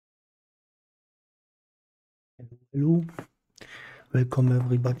Hello, welcome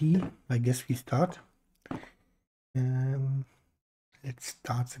everybody. I guess we start. Let's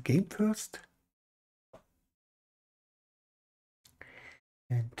start the game first.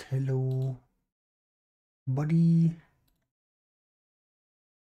 And hello, buddy.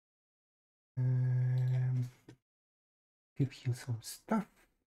 Give you some stuff.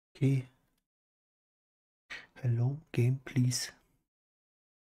 Okay. Hello, game, please.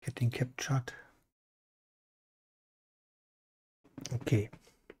 Getting captured. Okay.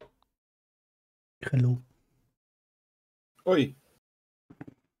 Hello. Oi.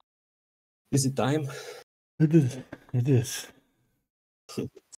 Is it time? It is. It is.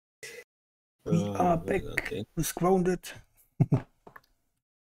 We are back. Okay. With grounded.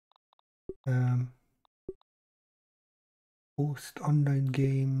 Host online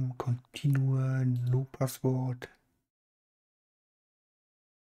game. Continue. No password.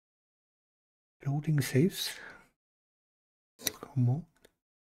 Loading saves. Come on.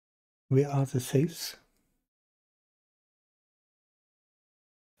 Where are the saves?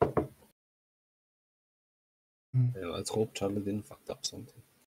 Yeah, let's hope Charlie didn't fuck up something.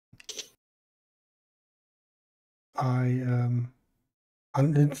 I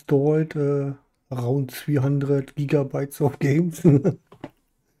uninstalled around 300 gigabytes of games.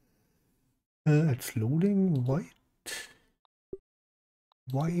 It's loading. Why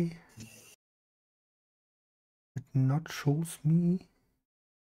it not shows me?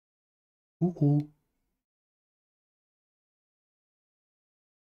 Oh.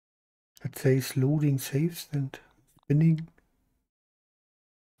 It says loading saves and spinning.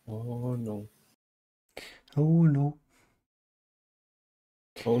 Oh no. Oh no.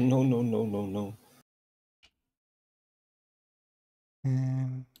 Oh no.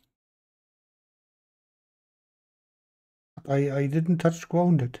 I didn't touch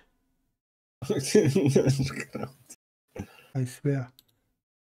grounded. I swear.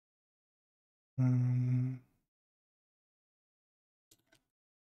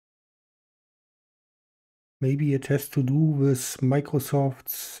 Maybe it has to do with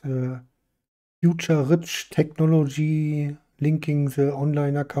Microsoft's future-rich technology linking the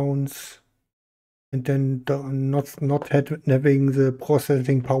online accounts and then not having the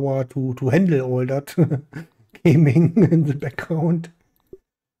processing power to handle all that gaming in the background.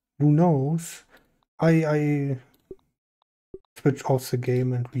 Who knows? I switch off the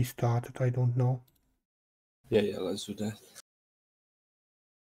game and restart it. I don't know. Yeah, let's do that.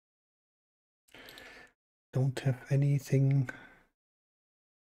 Don't have anything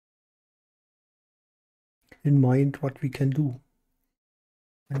in mind what we can do.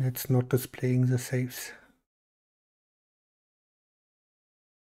 And it's not displaying the saves.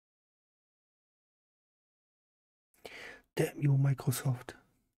 Damn you, Microsoft.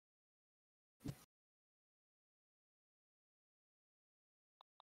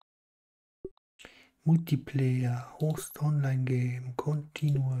 Multiplayer, host online game,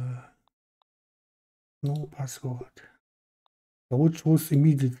 continue. No password. Oh, it shows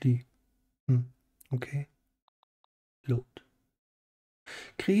immediately. Okay. Load.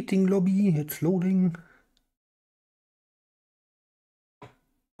 Creating lobby, it's loading.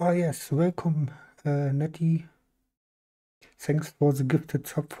 Ah yes, welcome, Nettie. Thanks for the gifted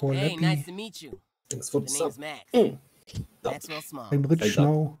sub for Hey, Nettie. nice to meet you. Thanks for The the sub. name's Max. Maxwell Small. I'm rich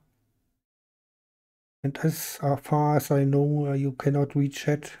now. And as far as I know, you cannot read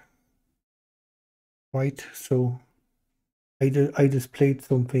chat. Right, so I displayed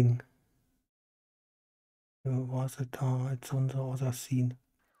something. Was it? It's on the other scene.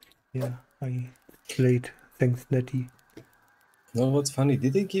 Yeah, I displayed. Thanks, Nettie. No, what's funny?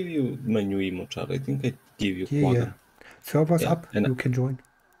 Did I give you my new emote, Charlie? I think I gave you Yeah. Server's up. And you can join.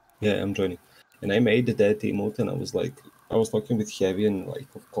 Yeah, I'm joining. And I made that emote and I was talking with Heavy and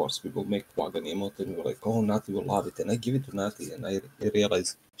of course we will make Wagon emote and we're like, oh, Nati will love it. And I give it to Nati and I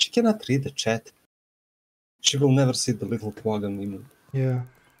realized she cannot read the chat. She will never see the little Wagon emote. Yeah.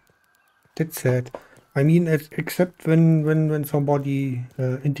 That's sad. I mean, except when somebody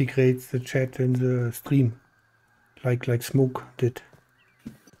integrates the chat in the stream, like Smoke did.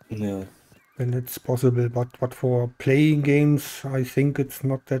 Yeah. Then it's possible, but for playing games, I think it's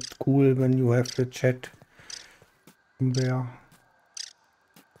not that cool when you have the chat somewhere.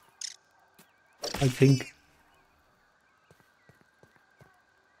 I think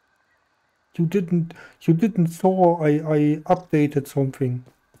you didn't saw I updated something,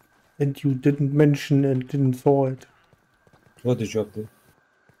 and you didn't mention and didn't saw it. What did you update?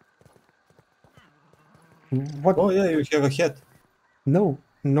 What? Oh yeah, you have a hat. No,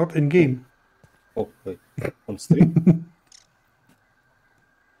 not in game. Oh wait, on stream.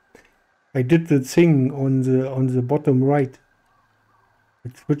 I did the thing on the bottom right.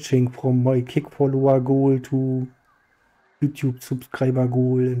 It's switching from my kick follower goal to YouTube subscriber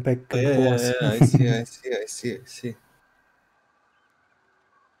goal and back Oh, and yeah, forth. I see.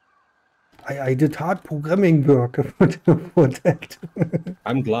 I did hard programming work for that.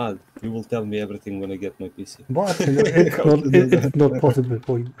 I'm glad. You will tell me everything when I get my PC. But How to do that. it's not possible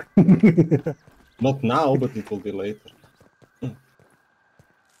for you. Not now, but it will be later.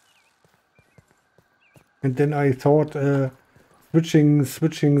 And then I thought switching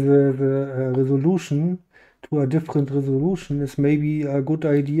the resolution to a different resolution is maybe a good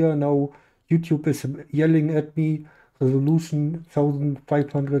idea. Now YouTube is yelling at me, resolution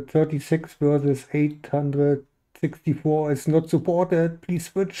 1536 versus 864 is not supported. Please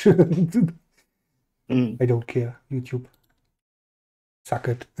switch. I don't care. YouTube. Suck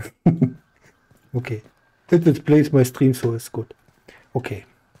it. Okay. It displays my stream, so it's good. Okay.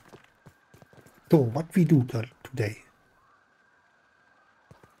 So, what we do today?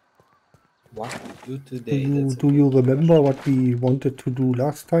 What we do today? Do you remember what we wanted to do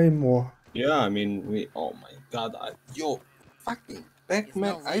last time, or? Yeah, I mean, oh my god, fucking back,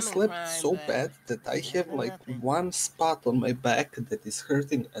 man, I slept so bad that I have like one spot on my back that is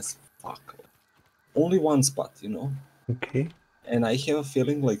hurting as fuck. Only one spot, you know? Okay. And I have a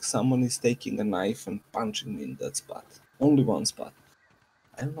feeling like someone is taking a knife and punching me in that spot. Only one spot.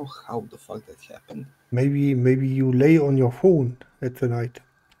 I don't know how the fuck that happened. Maybe you lay on your phone at the night.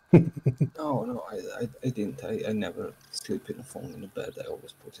 No, I didn't. I never sleep in a phone in the bed. I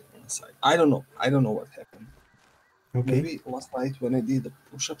always put it on the side. I don't know what happened. Okay. Maybe last night when I did the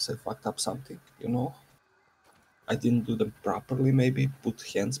push-ups, I fucked up something, you know? I didn't do them properly, maybe put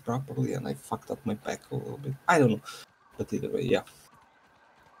hands properly, and I fucked up my back a little bit. I don't know. But either way, yeah.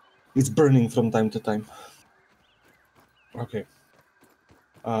 It's burning from time to time. Okay.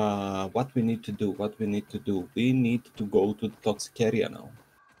 What we need to do? We need to go to the toxic area now.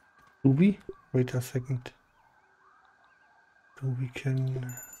 Do we? Wait a second. Do we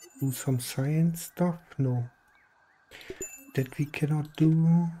can do some science stuff? No. That we cannot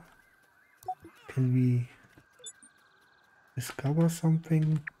do. Can we discover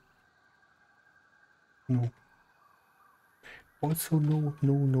something? No. Also no.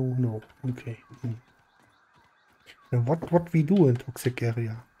 Okay. And what we do in toxic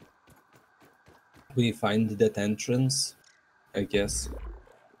area? We find that entrance, I guess.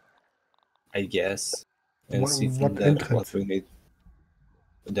 And see from there what we need.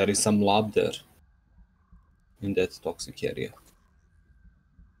 There is some lab there in that toxic area.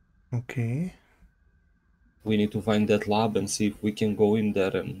 Okay. We need to find that lab and see if we can go in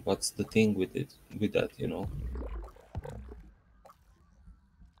there and what's the thing with that, you know.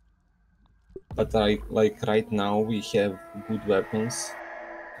 But like right now we have good weapons,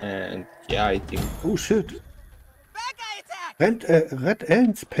 and yeah, I think. Oh shit! Red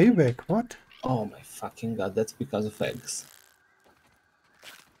ants payback. What? Oh my fucking god! That's because of eggs.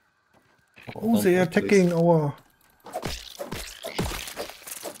 Oh, they are attacking our.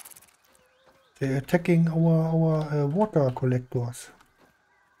 They're attacking our water collectors.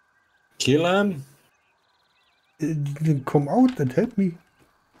 Kill them! Come out and help me.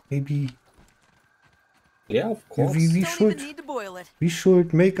 Maybe. Yeah, of course. We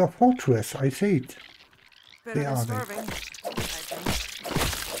should make a fortress. I say it. They are there.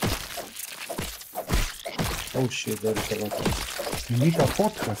 Oh shit! There is a lot of. We need a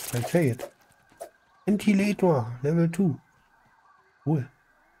fortress. I say it. Ventilator level 2. Cool.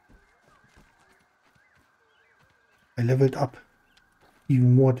 I leveled up.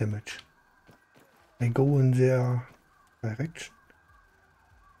 Even more damage. I go in their direction.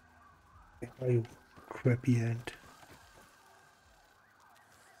 Where are you, crappy ant?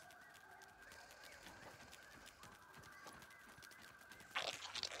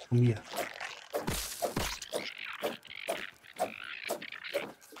 Come here.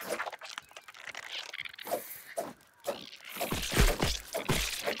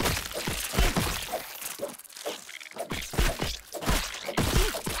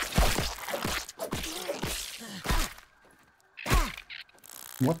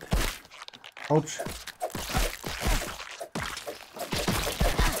 What? Ouch.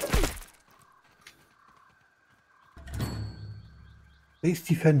 Base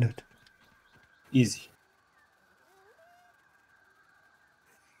defended. Easy.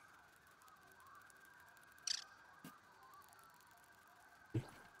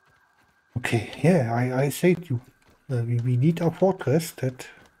 Okay, yeah, I said you. We need a fortress that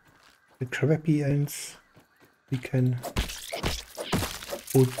the crappy ants we can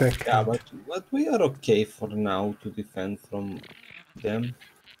hold back. Yeah, but we are okay for now to defend from them.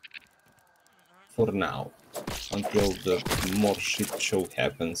 for now, until the more shit show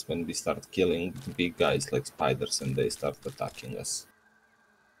happens when we start killing the big guys like spiders and they start attacking us.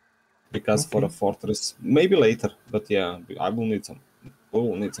 Because for a fortress, maybe later, but yeah, I will need some. We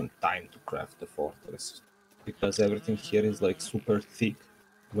will need some time to craft the fortress, because everything here is like super thick.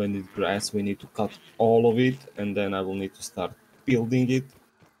 When it's grass, we need to cut all of it, and then I will need to start building it.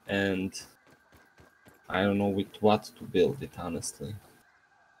 And I don't know with what to build it, honestly.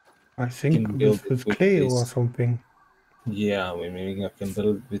 I think Can build with it with clay or this. something. Yeah, I mean, I can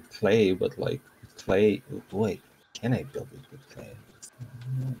build it with clay, but like with clay, wait, can I build it with clay?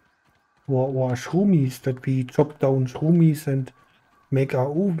 Or shroomies, that we chop down shroomies and make our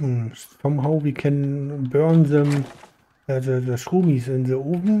oven. Somehow we can burn them, the shroomies in the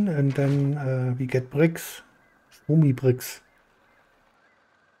oven, and then we get bricks, shroomy bricks.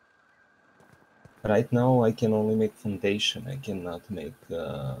 Right now, I can only make foundation. I cannot make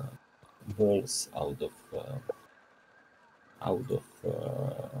walls out of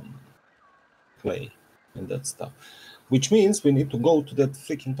clay and that stuff. Which means we need to go to that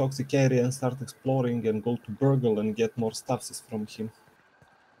freaking toxic area and start exploring and go to Burgle and get more stuffs from him.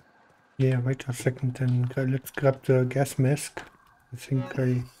 Yeah, wait a second, then let's grab the gas mask. I think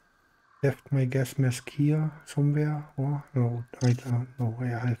I left my gas mask here somewhere, or no, I don't know, I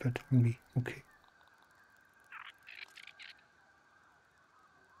have it on me. Okay.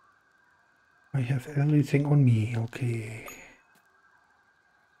 I have everything on me, okay.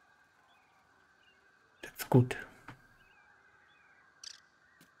 That's good.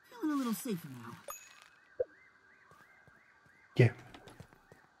 Feeling a little safer now. Yeah.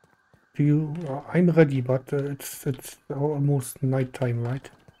 Do you? I'm ready, but it's almost nighttime, right?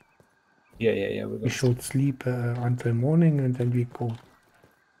 Yeah. We should sleep until morning and then we go.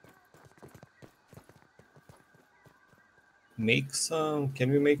 Make some.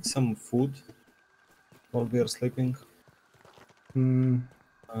 Can we make some food while we are sleeping?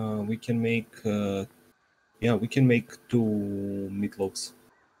 We can make. Yeah, we can make 2 meatloaves.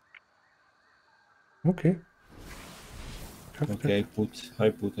 Okay. Okay, I put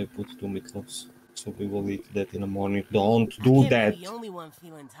 2 meatloaves. So we will eat that in the morning. Don't do that. Be the only one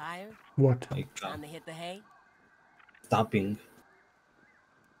feeling tired. What? Time to hit the hay. Stopping.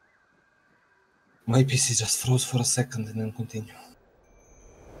 My PC just froze for a second and then continue.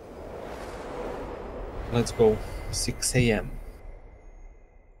 Let's go. 6 a.m.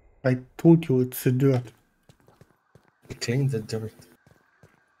 I told you it's the dirt. Clean the dirt.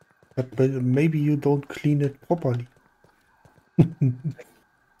 But maybe you don't clean it properly.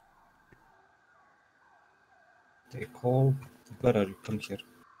 Take all. Where are you? Come here.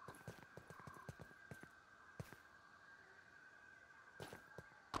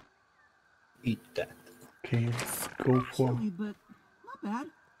 Eat that. Okay, let's go for Chilly, but not bad.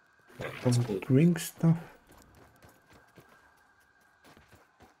 some drink stuff.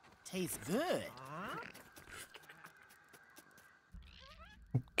 Tastes good.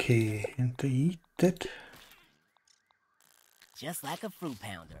 Okay, and to eat that. Just like a fruit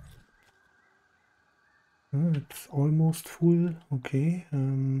pounder. It's almost full. Okay.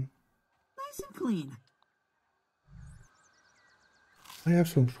 Nice and clean. I have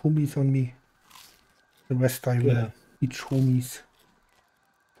some shroomies on me. The rest I will eat shroomies.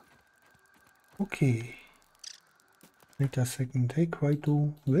 Okay. Wait a second. Hey,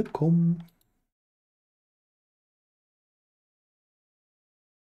 Kwaito. Welcome.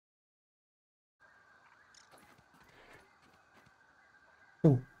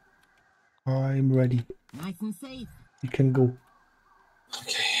 So, I'm ready. Nice and safe. We can go.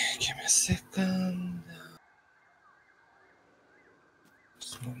 Okay, give me a second.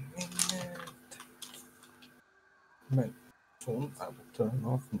 Just 1 minute. My phone, I will turn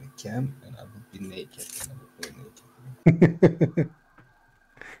off my cam and I will be naked. And I will play naked.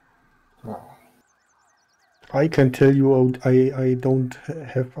 Oh. I can tell you I don't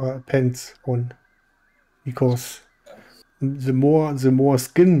have pants on, because the more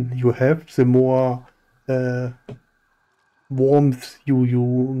skin you have, the more warmth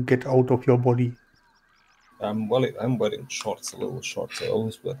you get out of your body. I'm wearing shorts, a little shorts. I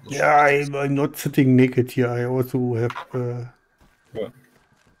always wear the Yeah, shorts. I'm not sitting naked here. I also have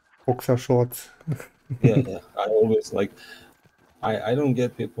boxer shorts. Yeah. I always like. I don't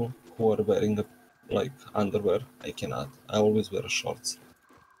get people who are wearing like underwear. I cannot. I always wear shorts.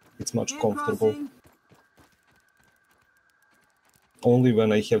 It's much comfortable. Only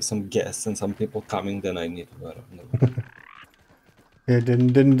when I have some guests and some people coming, then I need to wear underwear. Yeah, then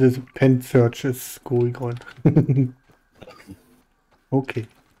the pant search is going on. Okay.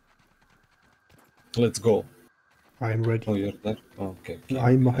 Let's go. I'm ready. Oh, you're there? Oh, okay.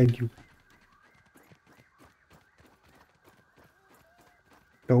 I'm behind you.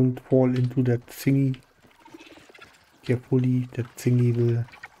 Don't fall into that thingy. Carefully, that thingy will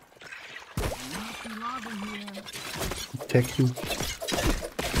Nasty lava here. attack you.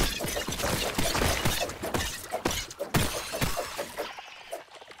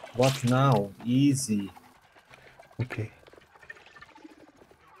 What now? Easy. Okay.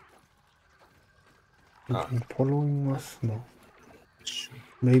 Ah. Anything following us? No. Shoot.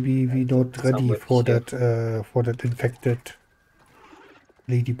 Maybe we not ready Somewhere for that infected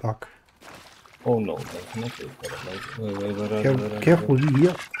ladybug. Oh no, definitely. Wait. Carefully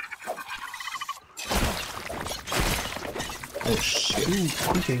here. Oh shit. You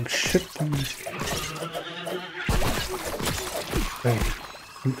freaking shit. Hey,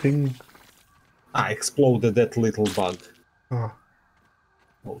 something. I exploded that little bug. Ah,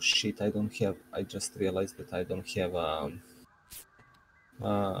 Oh shit, I just realized that I don't have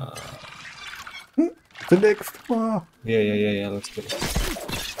the next one. yeah, let's go.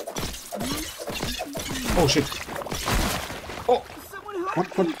 Oh shit. Oh, Someone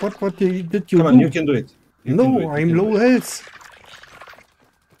help What did you come do? on, you can do it. You can do No, it, you I'm can do low it. health.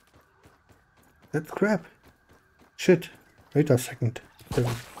 That's crap. Shit. Wait a second.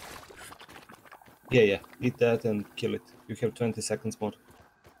 Yeah, eat that and kill it. You have 20 seconds more.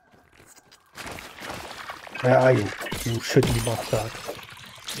 Where are you? You shitty bastard.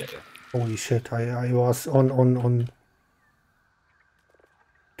 Yeah. Holy shit, I was on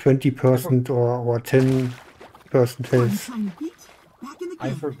 20% or 10% One health. tiny beat. Back in the I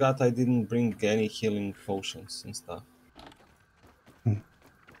game. forgot I didn't bring any healing potions and stuff. Hmm.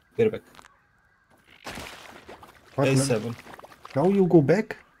 Get it back. What, Day7. now you go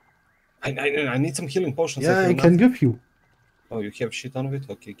back? I need some healing potions. Yeah, I have can nothing. give you. Oh, you have shit on it?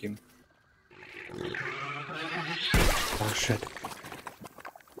 Okay, give me. Oh shit.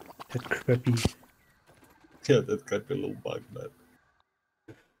 That crappy. Yeah, that crappy little bug, man.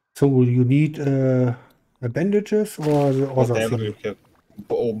 So you need bandages or the other Whatever thing? you have.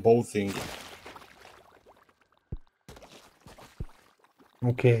 Both things.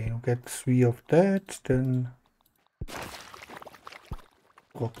 Okay, you get 3 of that, then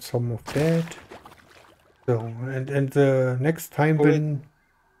drop some of that. So, and the next time Oh, wait. when...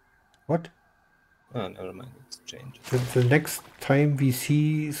 What? Oh, never mind. It's changed. The next time we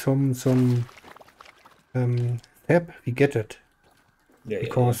see some tab, we get it. Yeah.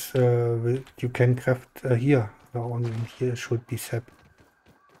 Because you can craft here. On here should be sap.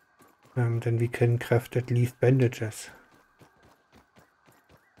 Then we can craft at least bandages.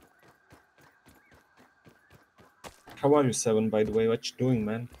 How are you, 7, by the way? What you doing,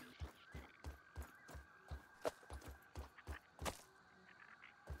 man?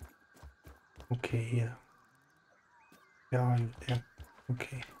 Okay, here. Yeah, yeah.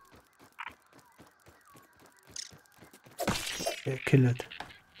 Okay. Yeah, kill it.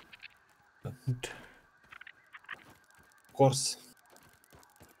 And Of course.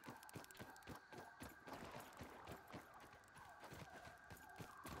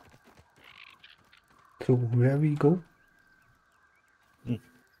 so where we go? Hmm.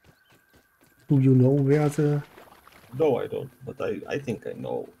 Do you know where the... No, I don't. But I think I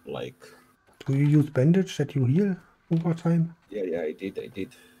know. Like... Do you use bandage that you heal over time? Yeah, I did.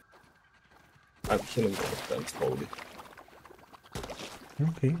 I'm healing all the time slowly.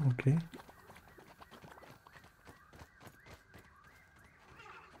 Okay.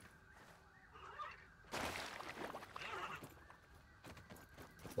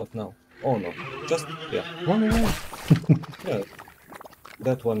 What now? Oh no. Just... yeah. Run away! Yeah.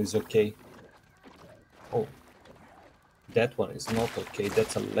 That one is okay. Oh. That one is not okay.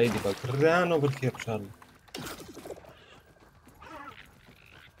 That's a ladybug. Run over here, Charlie.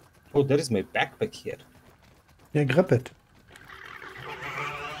 Oh, there is my backpack here. Yeah, grab it.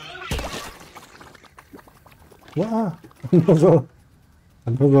 Wow!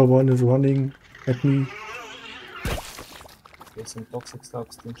 Another one is running at me. Okay, some toxic stuff,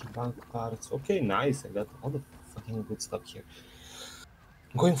 extinction bank cards. Okay, nice. I got all the fucking good stuff here.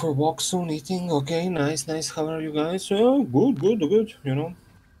 Going for a walk soon, eating. Okay, nice. How are you guys? Oh, good. You know,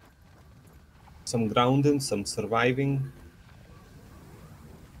 some grounding, some surviving.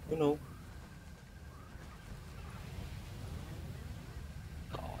 You know.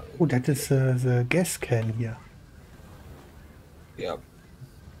 Oh, that is the gas can here. Yeah.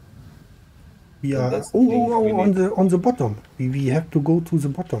 We And are that's the thing we need. on the bottom. We have to go to the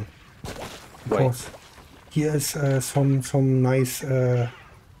bottom because here is some nice.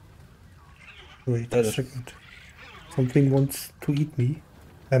 Wait a second. Something wants to eat me.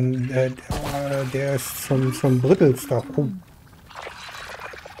 There's some brittle stuff. Oh,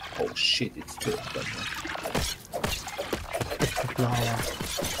 Oh shit! It's good. lava.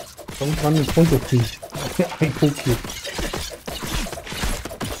 Don't run in front of me. I poke you.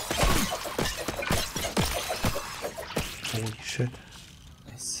 Holy shit.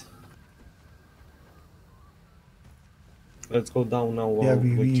 Nice. Let's go down now. Yeah, while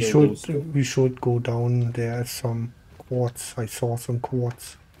we kill those two. should go down. There are some quartz. I saw some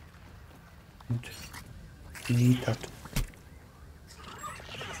quartz. And we need that.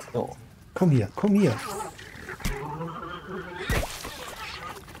 Oh, Come here, come here.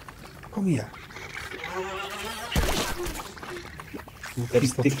 Come here. You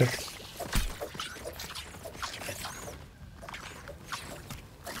There's piece of thick. shit.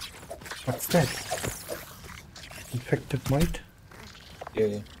 What's that? Infected mite?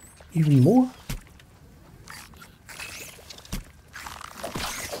 yeah. Even more?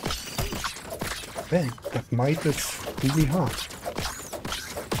 Man, that mite is really hard.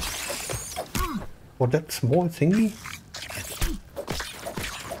 For that small thingy?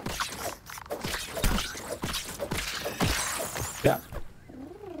 Yeah.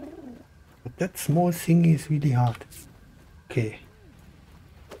 But that small thingy is really hard. Okay.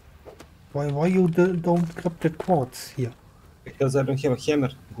 Why you don't grab that quartz here? Because I don't have a hammer.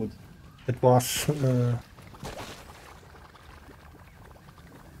 Good. It was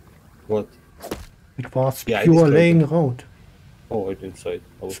What? Yeah, I pure destroyed laying it. around. Oh, I didn't saw it.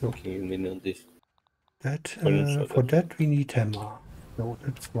 I was So- looking in mini on this. That I didn't saw for that. that we need hammer. No,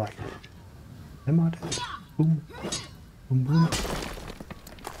 that's right. Hammer that. Boom. Boom boom.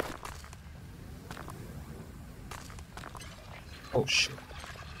 Oh shit.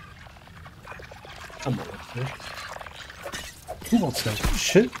 Come on. Okay. Who was that?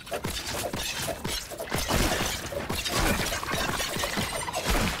 Shit.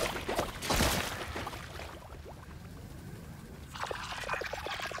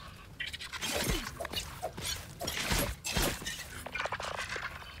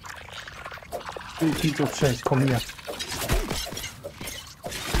 You piece of shit, come here.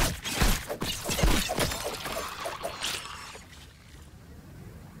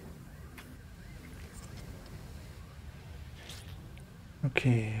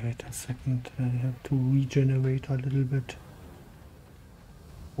 Okay, wait a second. I have to regenerate a little bit.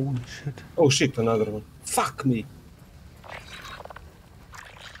 Holy shit. Oh shit, another one. Fuck me.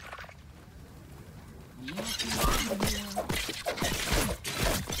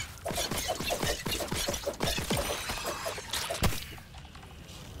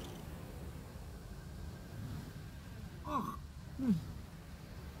 Oh,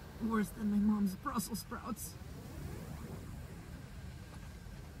 worse than my mom's Brussels sprouts.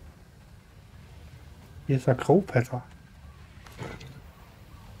 Hier ist ein Graupetter.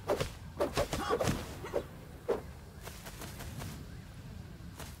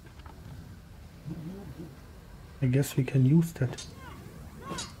 I guess we can use that.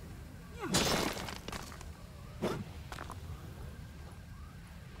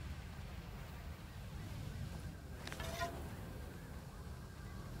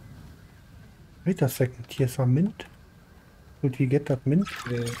 Wait a second, here's some mint. Could we get that mint?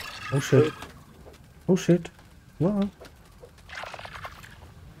 Yeah. Oh shit. Oh shit. Wow.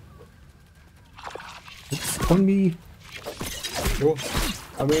 It's on me. Oh,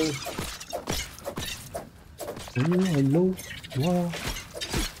 I mean, Oh, hello. Wow.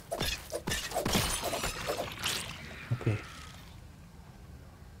 Okay.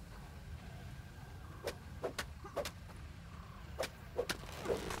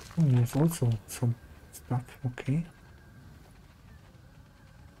 Oh, there's also some stuff. Okay.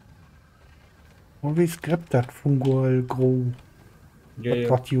 Always grab that fungal grow. yeah.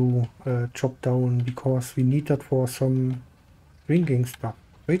 What you chop down, because we need that for some drinking stuff.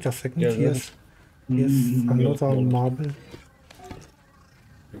 Wait a second, Yeah, here's Milk another molar. marble.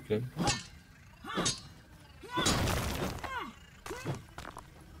 Okay.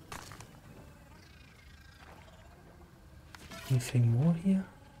 Anything more here?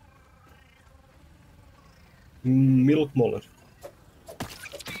 Milk molar.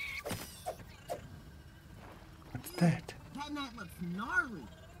 What's that? That net looks gnarly.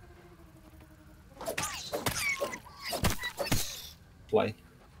 Fly.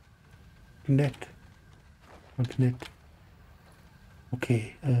 Net. Und net.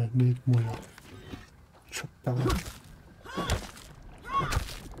 Okay, Milchmuller. Chop down.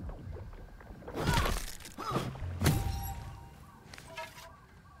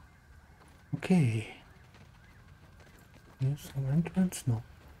 Okay. Here's some entrance. No.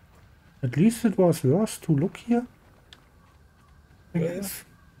 At least it was worth to look here. I Yeah. guess.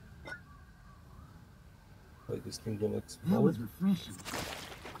 Like this thing will That explode. was refreshing.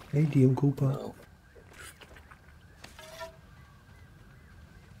 Hey, DM Cooper. Now.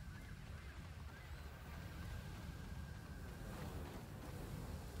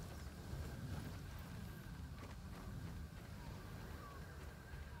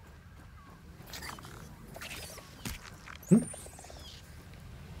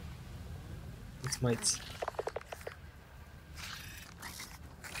 mates.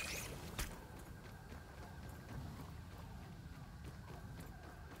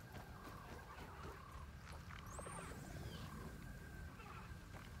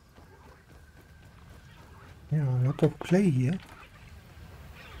 Yeah, a lot of clay here.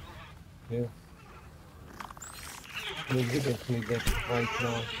 Yeah. We don't need that right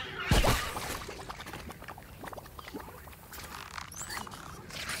now.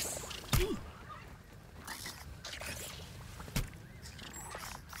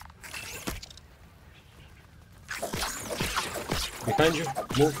 Behind you,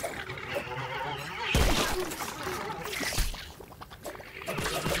 move.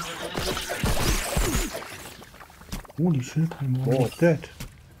 Holy shit, I'm What? almost dead.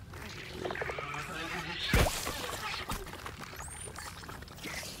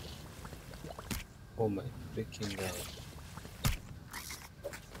 Oh my freaking god.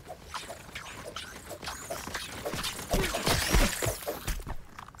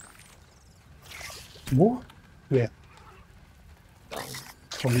 Wo? Wer? Down.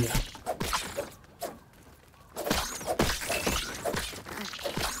 Komm hier.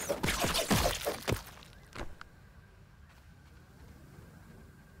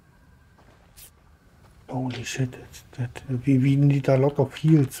 Holy shit, we need a lot of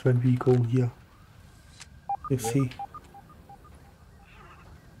heals when we go here. You see.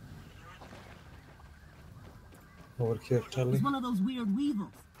 Over here, Charlie. It's one of those weird weevils.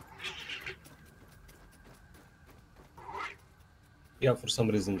 Yeah, for some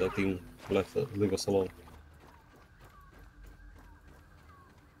reason that thing leave us alone.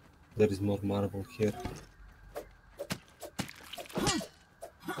 There is more marble here.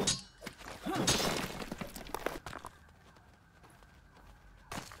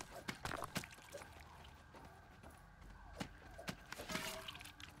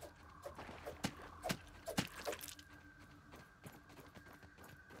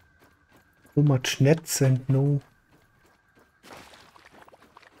 So much nets and no.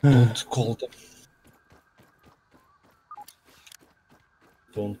 Don't call them.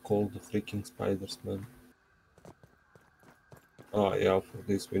 Don't call the freaking spiders, man. Ah, yeah, for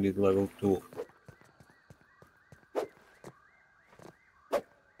this we need level 2.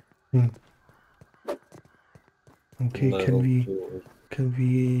 Okay, Level 2. can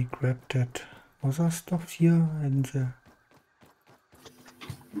we grab that other stuff here and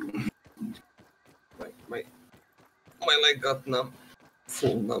My leg got numb.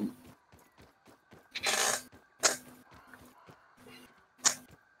 Full numb.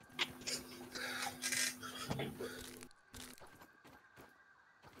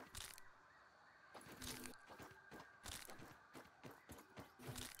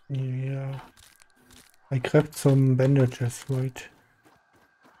 yeah. I grabbed some bandages, right?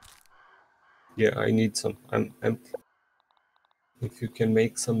 Yeah, I need some. I'm empty. If you can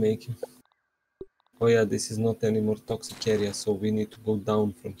make some, make it. Oh yeah, this is not anymore toxic area, so we need to go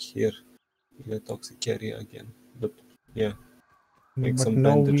down from here in the toxic area again. But yeah, make But some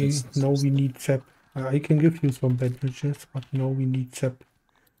now bandages. we need sap. I can give you some bandages, but now we need sap.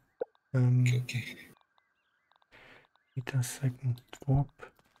 Okay. Wait a second. Drop.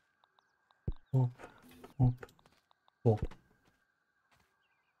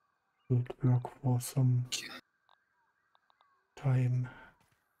 Would work for some time.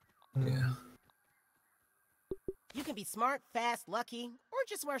 Yeah. You can be smart, fast, lucky, or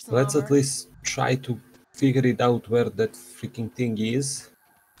just wear some Let's armor. at least try to figure it out where that freaking thing is,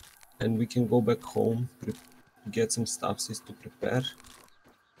 and we can go back home, get some stuffs to prepare,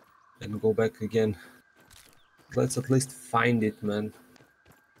 and go back again. Let's at least find it, man.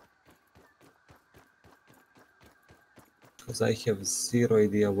 Because I have zero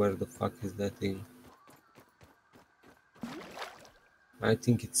idea where the fuck is that thing. I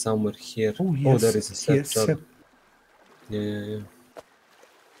think it's somewhere here. Oh, Oh, yes, there is a here's sap. sap. Yeah.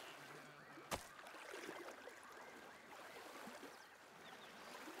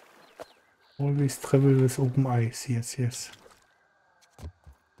 Always travel with open eyes. Yes.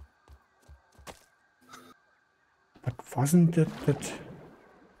 But wasn't that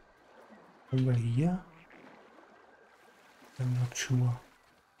over here? I'm not sure.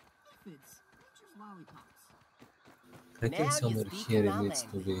 It's just lollipops. I think Now you somewhere speak here the it needs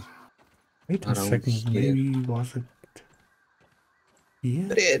to be. Wait a Around second. here. Maybe was it here?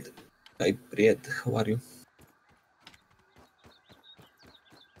 Bread! Hi, Bread. How are you?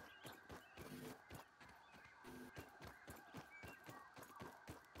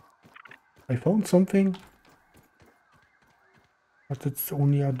 I found something, but it's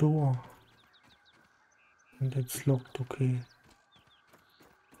only a door. And it's locked, okay.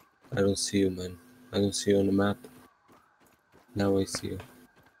 I don't see you, man. I don't see you on the map. Now I see you.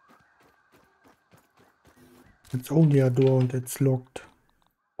 It's only a door and it's locked.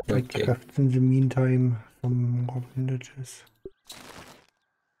 I Okay. craft in the meantime some more bandages.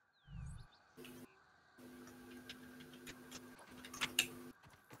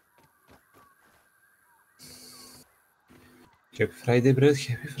 Happy Friday, Brad.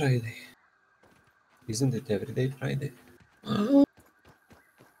 Happy Friday. Isn't it every day Friday?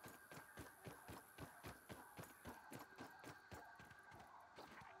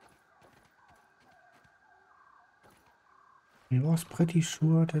 I was pretty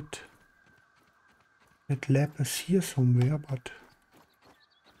sure that that lab is here somewhere, but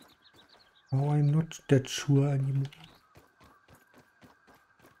now I'm not that sure anymore.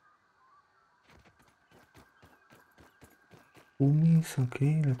 Boomies,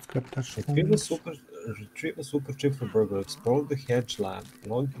 okay, let's grab that boomies. Retrieve a super chip for burger. Explore the hedge lab.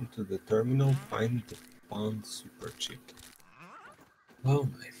 Log into the terminal. Find the found super chip. Oh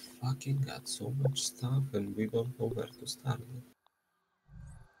my fucking god, so much stuff and we don't know where to start.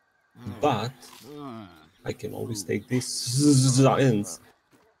 But I can always take this science.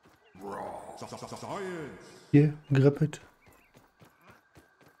 Here, grab it.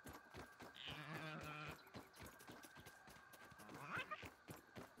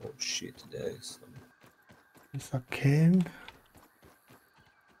 Oh shit, there is some. There's a can.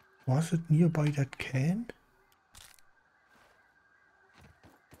 Was it nearby that can?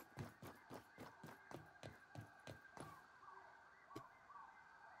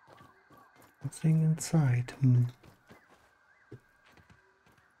 Something inside.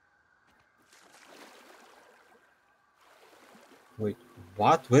 Wait,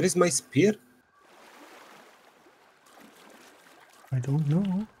 what? Where is my spear? I don't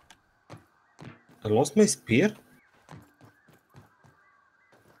know. I lost my spear?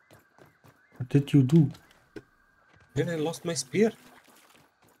 What did you do? Then I lost my spear.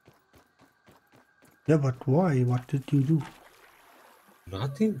 Yeah, but why? What did you do?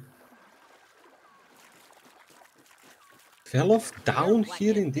 Nothing. Fell off down Black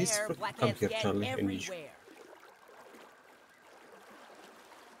here ants in this. there, black Come ants here, get Charlie. I need you. everywhere.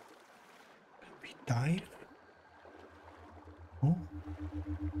 We dive? Oh.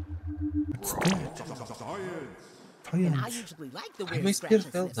 What's that? And I Science. usually like the Why weird my spear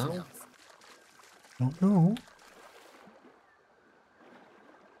scratches fell this down? smells. Don't know.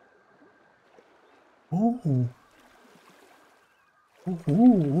 Oh. Oh, oh,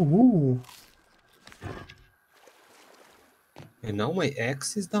 oh. And now my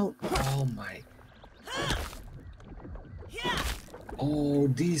axe is down. Oh my. Oh,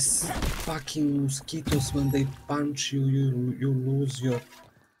 these fucking mosquitoes, when they punch you, you lose your...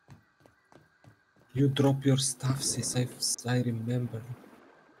 You drop your stuff, sis. I remember.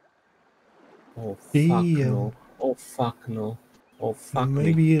 Oh, fuck no. Damn. Oh, fuck no. Oh, fuck me.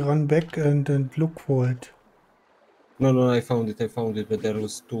 Maybe run back and look for it. No, I found it, but there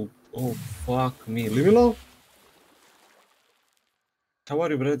was two. Oh, fuck me. Leave me alone. How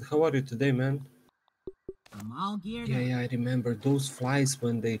are you, Brad? How are you today, man? I'm all geared Yeah, up. I remember those flies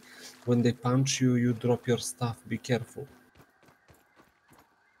when they punch you, you drop your stuff. Be careful.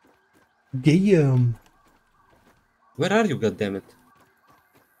 Damn. Where are you, goddammit?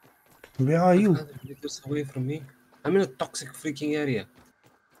 Where are you? 500 meters away from me. I'm in a toxic freaking area.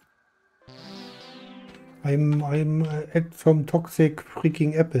 I'm at some toxic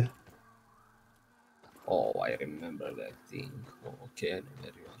freaking apple. Oh, I remember that thing. Oh, okay, I know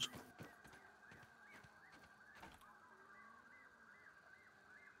where you are.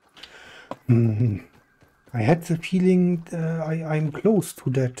 I had the feeling I'm close to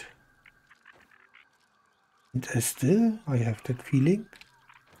that. And still, I have that feeling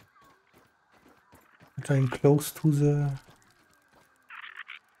that I'm close to the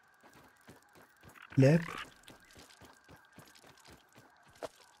lab.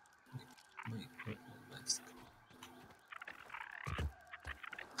 My purple mask.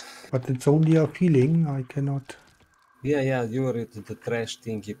 But it's only a feeling. I cannot. Yeah, you are at the trash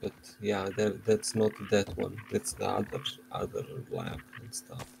thingy, but yeah, that's not that one. That's the other lab and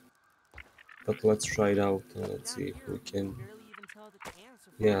stuff. But let's try it out. Let's see if we can.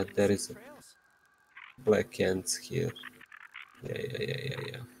 Yeah, there is a black ants here.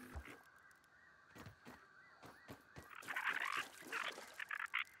 Yeah.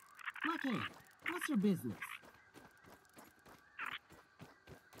 Black ant, what's your business?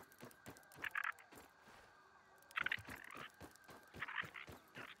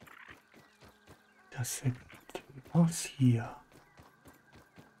 Das was hier?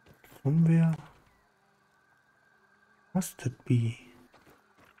 Somewhere must it be?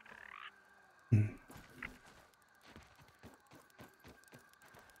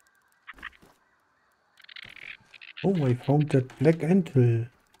 Oh, I found that black anvil.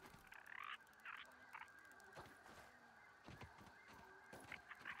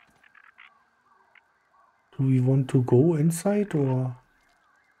 Do we want to go inside or?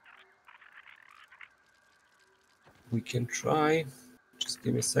 We can try. Just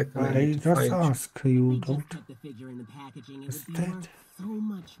give me a second. I need I to just find. ask you We don't. just put the figure in the packaging. It Is would be that worth so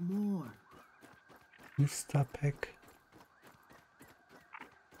much more. Mr. Peck?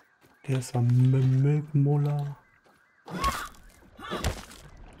 There's a milk molar.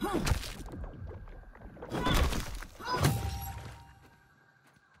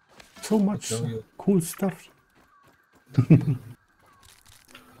 So much Now you. cool stuff.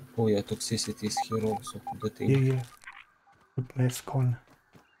 Oh yeah, toxicity is here also. The thing. Yeah. The Blascon.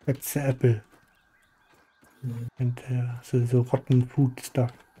 That's the apple. And the rotten food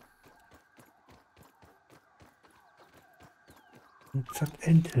stuff. It's that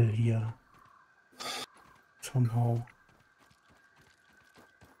anvil here. Somehow.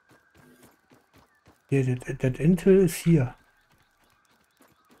 Yeah, that anvil is here.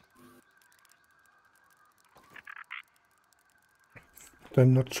 But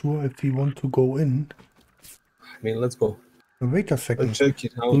I'm not sure if we want to go in. I mean, let's go. Wait a Let's second. check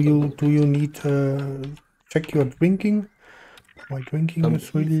it out. Do you need check your drinking? My drinking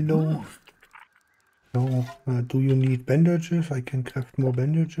is really low. No. Do you need bandages? I can craft more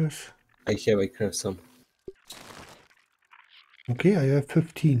bandages. I craft some. Okay, I have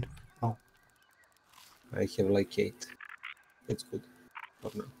 15. Oh. I have like 8. It's good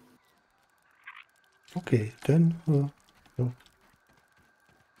for now. Okay, then so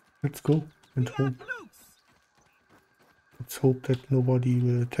let's go and hope. Let's hope that nobody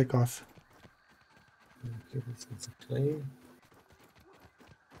will attack us. Okay, this is clay.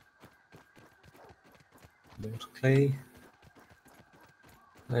 More clay.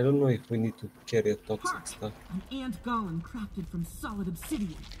 I don't know if we need to carry a toxic stuff. An ant golem crafted from solid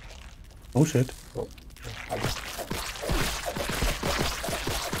obsidian. Oh shit. Oh,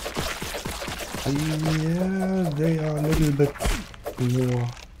 Yeah, they are a little bit more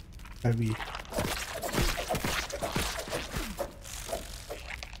heavy.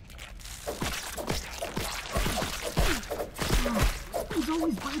 He's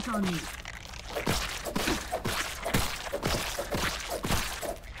always bites on me.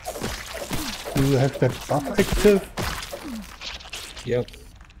 Do you have that buff active? yep.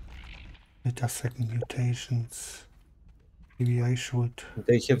 Wait a second, mutations. Maybe I should.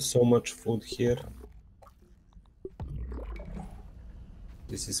 They have so much food here.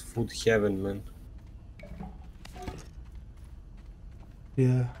 This is food heaven, man.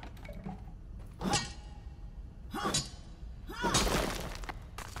 Yeah.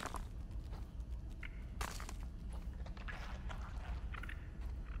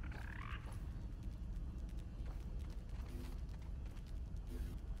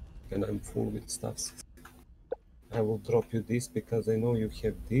 And I'm full with stuff. I will drop you this because I know you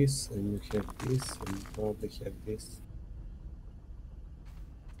have this and you have this and probably have this.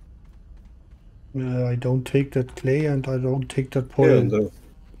 I don't take that clay and I don't take that Yeah, pollen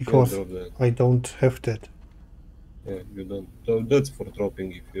because drop that. I don't have that. Yeah, you don't. So that's for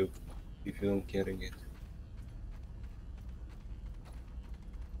dropping if you don't carry it.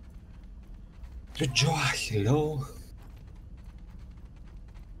 Joy, hello.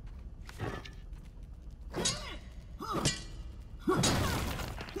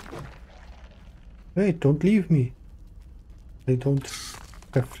 Wait, don't leave me. I don't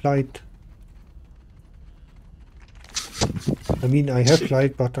have flight. I mean, I have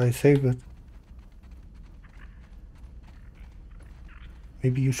flight, but I save it.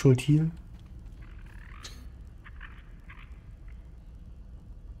 Maybe you should heal.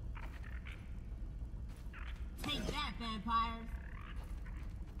 Take that, vampires.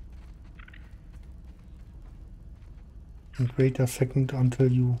 And wait a second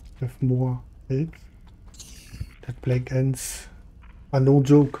until you have more health. That black ants are no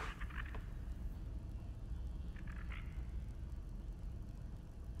joke.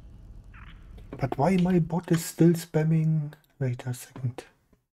 But why my bot is still spamming? Wait a second.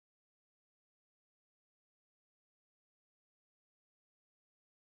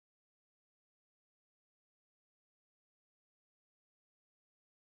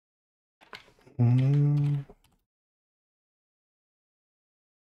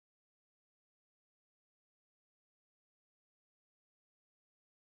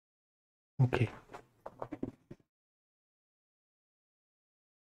 Okay.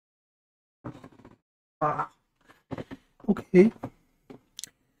 Okay.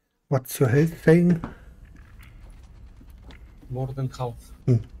 What's your health saying? More than half.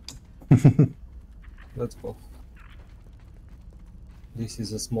 Let's go. This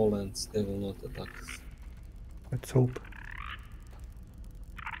is a small ants, they will not attack us. Let's hope.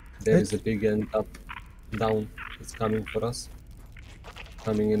 There is a Let's... big ant up, down. It's coming for us.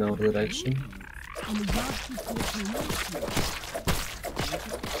 Coming in our direction. And the dog keeps me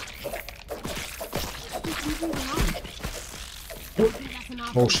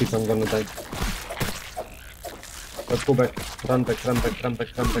Oh shit, I'm gonna die. Let's go back. Run back, run back, run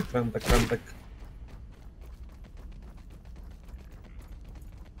back, run back, run back, run back.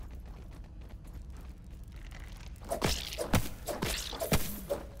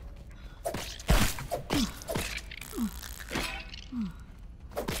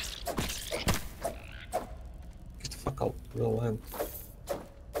 Get the fuck out, we'll land.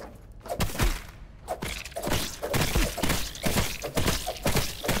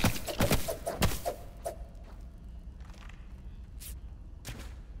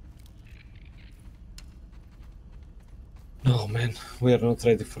 Oh man, we are not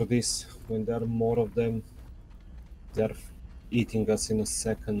ready for this. When there are more of them, they are eating us in a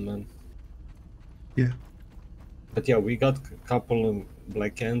second, man. Yeah. But yeah, we got a couple of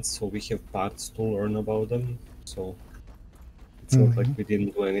black ants, so we have parts to learn about them. So it's not like we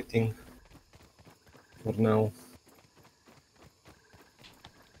didn't do anything for now.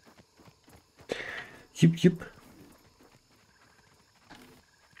 Yep, yep.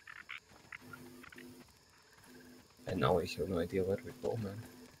 And now I have no idea where we go, man.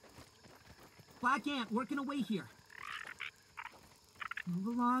 Black ant working away here.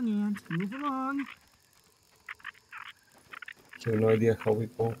 Move along, ant. Move along. I have no idea how we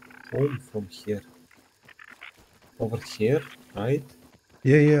go home from here. Over here, right?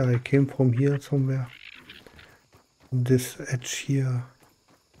 Yeah, yeah, I came from here somewhere. From this edge here.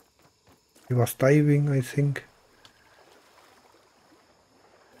 He was diving, I think.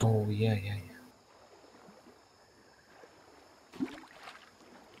 Oh, yeah, yeah, yeah.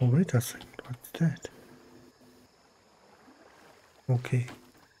 Oh, wait a second. What's that? Okay.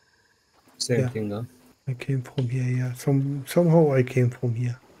 Same thing, huh? I came from here, yeah. Somehow I came from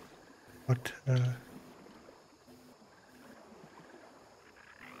here. But, There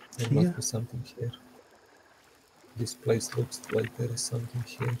here? must be something here. This place looks like there is something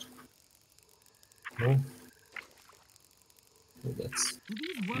here. No? Oh, that's... Do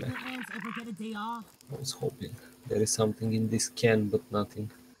these worker ants ever get a day off? I was hoping. There is something in this can, but nothing.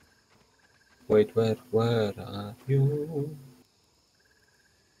 Wait, where are you?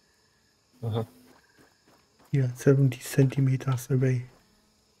 Uh-huh. Yeah, 70 centimeters away.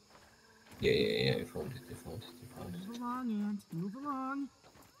 Yeah, I found it. Move along, ant. Move along.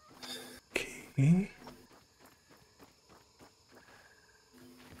 Okay.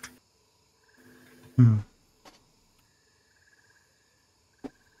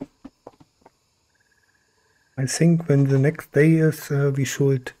 I think when the next day is, we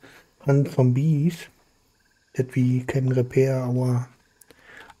should hunt some bees that we can repair our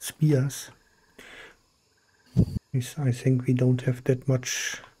spears. I think we don't have that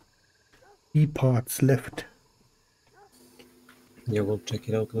much bee parts left. Yeah, we'll check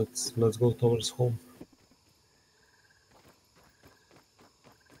it out. Let's go towards home.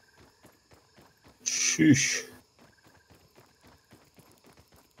 Shush.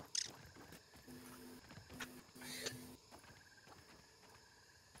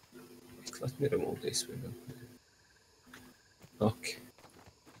 Let me remove this window. Okay.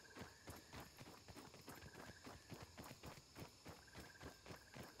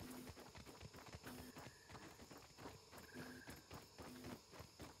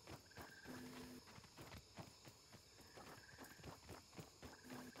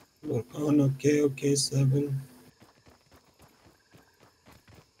 We're on okay, 7.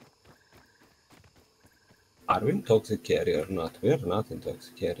 Are we in toxic area or not? We are not in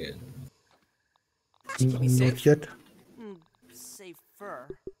toxic area. Not yet. Safer.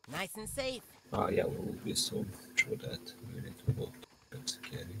 Nice and safe. Ah, yeah, we will be soon through that. We need to go to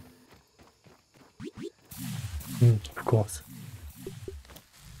toxic area. Of course.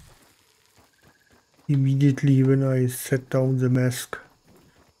 Immediately when I set down the mask,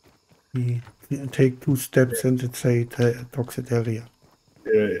 we take 2 steps and it say toxic area.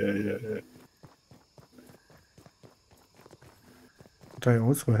 Yeah. But I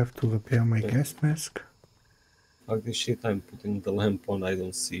also have to repair my gas mask. Fuck this shit, I'm putting the lamp on, I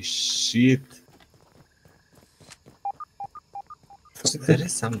don't see shit. So there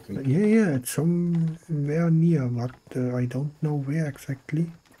is something. Yeah, it's somewhere near, but I don't know where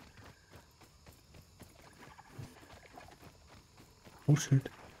exactly. Oh shit.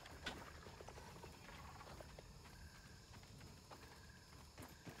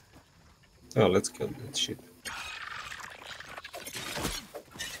 Oh, let's kill that shit.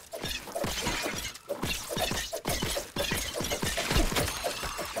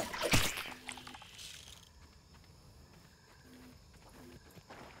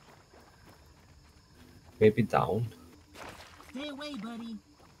 Maybe down. Stay away, buddy.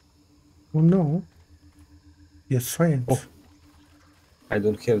 Oh no. Yes, science. Oh. I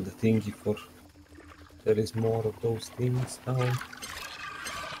don't have the thingy for... There is more of those things down.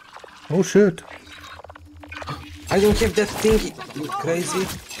 Oh shit. I don't have that thingy, you crazy.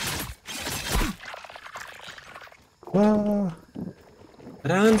 Ah,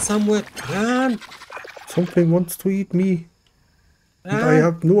 Run somewhere, run! something wants to eat me. And I Run!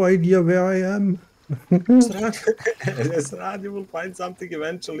 have no idea where I am. Just run! Just run, you will find something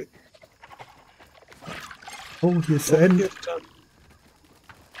eventually. Oh, here's the Over end. here, John.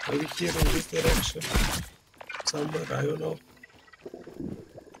 Maybe here in this direction. Somewhere, I don't know.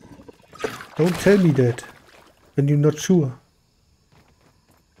 Don't tell me that when you're not sure.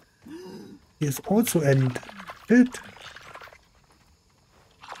 Here's also end. Shit.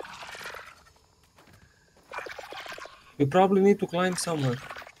 You probably need to climb somewhere.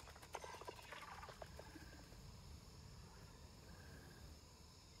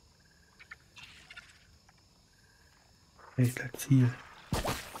 Hey, let's see.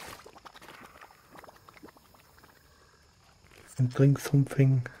 And drink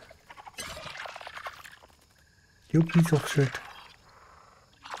something. You piece of shit.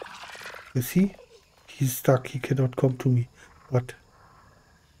 You see? He's stuck. He cannot come to me. But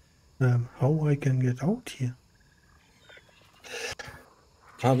how I can get out here?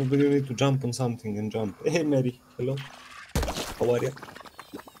 Probably you need to jump on something and jump. Hey, Mary. Hello. How are you?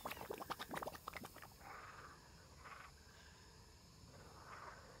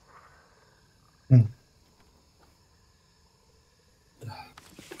 Hmm.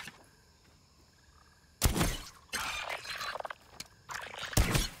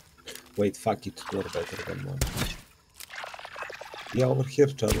 Wait, fuck it. You're better than one. Yeah, over here,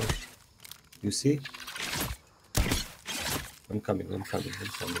 Charlie. You see? I'm coming.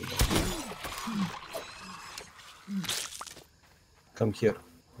 Come here.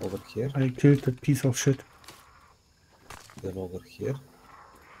 Over here. I killed that piece of shit. Then over here.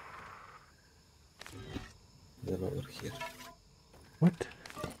 Then over here. What?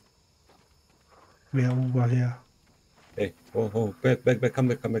 Where over here? Hey, oh, back, come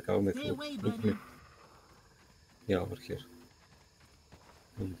back. Stay Look, away, look at buddy. me. Yeah, over here.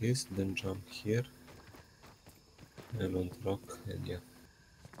 On this, then jump here. And on the rock, and yeah.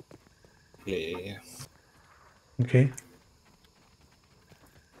 Yeah. Okay.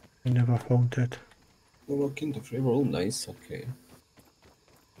 I never found that. The rock in the river, oh nice, okay.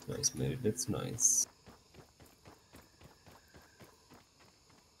 Nice, Mary, that's nice.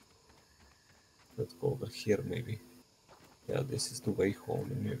 Let's go over here, maybe. Yeah, this is the way home,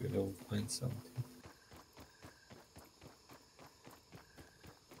 and maybe we'll find something.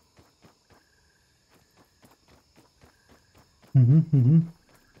 Mm-hmm.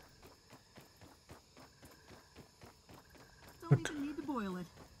 Don't even need to boil it.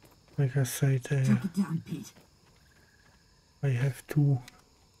 Like I said, Chuck it down, Pete. I have to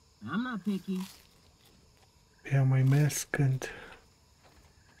I'm not picky. wear my mask and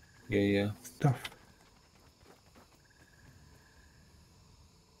Yeah. stuff.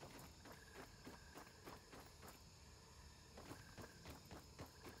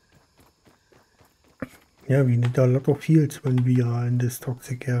 Yeah, we need a lot of heals when we are in this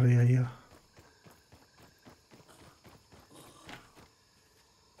toxic area here.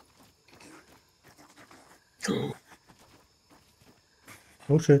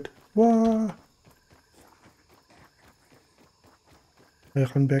 Oh shit. Wah! I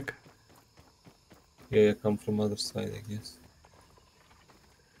run back. Yeah, come from other side, I guess.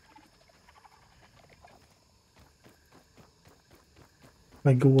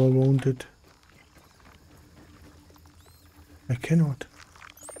 I go around it. I cannot.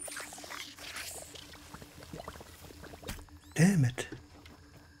 Damn it.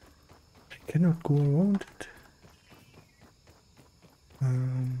 I cannot go around it.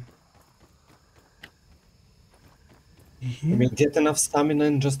 I Here? mean, get enough stamina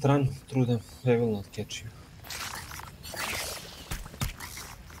and just run through them. They will not catch you.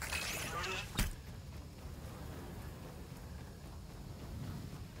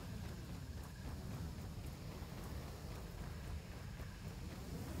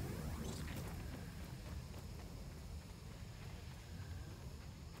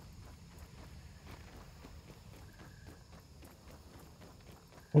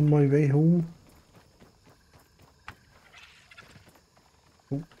 On my way home.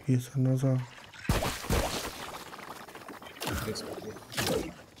 Oh, here's another. Yes,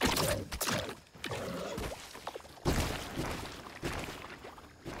 okay.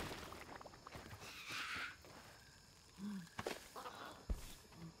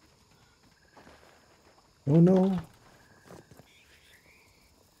 Oh no.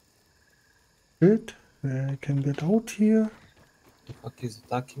 Good. I can get out here. The fuck is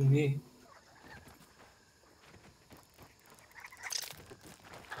attacking me?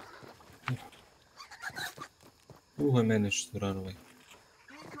 Oh, I managed to run away.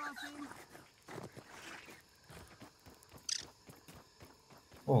 Crossing.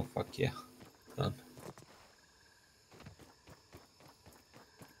 Oh, fuck yeah. Done.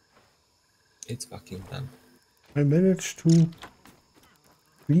 It's fucking done. I managed to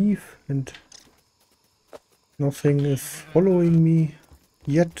leave and nothing is following me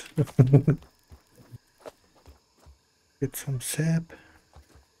yet. Get some sap.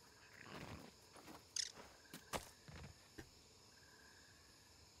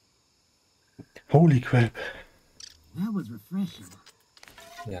 Holy crap. That was refreshing.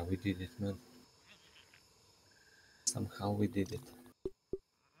 Yeah, we did it, man. Somehow we did it.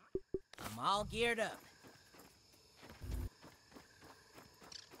 I'm all geared up.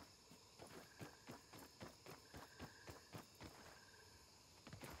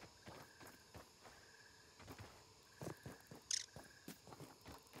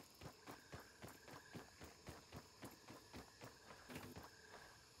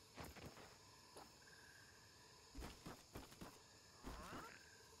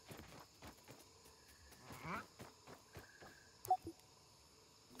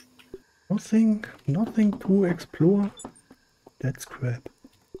 Nothing to explore. That's crap.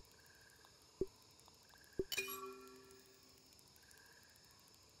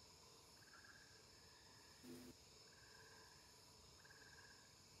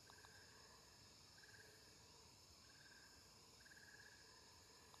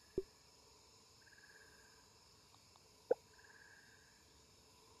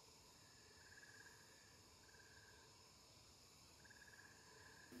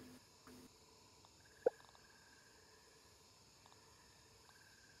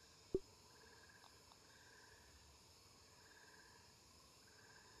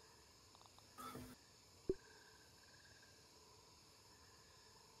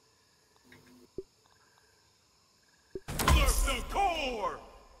 Look the core!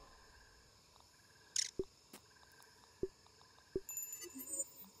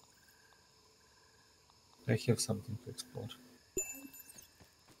 I have something to explore.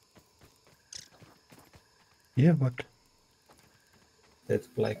 Yeah, but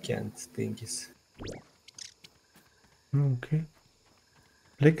That black ant thing is okay.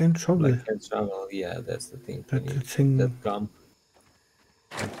 Black and shovel. black ant shovel. Yeah, that's the thing. We That's need the to get thing. that gum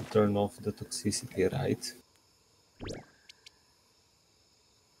and to turn off the toxicity, right?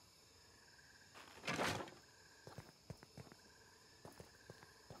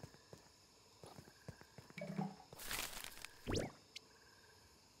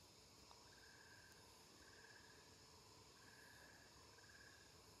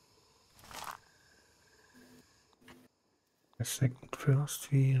 A second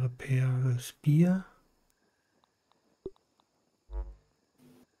first, we repair the spear.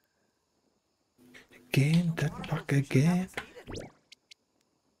 Again, that bug again.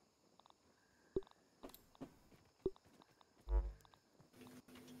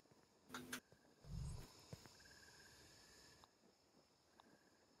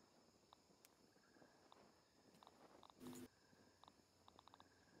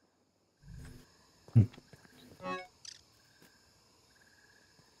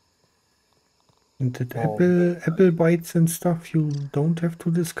 And that Oh, apple bites and stuff you don't have to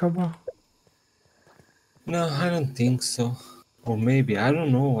discover. no, I don't think so. Or maybe, I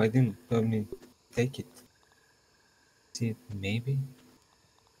don't know. I mean, take it. See it, maybe?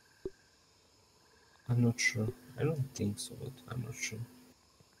 I'm not sure. I don't think so, but I'm not sure.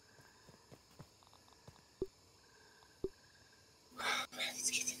 Man, it's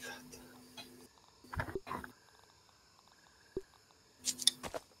getting hot.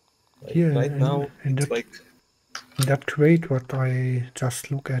 Like, Here right now, in it's like... that crate what I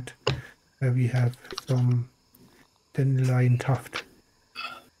just look at, where we have some dandelion tuft.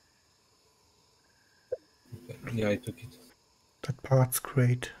 Yeah, I took it. That part's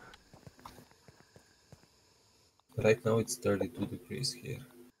great. Right now, it's 32 degrees here.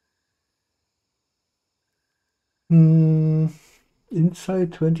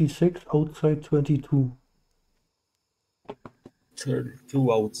 Inside 26, outside 22.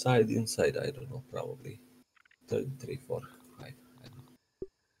 32 outside, inside, I don't know, probably 33, 4, 5. I don't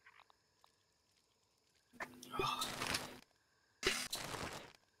know.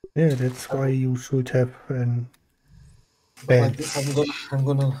 Yeah, that's why you should have an But like band. this, I'm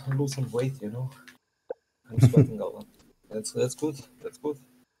gonna lose some weight, you know. I'm sweating a lot. That's good. That's good,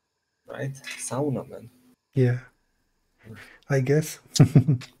 right? Sauna, man. Yeah, I guess.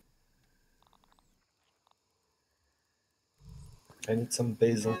 I need some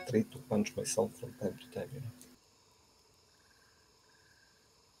basil tree to punch myself from time to time, you know.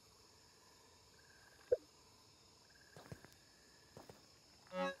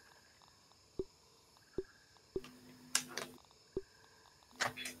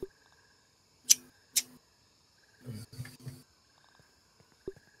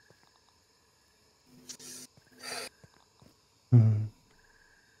 Hmm.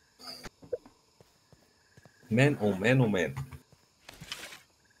 Man, oh man, oh man.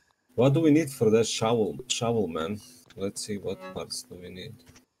 What do we need for that shovel, man? Let's see, what parts do we need?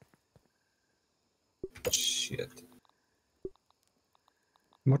 Shit.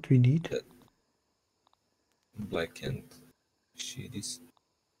 What we need? That black and shitties.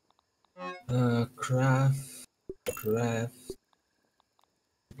 Craft,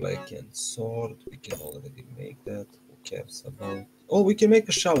 black and sword. We can already make that. Who cares about? Oh, we can make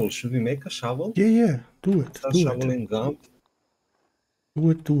a shovel. Should we make a shovel? Yeah, do it, Start do it. shoveling gum.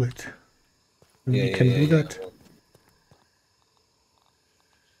 Do it. Yeah, We yeah, can yeah, do yeah. that. Well,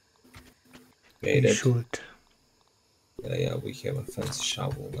 We made it. should. Yeah, yeah, we have a fancy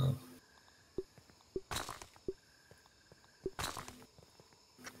shovel now.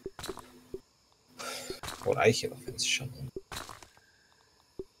 Or I have a fancy shovel.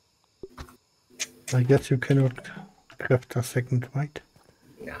 I guess you cannot craft a second, right?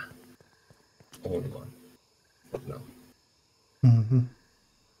 Nah, only one for now. Mm-hmm.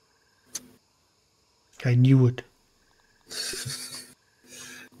 I knew it.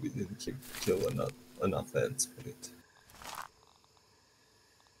 We didn't kill enough ants for it.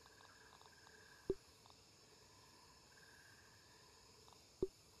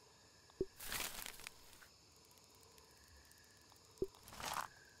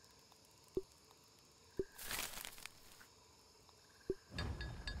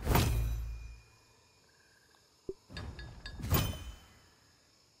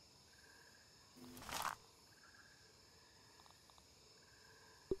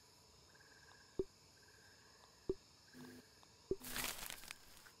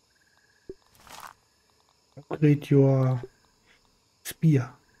 Upgrade your spear.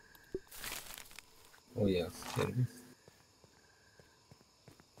 Oh yeah, can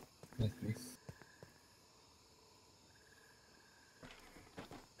we? Let me.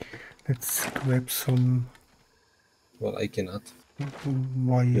 Let's grab some. Well, I cannot.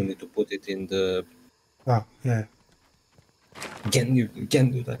 Why? You need to put it in the. Ah, yeah. You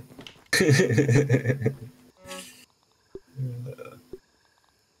can do that.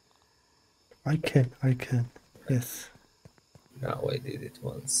 I can. Yes. Now I did it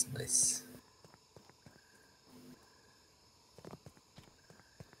once. Nice.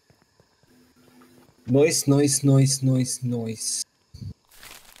 Noise.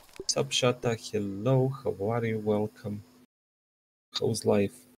 Sup, Shata? Hello. How are you? Welcome. How's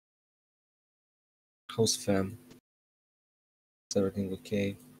life? How's fam? Is everything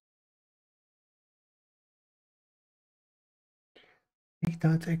okay? He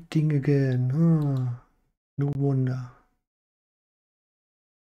starts acting again. Ah, no wonder.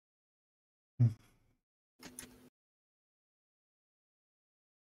 Hmm.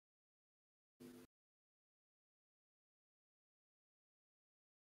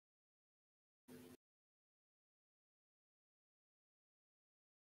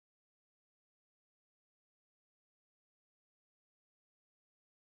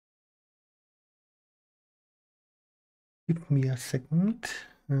 Give me a second.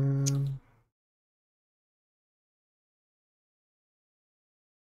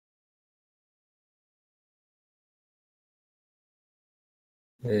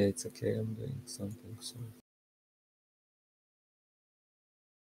 Hey, it's okay. I'm doing something. So.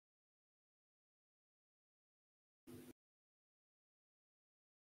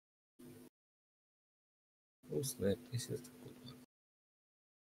 Oh snap! This is the good one.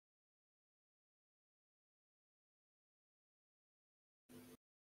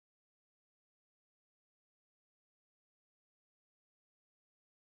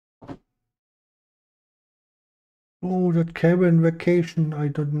 Oh, that cabin vacation I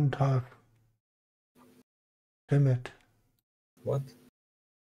didn't have. Damn it. What?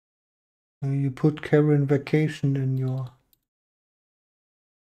 You put cabin vacation in your.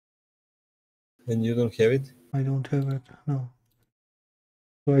 And you don't have it? I don't have it. No.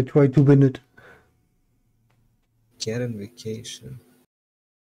 So I try to win it. Karen vacation.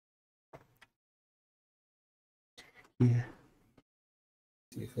 Yeah.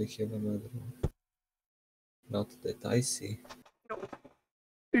 See if I have another one. Not that I see.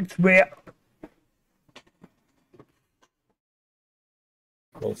 It's where.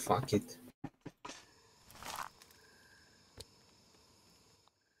 Well, fuck it.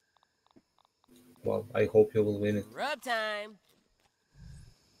 Well, I hope you will win it. Rub time.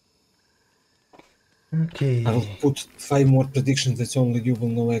 Okay. I will put 5 more predictions that only you will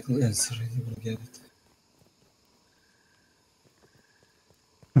know answer and you will get it.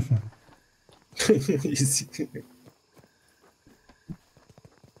 Easy.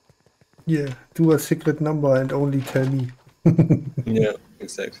 Yeah, do a secret number and only tell me. Yeah,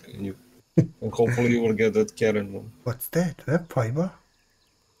 exactly. And hopefully you will get that Karen one. What's that? Web fiber?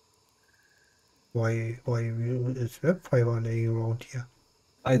 Why is web fiber laying around here?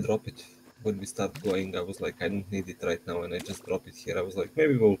 I drop it when we start going. I was like, I don't need it right now, and I just drop it here. I was like,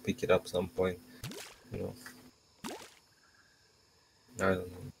 maybe we'll pick it up some point. You know, I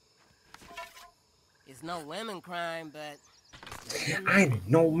don't know. It's no lemon crime, but I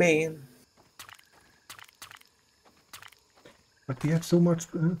know, man. But we have so much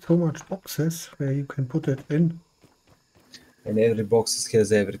boxes where you can put it in. And every box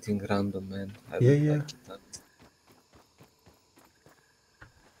has everything random, man. I Yeah, don't yeah. like it.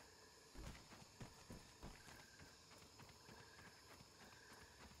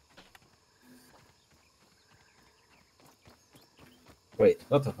 Wait,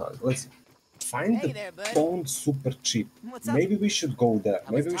 what the fuck? Let's find Hey the there, bud. pond super cheap. What's up? Maybe we should go there.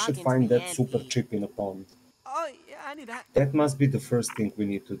 I was Maybe we should talking to find the that super Yankee. cheap in a pond. Oh, yeah, I knew that. That must be the first thing we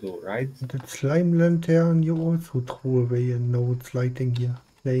need to do, right? The slime lantern you also throw away and now it's lighting here,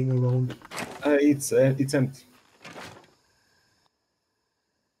 laying around. It's empty.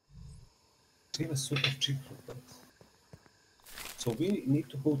 It was super cheap for that. So we need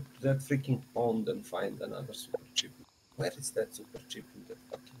to go to that freaking pond and find another super chip. Where is that super chip in that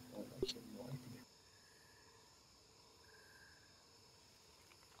fucking pond? I have no idea.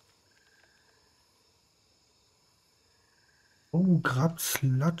 Oh, grab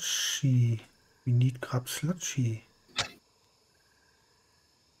sludgy. We need grab sludgy.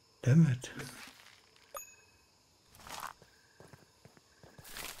 Damn it.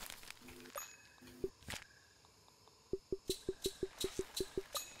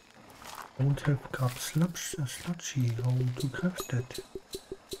 Don't have grab sludgy. How to craft that?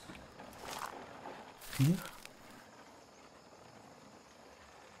 Here?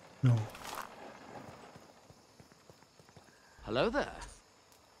 No. Hello there.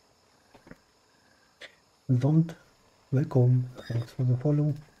 Don't. Welcome. Thanks for the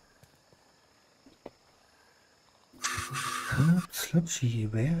follow. Grab sludgy.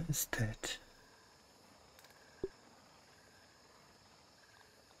 Where is that?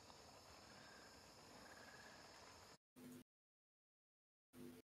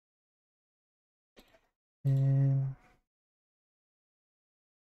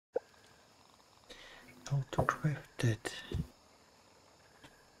 How to craft it?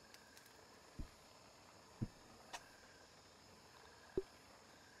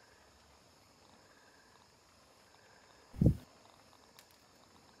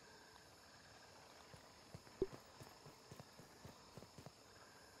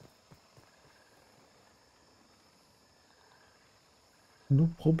 No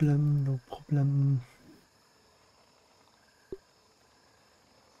problem, no problem.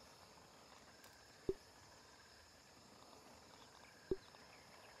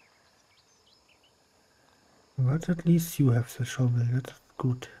 But at least you have the shovel, that's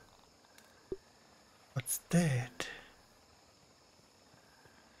good. What's that?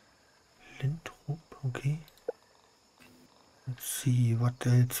 Lintrop, okay. Let's see what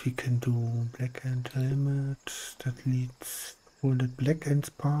else we can do. Black Ant helmet, that leads all the Black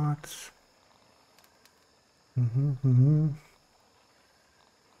Ant parts.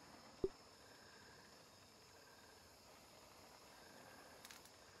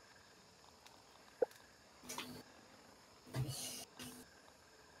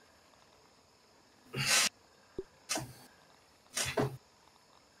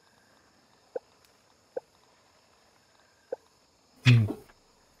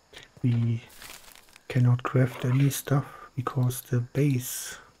 We cannot craft any stuff because the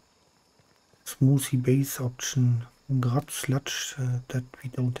base, smoothie base option, grab sludge, that we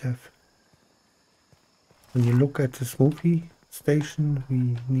don't have. When you look at the smoothie station,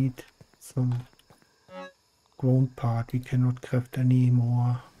 we need some ground part. We cannot craft any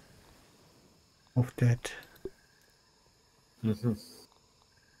more of that.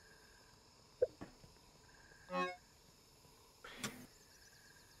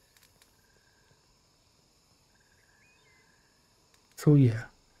 So yeah,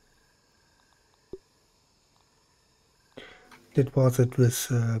 that was it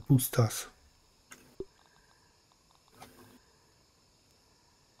with boosters.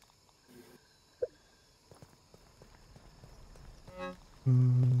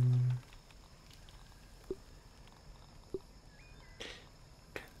 Hmm.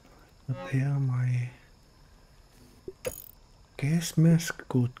 Repair my gas mask.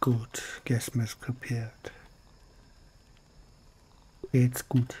 Gut, gut. Gas mask repaired. Jetzt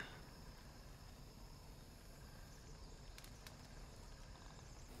gut.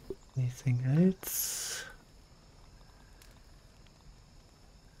 Anything else?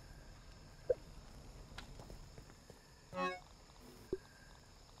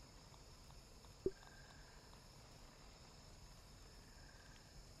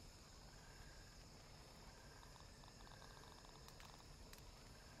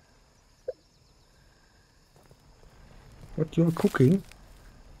 What you're cooking?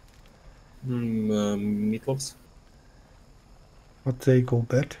 Meatloaves. But they go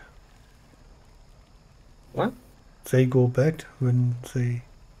bad. What? They go bad when they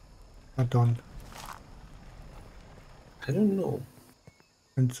are done. I don't know.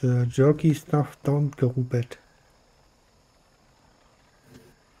 And the jerky stuff don't go bad.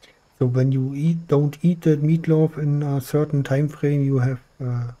 So when you don't eat the meatloaf in a certain time frame, you have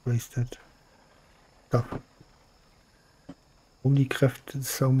wasted stuff. Only craft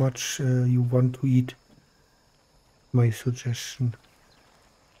so much you want to eat. My suggestion.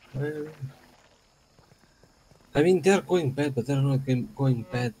 I mean, they're going bad, but they're not going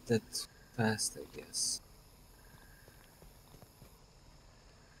bad that fast, I guess.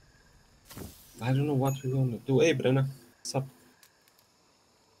 I don't know what we're gonna do. Hey, Brenna, what's up?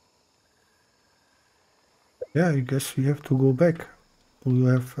 Yeah, I guess we have to go back. Do you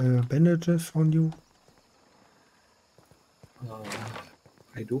have bandages on you?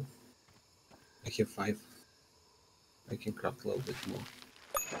 I do. I have 5. I can craft a little bit more.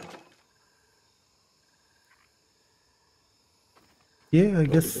 Yeah, I No, we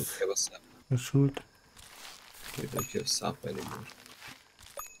don't guess have a sap. you should. We don't have sap anymore.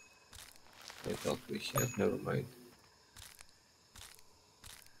 I thought we had. Never mind.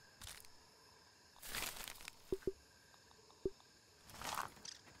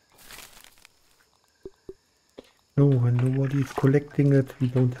 No, when nobody is collecting it, we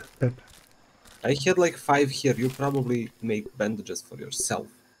don't have that. I had like 5 here. You probably make bandages for yourself.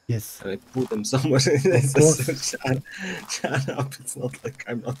 Yes, And I put them somewhere. of course. Shut up. It's not like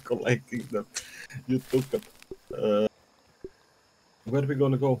I'm not collecting them. You took them. Where are we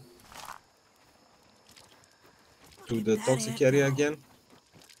gonna go? To the That toxic it? area again?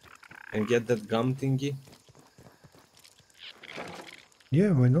 And get that gum thingy?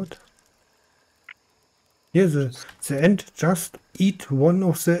 Yeah, why not? Yeah, the end just eat one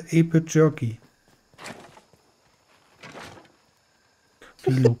of the apple jerky.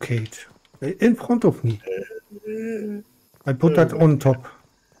 Relocate. In front of me. I put that on top.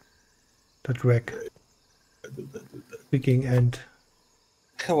 That rack. Picking end.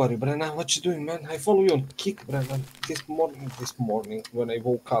 How are you, Brenna? What you doing, man? I follow you on Kick, Brenna. This morning, when I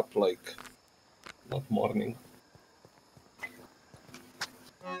woke up, like, not morning,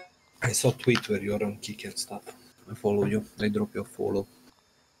 I saw a tweet where you're on Kick and stuff. I follow you. I drop your follow.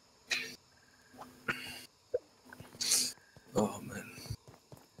 Oh, man.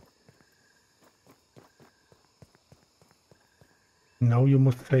 Now you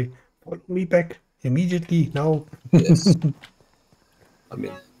must say, follow me back immediately now. Yes. I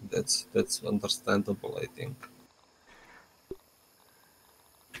mean, that's understandable, I think.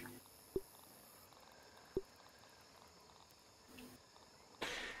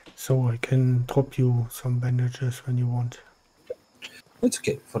 So I can drop you some bandages when you want. It's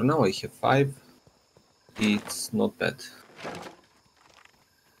okay. For now, I have 5. It's not bad.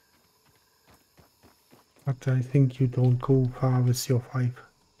 But I think you don't go far with your 5.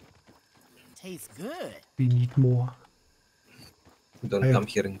 Tastes good. We need more. Don't come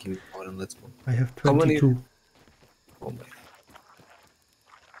here and give me more and let's go. I have How many? 22. Oh my.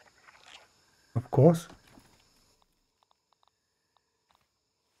 Of course.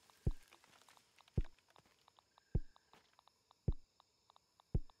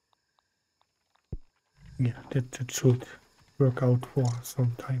 Yeah, that should work out for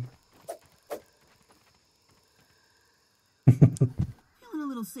some time. Feeling a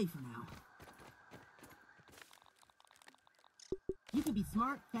little safer now. You can be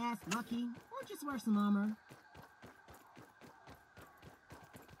smart, fast, lucky, or just wear some armor.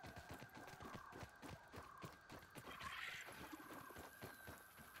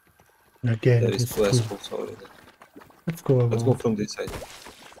 Again, There is this 2 too. assholes already. Let's go Let's go around. from this side.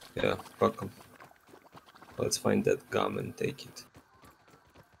 Yeah, fuck them. Let's find that gum and take it.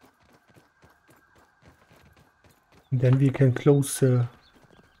 And then we can close the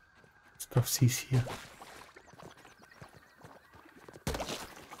stuff sees here.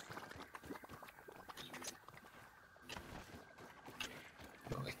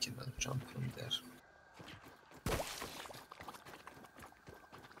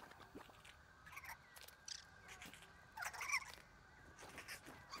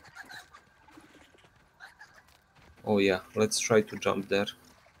 Oh yeah, let's try to jump there.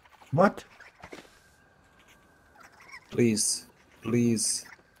 What? Please, please,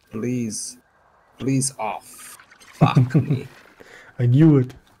 please, please off. Fuck me. I knew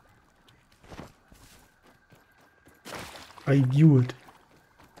it. I knew it.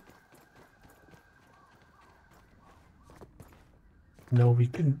 No, we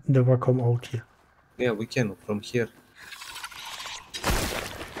can never come out here. Yeah, we can from here.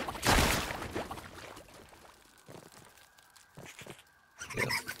 Yeah.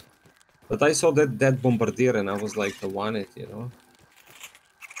 But I saw that bombardier and I was like, I want it, you know?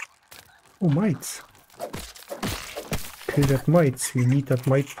 Oh, mites. Kill that mites. We need that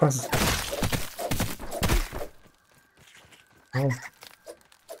mite fast. Oh.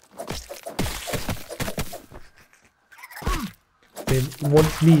 They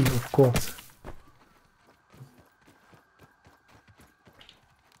want me, of course.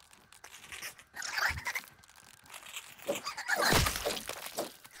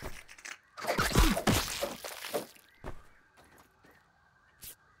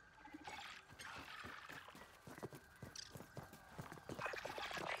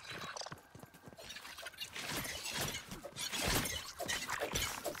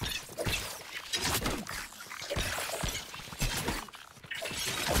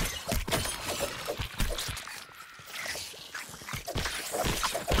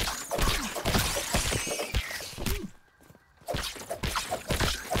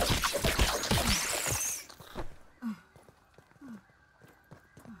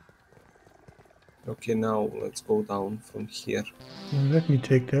 Okay, now let's go down from here. Well, let me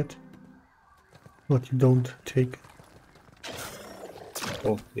take that. What you don't take.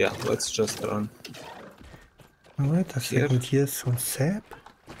 Oh, yeah, let's just run. Alright, a second here, some sap.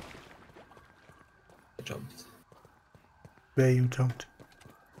 I jumped. Where you jumped?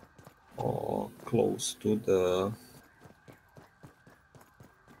 Oh, close to the...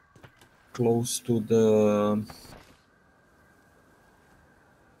 Close to the...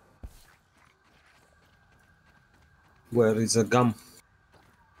 Where is a gum?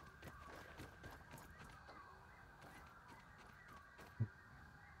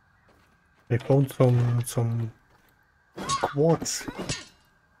 I found some quartz.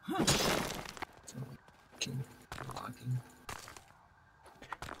 Okay, lagging.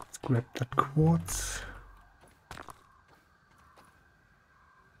 Let's grab that quartz.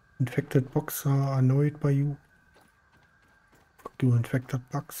 Infected bugs are annoyed by you. Fuck you, infected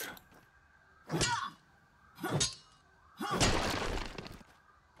bugs.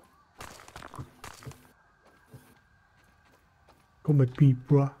 Come at me,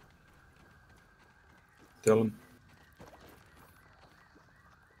 bruh. Tell him.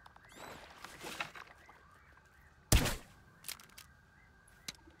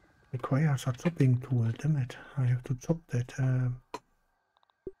 Requires a chopping tool, damn it. I have to chop that.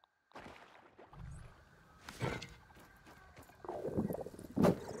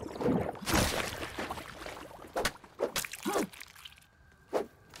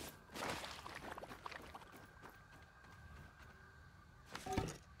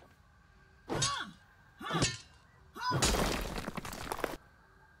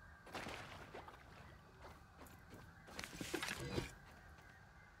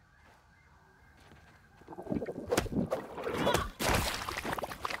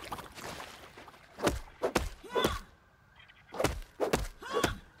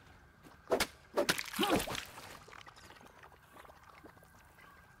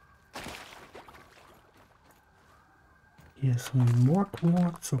 Here's some more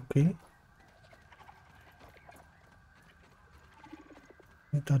quartz, okay.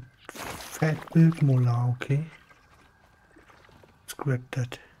 And that fat build molar, okay. Let's grab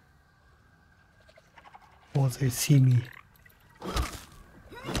that. Or they see me.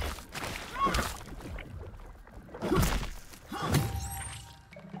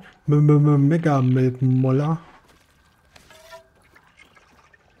 Mega milk molar.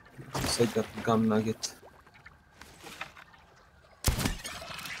 So I got gum nugget.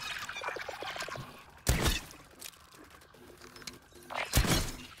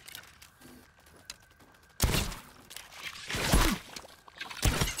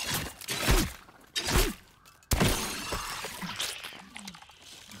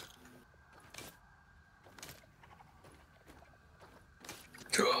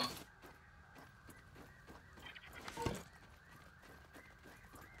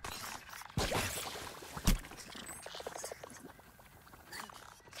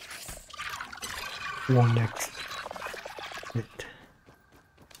 One next. It.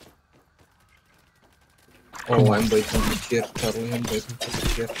 Oh, I'm waiting here, Charlie. I'm waiting for you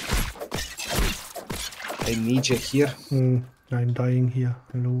here. I need you here. I'm dying here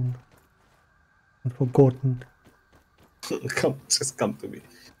alone and forgotten. Just come to me.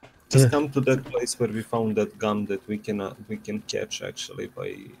 Just come to that place where we found that gun that we can catch actually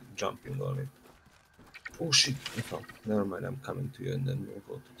by jumping on it. Oh shit! I found. Never mind. I'm coming to you, and then we'll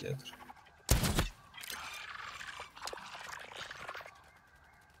go together.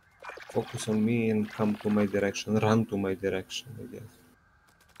 Focus on me and come to my direction. Run to my direction, I guess.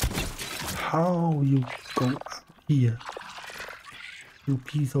 How you go up here? You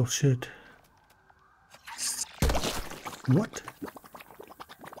piece of shit. What?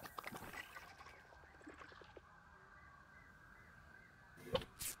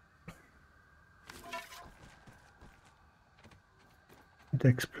 It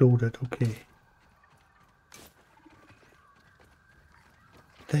exploded, okay.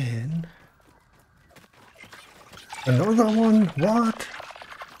 Then another one, what?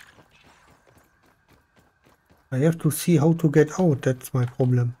 I have to see how to get out, that's my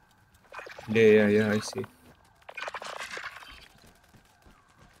problem. Yeah, I see.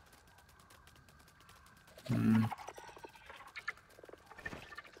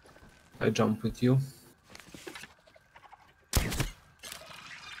 I jump with you.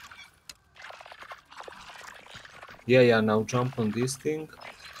 Yeah, now jump on this thing.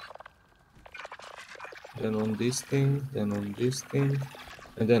 Then on this thing, then on this thing.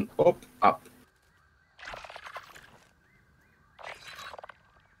 And then up.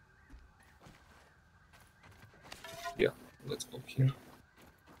 Yeah, let's go here.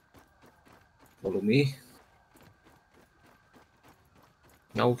 Follow me.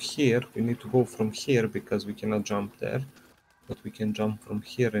 Now here, we need to go from here because we cannot jump there. But we can jump from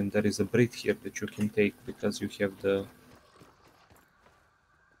here, and there is a breath here that you can take because you have the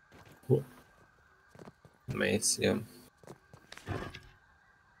mace, yeah.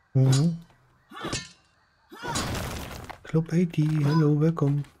 Club 80, hello,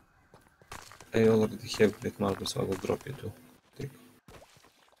 welcome. I already have Great Marble, so I will drop you too. Take.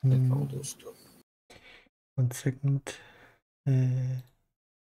 I found those two. 1 second.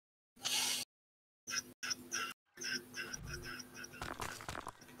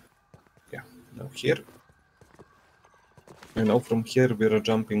 Yeah, now here. And now from here we are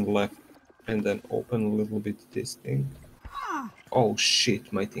jumping left and then open a little bit this thing. Oh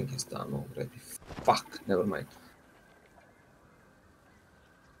shit, my thing is done already. Fuck, never mind.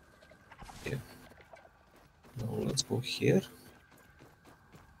 Yeah. Now let's go here.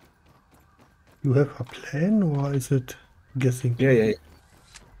 You have a plan or is it guessing? Yeah.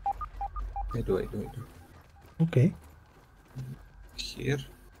 I do. Okay. Here.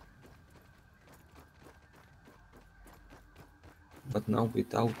 But now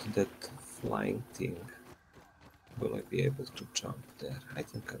without that flying thing, will I be able to jump there? I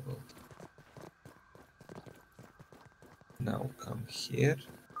think I will. Now come here.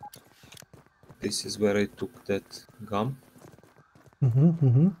 This is where I took that gum.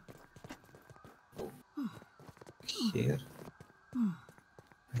 Here.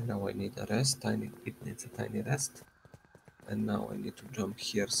 And now I need a rest. It needs a tiny rest. And now I need to jump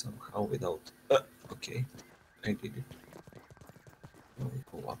here somehow without... okay, I did it. Now we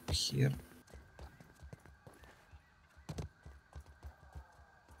go up here.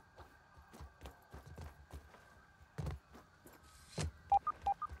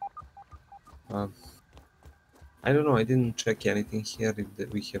 I don't know, I didn't check anything here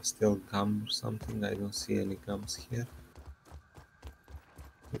if we have still gum or something. I don't see any gums here,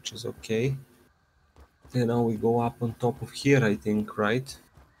 which is okay. Then now we go up on top of here, I think, right?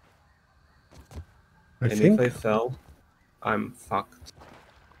 And if I fell, I'm fucked.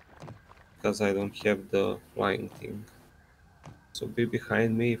 Because I don't have the flying thing. So be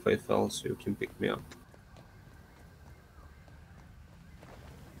behind me if I fell so you can pick me up.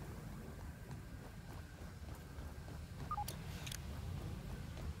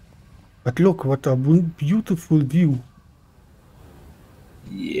 But look, what a beautiful view.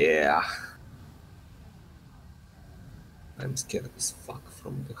 Yeah. I'm scared as fuck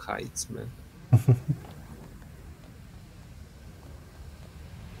from the heights, man.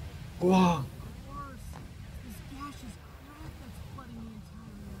 Whoa!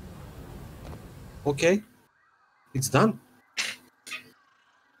 Okay, it's done.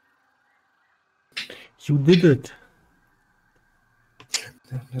 You did it.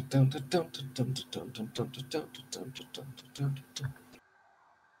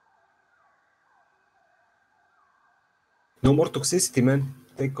 No more toxicity, man.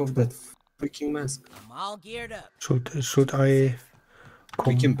 Take off that freaking mask. I'm all geared up. Should I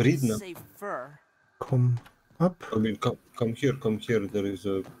We can breathe now. Safe fur. come up? I mean, come here. There is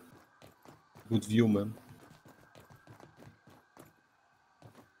a good view, man.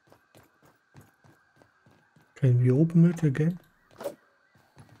 Can we open it again?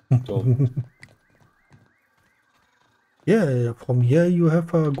 Don't. Yeah, from here you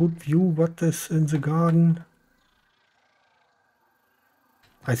have a good view what is in the garden.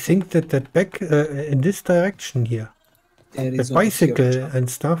 I think that back in this direction here, There the is over here a bicycle chapel. and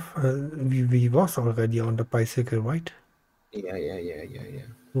stuff, we was already on the bicycle, right? Yeah. You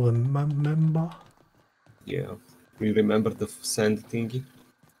remember? Yeah. You remember the sand thingy?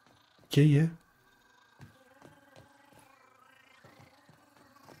 Yeah.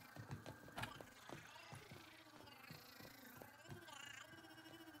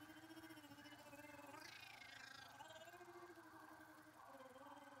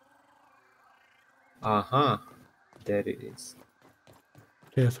 Aha. There it is.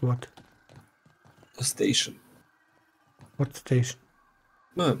 There's what? A station. What station?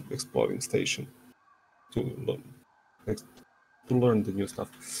 No, exploring station. To learn the new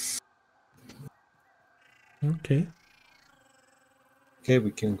stuff. Okay. Okay, we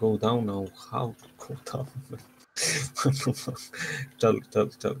can go down now. How to go down? Charlie,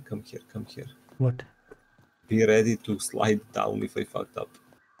 come here. What? Be ready to slide down if I fucked up.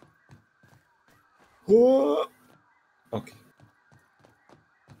 Whoa! Okay.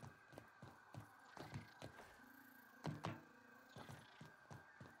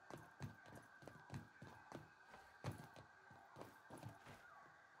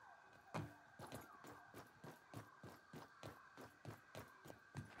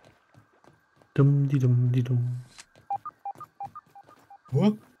 Dum di dum di dum.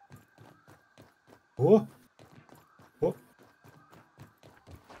 Whoa! Whoa! Whoa!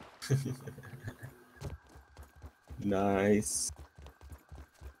 Nice.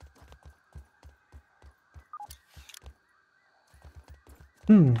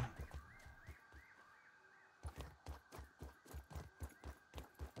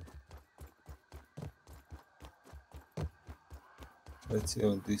 Let's see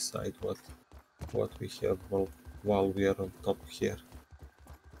on this side what we have while we are on top here.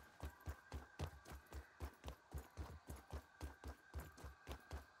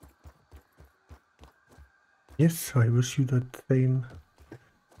 Yes, I wish you the same.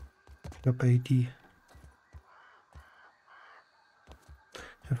 Club 80.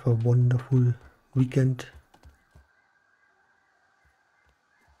 Have a wonderful weekend.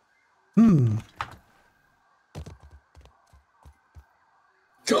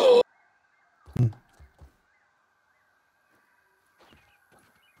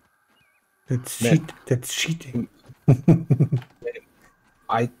 That's cheating.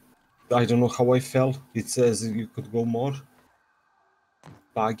 I don't know how I fell. It says you could go more.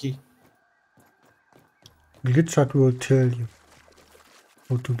 Buggy. Glitchart will tell you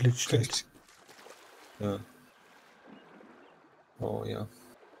how to glitch that. Yeah. Oh yeah.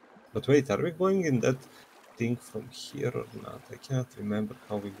 But wait, are we going in that thing from here or not? I cannot remember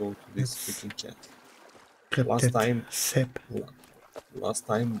how we go to this freaking cat. Grab Last that time, sap. last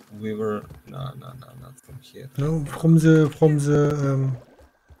time we were no, not from here. No, from the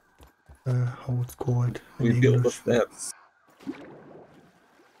how it's called in We built the English. stairs.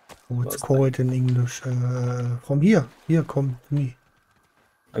 How it's last called in English. From here. Here, come to me.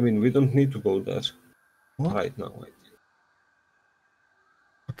 I mean, we don't need to go there What? right now.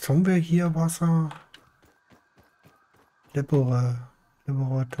 But somewhere here was a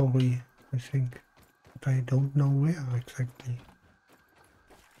laboratory, I think. But I don't know where exactly.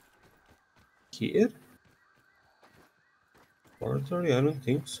 Here? Laboratory? I don't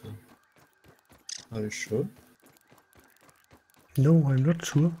think so. Are you sure? No, I'm not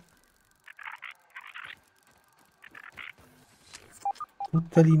sure.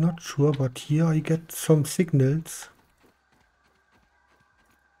 Totally not sure, but here I get some signals.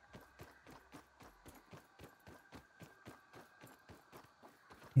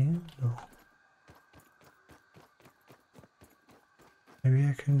 Yeah, no. Maybe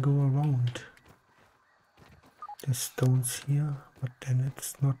I can go around the stones here, but then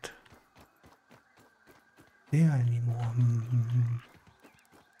it's not there anymore.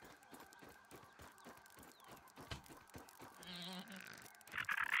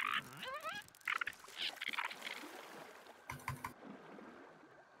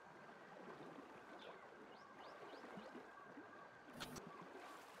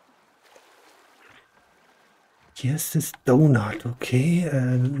 Here's this donut, okay?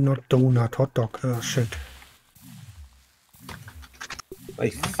 Not donut, hot dog. Shit. I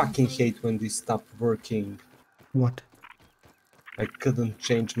fucking hate when this stopped working. What? I couldn't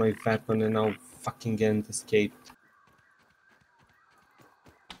change my weapon and now fucking end escaped.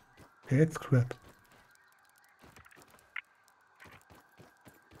 That's crap.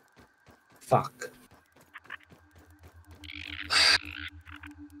 Fuck.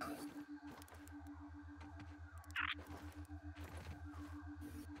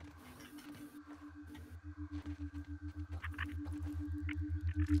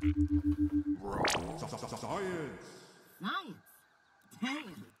 Science. Science.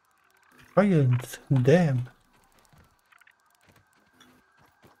 Damn. Science, damn.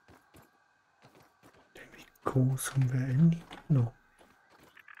 Can we go somewhere in? No.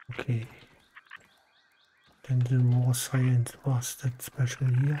 Okay. Then the raw science was that special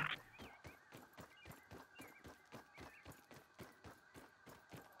here.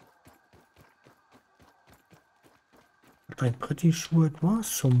 But I'm pretty sure it was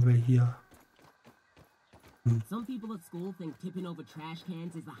somewhere here. Some people at school think tipping over trash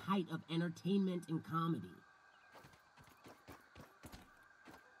cans is the height of entertainment and comedy.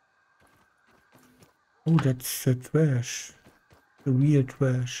 Oh, that's the trash. The real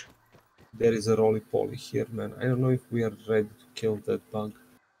trash. There is a roly-poly here, man. I don't know if we are ready to kill that bug.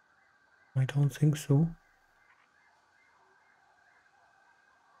 I don't think so.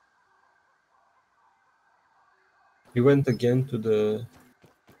 We went again to the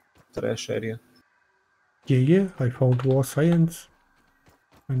trash area. Yeah, I found raw science.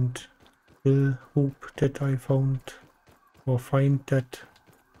 And will hope that I found or find that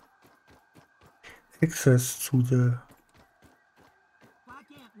access to the Black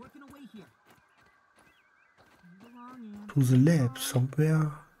ant working away here. lab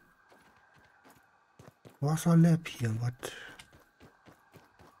somewhere. Was a lab here, but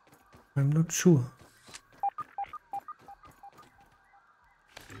I'm not sure.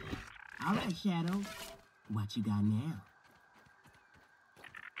 All right, Shadow. What you got now?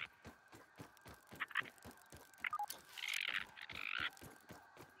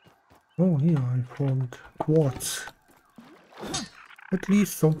 Oh, here I found quartz. At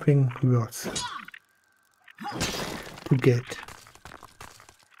least something worth to get.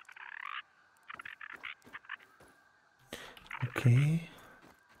 Okay.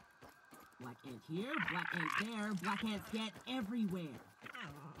 Black ant here, black ant there, black ants get everywhere.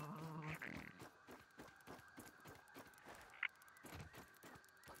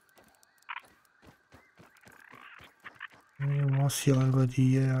 I was here already,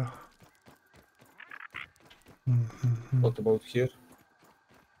 yeah. What about here?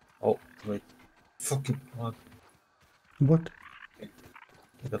 Oh, wait. Fucking lag. What?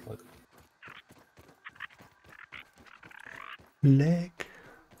 I got lag. Lag?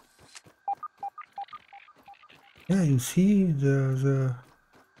 Yeah, you see the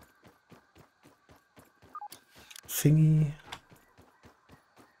thingy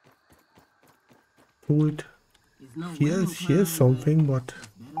told There's no here's crime, something, but it's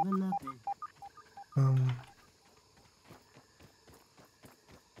better than nothing.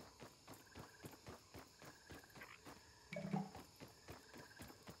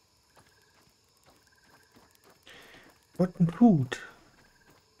 rotten food.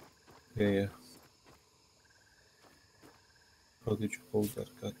 Yeah. How did you go there?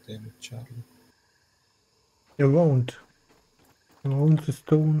 God damn it, Charlie. Around the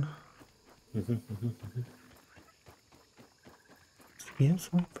stone. Here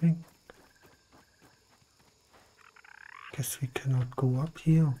something. Guess we cannot go up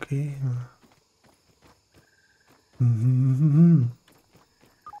here. Okay.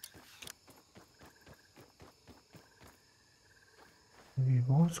 We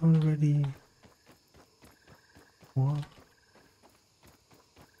was already. What?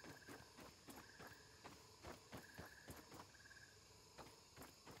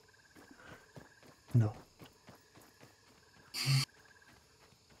 No.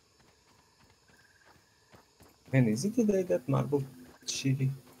 Man, is it today that marble shitty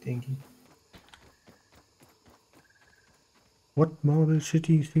thingy? What marble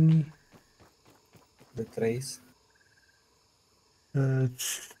city thingy? The trace?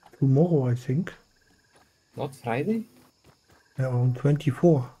 It's tomorrow, I think. Not Friday? On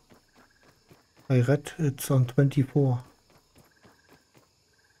 24. I read it's on 24.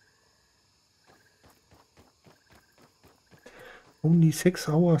 Only 6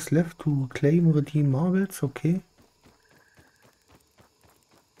 hours left to claim redeem marbles, okay.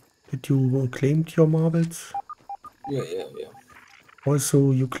 Did you claim your marbles? Yeah.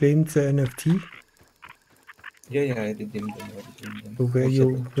 Also, you claimed the NFT? Yeah, I redeemed them. So where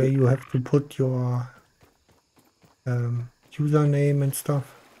you have to put your username and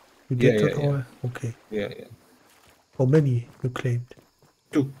stuff? You did that all? Okay. Yeah. How many you claimed?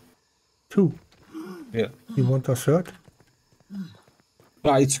 2. 2. Yeah. You want a third?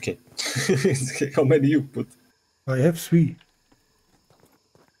 Ah, it's okay. It's okay. How many you put? I have 3.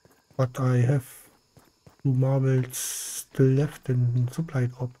 But I have 2 marbles still left in supply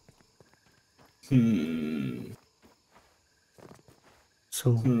drop.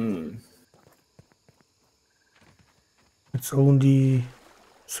 So it's only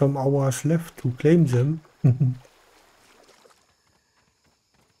some hours left to claim them.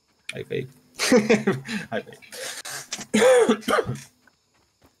 I vape. I vape.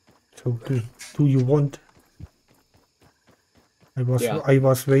 So do you want? Yeah. I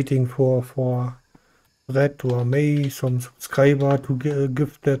was waiting for Red or May, some subscriber to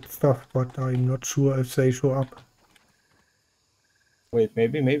give that stuff, but I'm not sure if they show up. Wait,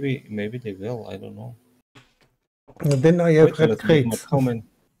 maybe they will. I don't know. And then I have Wait a red little bit more. crates. How many?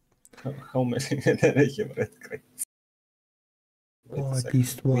 How many? Then I have red crates. Wait Or a at second.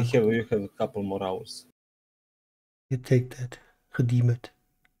 least one. We have a couple more hours. You take that. Redeem it.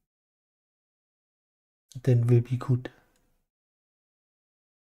 Then will be good.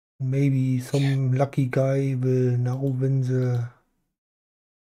 Maybe some lucky guy will now win the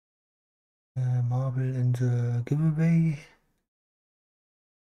marble in the giveaway.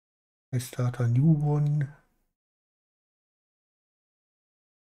 I start a new one.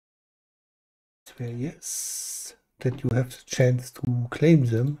 Where yes, that you have the chance to claim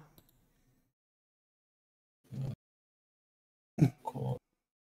them. God.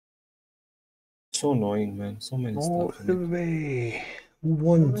 So annoying, man. So many Oh, stuff. in it. giveaway. Who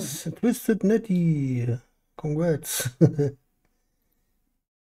wants? Twisted Netty. Congrats.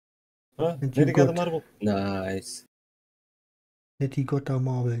 Huh? And Did you you get a got marble? Nice. Netty got a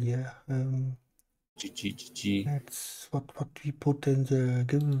marble, yeah. GG. That's what we put in the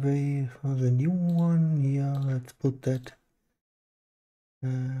giveaway for the new one. Here, let's put that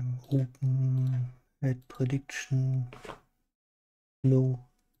open at prediction. No.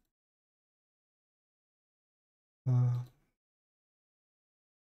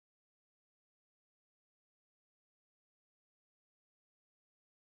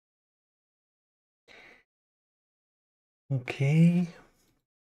 Okay.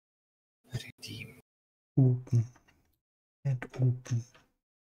 Redeem. Open and open.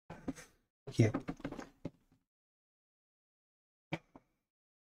 Here.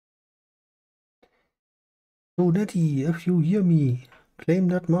 So Netty, if you hear me, claim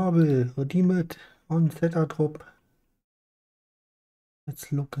that marble, redeem it on Theta Drop.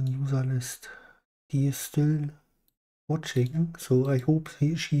 Let's look in user list. He is still watching, so I hope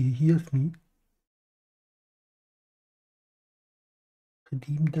she hears me.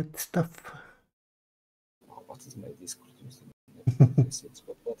 Redeem that stuff. Oh, what is my Discord using?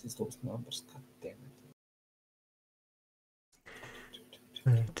 What is those numbers? God damn it.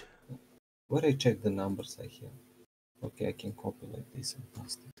 Right. Where I check the numbers I have. Okay, I can copy like this and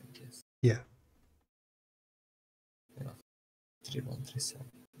paste it, I guess. Yeah. 3137.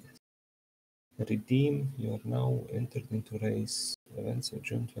 Yes. Redeem, you are now entered into race events of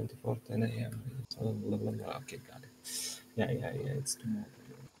June 24, 10 a.m. So blah, blah, blah. Okay, got it. Yeah, it's tomorrow.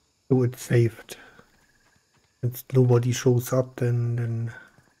 So it's saved. If nobody shows up, then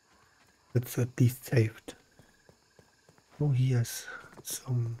it's at least saved. Oh, he has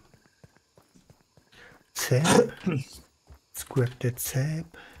some sap. Let's grab that sap.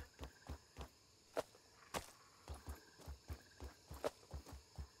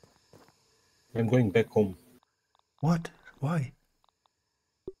 I'm going back home. What? Why?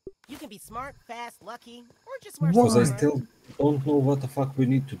 You can be smart, fast, lucky, or just Why? Because I smart. still don't know what the fuck we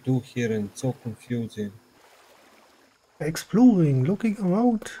need to do here and it's so confusing. Exploring, looking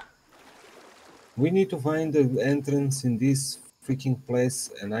around. We need to find the entrance in this freaking place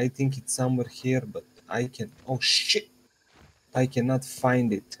and I think it's somewhere here, but I can... Oh shit! I cannot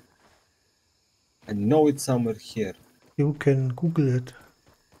find it. I know it's somewhere here. You can Google it.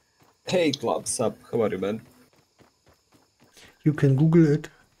 Hey, Club Sub, how are you, man? You can Google it.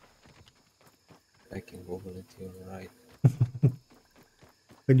 I can Google it, you're right.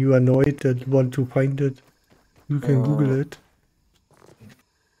 When you are annoyed and want to find it, you can Google it.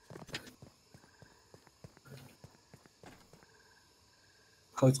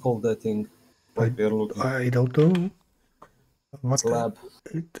 How it's called that thing? Like we're looking. I don't know. What? Lab.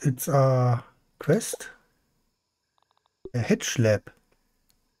 It's a quest? A hedge lab.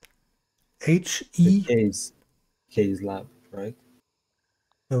 H-E... Case Lab, right?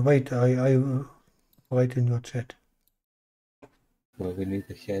 wait, I write in your chat. Well, we need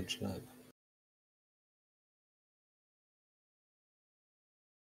a hedge lab.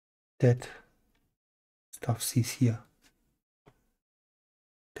 That stuff is here.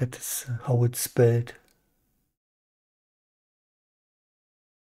 That is how it's spelled.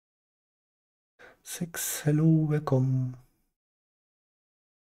 6, hello, welcome.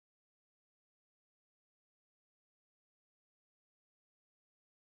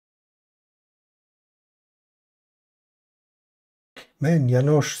 Man,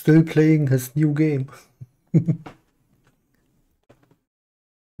 Janosch still playing his new game.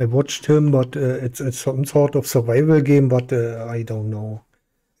 I watched him, but it's some sort of survival game, but I don't know.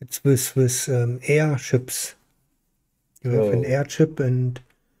 It's with airships. You have an Oh, airship,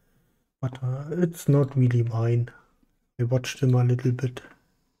 but it's not really mine. I watched him a little bit.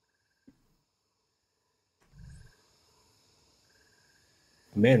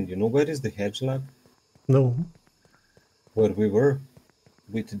 man, you know where is the hedge lab? No, Where we were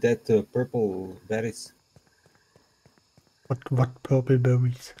with that purple berries. what purple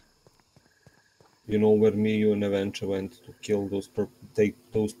berries? You know where me, you, and Aventure went to kill those take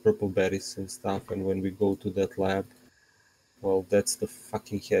those purple berries and stuff. And when we go to that lab, well, that's the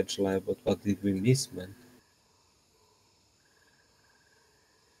fucking hedge lab. But what did we miss, man?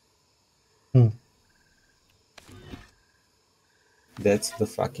 Hmm. That's the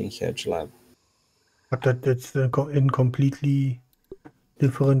fucking hedge lab. But that's in completely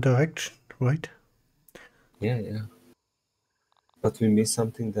different direction, right? Yeah, yeah. But we missed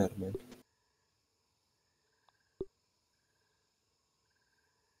something there, man.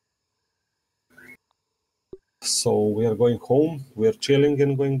 So we are going home. We are chilling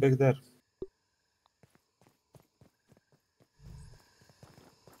and going back there.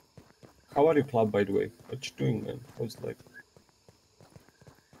 How are you, club? By the way, what you doing, man? How's life?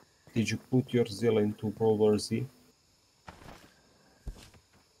 Did you put your zeal into World War Z?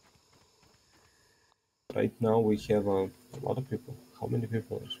 Right now we have a lot of people. How many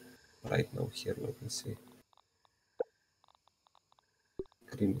people are right now here? Let me see.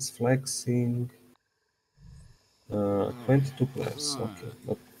 Green is flexing. 22 players.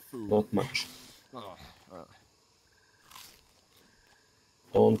 Okay, not much.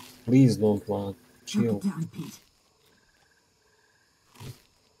 Please don't lag. Chill. Down, Pete.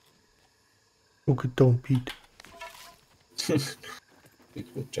 Look it down, Pete. It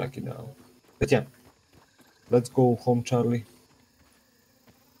will check it out. But yeah, let's go home, Charlie.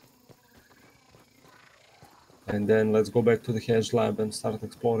 And then let's go back to the hedge lab and start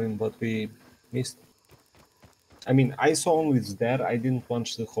exploring what we missed. I mean, I saw only it's there. I didn't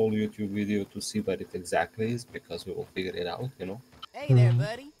watch the whole YouTube video to see what it exactly is because we will figure it out, you know. Hey there,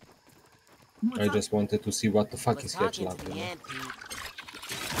 buddy. I just wanted to see what the fuck Was is hedge talking lab, to you the know. ant, Pete.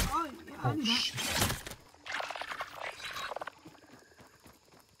 Oh, yeah, I Oh knew that. shit.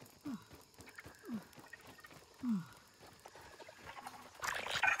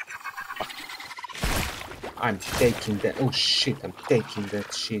 I'm taking that. Oh shit, I'm taking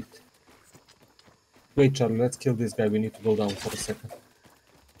that shit. Wait, Charlie, let's kill this guy. We need to go down for a second.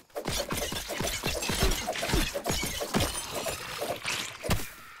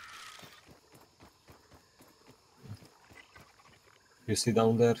 You see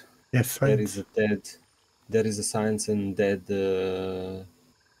down there? Yes, There is science. a dead. There is a science and dead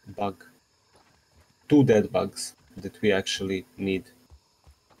bug. Two dead bugs that we actually need.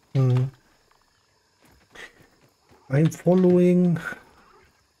 I'm following.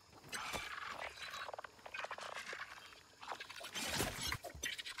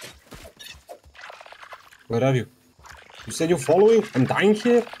 Where are you? You said you're following? I'm dying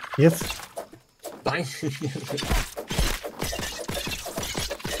here? Yes, Dying here?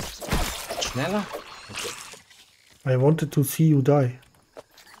 Schneller? Okay. I wanted to see you die.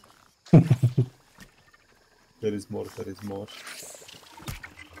 There is more, there is more.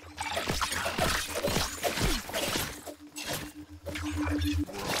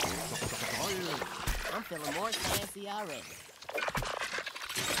 I'm feeling more fancy already.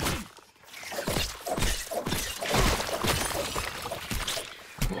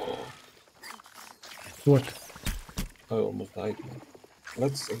 What? I almost died, man.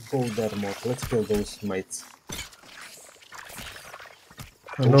 Let's go there more. Let's kill those mates.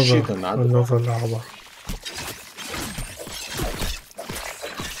 Oh shit, another one? Another lava.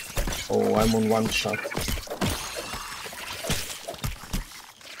 Oh, I'm on one shot.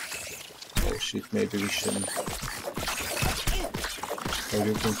 Oh shit, maybe we shouldn't. Oh,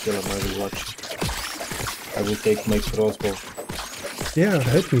 you can kill him, I will watch. I will take my crossbow. Yeah,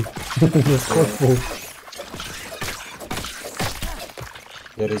 help me. With crossbow.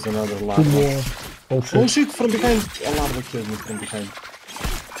 There is another Two lava. more. Oh Oh shit. shit, from behind! A lava killed me from behind.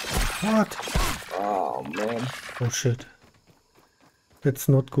 What? Oh man. Oh shit. That's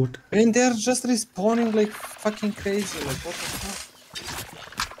not good. And they're just respawning like fucking crazy. Like, what the fuck?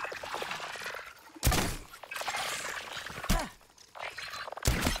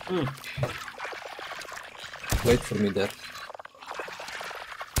 Wait for me there.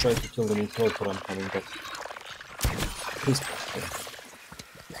 Try to kill them in close, or I'm coming back. Please.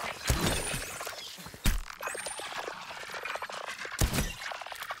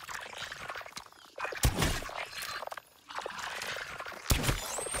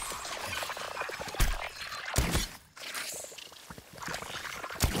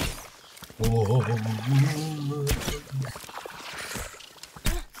 Oh,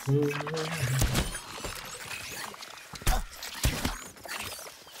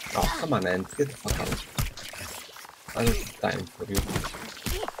 come on, Ant, get the fuck out. I don't have time for you.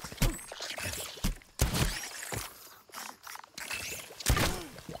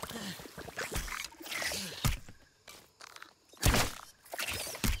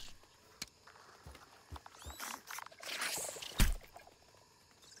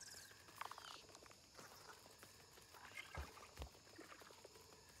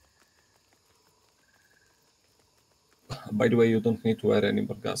 By the way, you don't need to wear any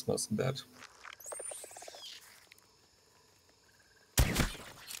more gas mask there.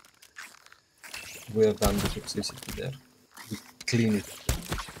 We have done the toxicity there. We clean it.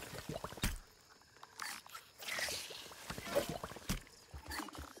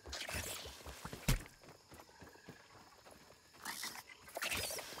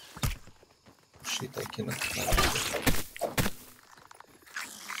 Shit, I cannot climb.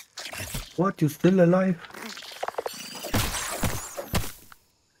 What? You still alive?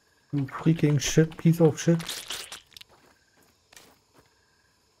 You freaking shit, piece of shit.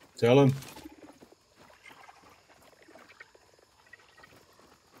 Tell him.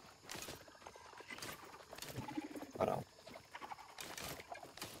 Around.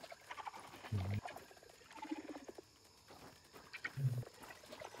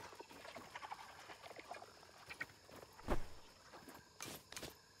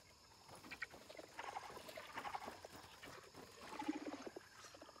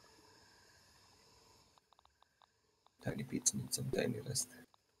 Tiny pizza needs some tiny rest.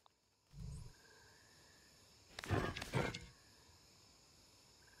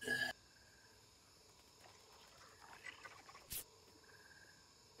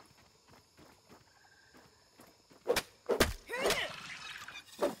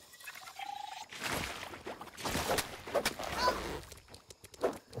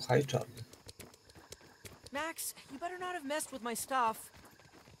 Oh, hi, Charlie. Max, you better not have messed with my stuff.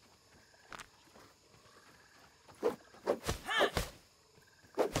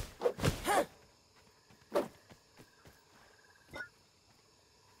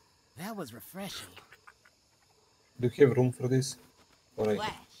 That was refreshing. Do you have room for this? Or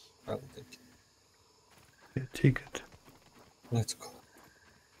Flash. I'll take it. Yeah, take it. Let's go.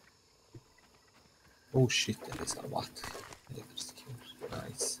 Oh shit, there is a lot. Electricity.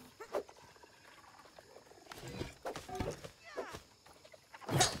 Nice.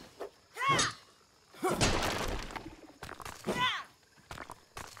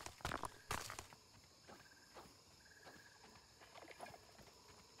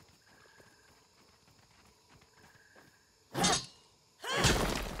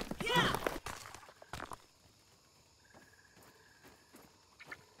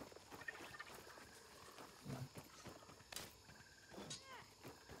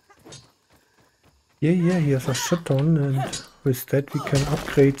 Yeah, he has a shit ton, and with that we can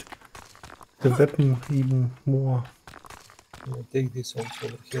upgrade the weapon even more. I'll take this also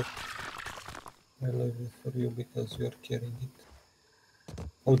over here. I leave it for you because you are carrying it.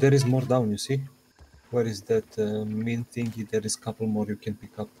 Oh, there is more down, you see? Where is that main thingy? There is a couple more you can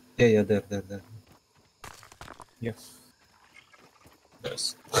pick up. Yeah, there. Yeah.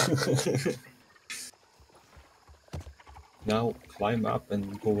 Yes. Now climb up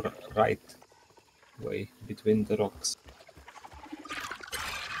and go right way between the rocks.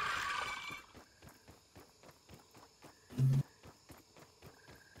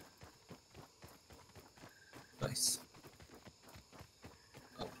 Nice.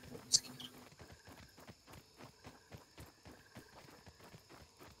 Oh, what's here?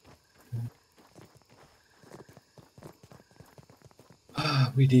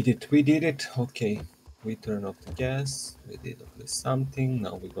 Ah, we did it. Okay. We turn off the gas. We did at least something.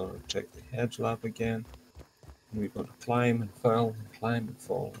 Now we're gonna check the hedge lab again. We're gonna climb and fall and climb and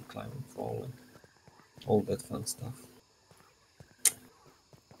fall and climb and fall and all that fun stuff.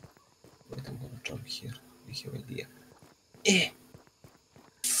 Wait, I'm gonna jump here. We have idea. Eh!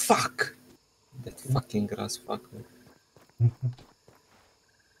 Fuck! That fucking grass fucked me.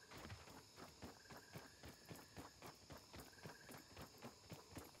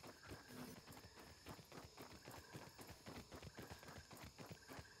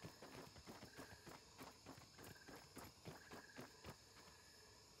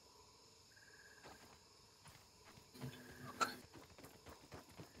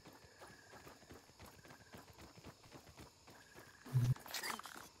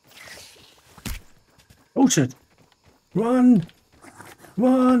 Oh shit! Run!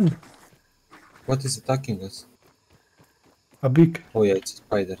 Run! What is attacking us? A big. Oh yeah, it's a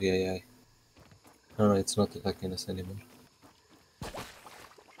spider. Yeah. No, it's not attacking us anymore.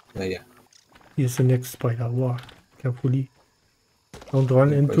 Yeah. Here's the next spider. Wow. Carefully. Don't run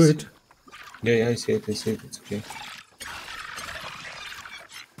Yep, into I see it. Yeah, I see it, it's okay.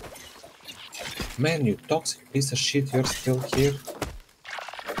 Man, you toxic piece of shit, you're still here.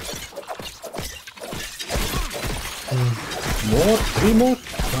 More? 3 more?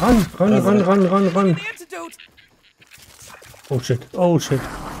 Run. Antidote!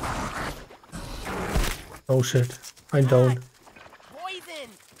 Oh shit. I'm down. Poison!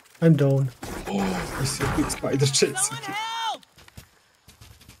 I'm down. I see a big spider chasing Someone you. help!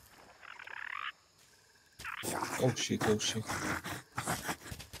 Oh shit.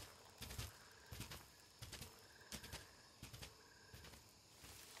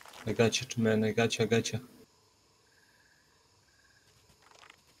 I got you, man, I got you. I'm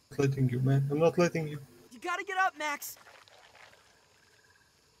not letting you, man, I'm not letting you. You gotta get up, Max!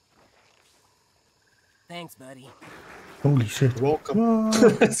 Thanks, buddy. Holy shit. You're welcome. Ah,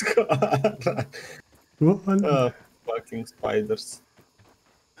 Let's go. run. Oh, fucking spiders.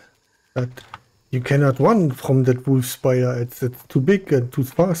 But you cannot run from that wolf spider. It's too big and too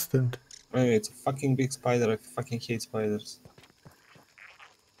fast. And Anyway, it's a fucking big spider, I fucking hate spiders.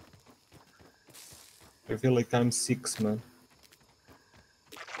 I feel like I'm 6, man.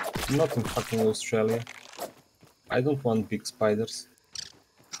 I'm not in fucking Australia. I don't want big spiders.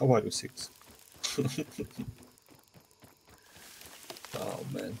 How are you, 6? Oh,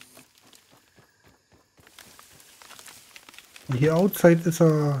 man. here outside is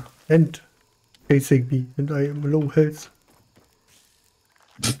a ant, basically, and I am low health.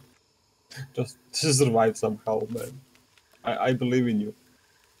 Just survive somehow, man. I believe in you.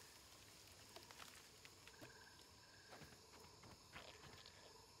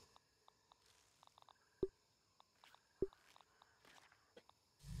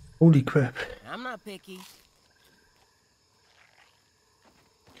 Holy crap. I'm not picky.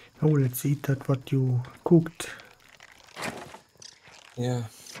 Oh, let's eat that what you cooked Yeah.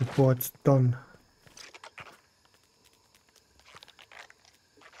 before it's done.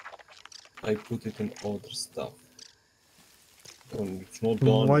 I put it in other stuff. When it's not So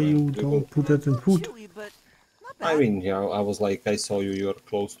done, why man, you we don't go. put that in food? Chewy, but not I bad. mean, yeah, I was like, I saw you, you're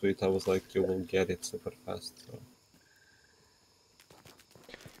close to it. I was like, you will get it super fast. So.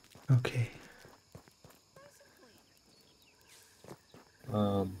 Okay.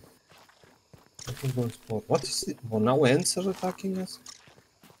 What was going for? What is it? Well, now ants are attacking us?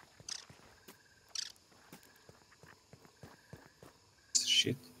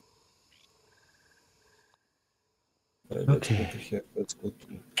 Shit. That's Okay. good to hear. That's good.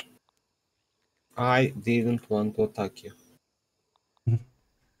 I didn't want to attack you.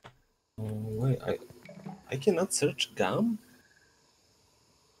 Oh, wait, I cannot search gum?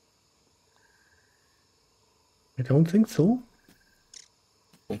 I don't think so.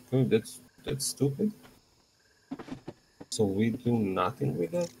 Okay, that's stupid. So we do nothing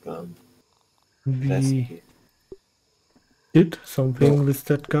with that gum? We Recipe? did something No. with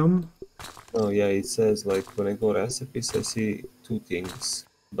that gum. Oh yeah, it says like when I go recipes, I see 2 things,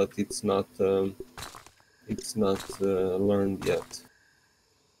 but it's not learned yet.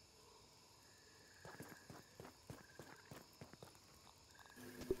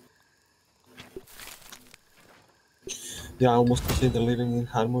 Yeah, I almost considered living in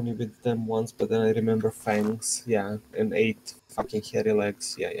harmony with them once, but then I remember fangs, yeah, and 8 fucking hairy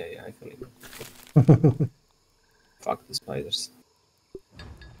legs. Yeah, I feel it. Fuck the spiders.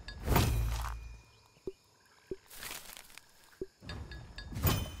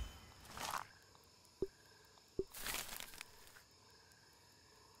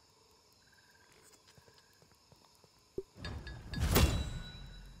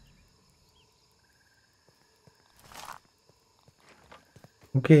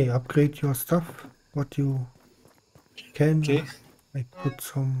 Okay, upgrade your stuff. What you can. Okay. I put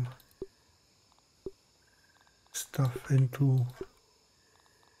some stuff into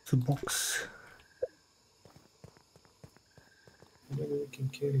the box. Maybe we can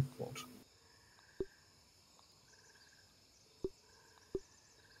carry 4.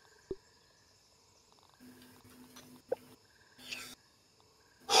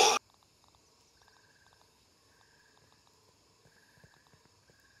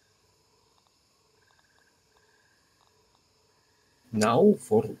 Now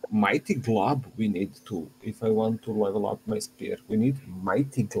for Mighty Glob we need to, if I want to level up my spear, we need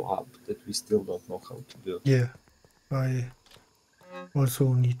Mighty Glob that we still don't know how to do. Yeah, I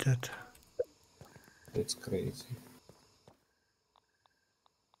also need that. That's crazy.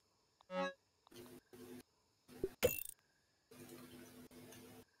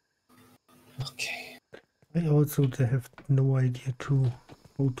 Okay. I also have no idea how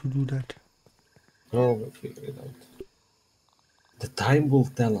to do that. Oh, we'll figure it out. The time will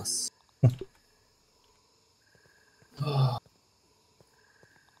tell us.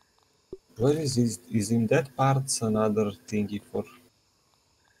 Where is this? Is in that parts another thingy for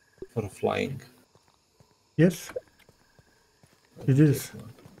flying? Yes, Let it me take is.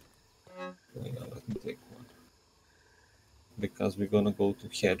 one. Yeah, let me take one. Because we're gonna go to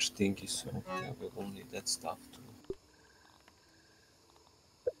hedge thingy, so yeah, we will need that stuff to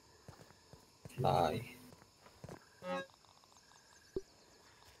fly.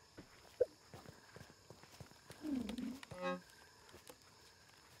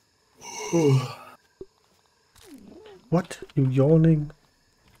 What? You yawning?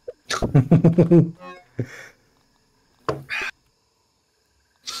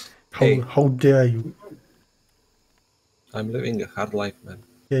 Hey, How dare you? I'm living a hard life, man.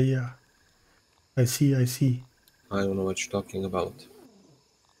 Yeah. I see. I don't know what you're talking about.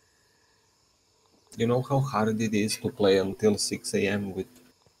 You know how hard it is to play until 6 a.m. with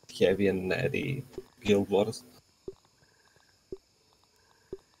Heavy and Natty Guild Wars?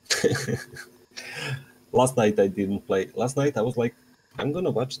 Last night I didn't play. Last night I was like, I'm gonna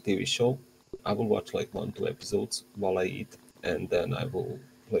watch a TV show. I will watch like 1, 2 episodes while I eat, and then I will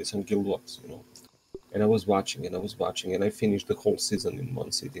play some Guild Wars, you know. And I was watching and I finished the whole season in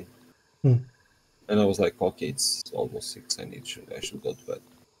one sitting. Hmm. And I was like, okay, it's almost 6. I should go to bed.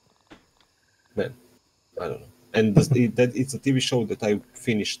 Man, I don't know. And it's a TV show that I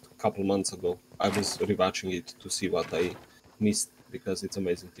finished a couple months ago. I was rewatching it to see what I missed because it's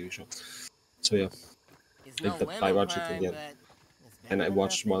amazing TV show. So yeah, It's no I lemon watched it crime, again, but it's and better I than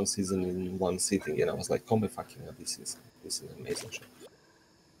watched nothing. one season in one sitting, and I was like, oh my fucking god, this is an amazing show.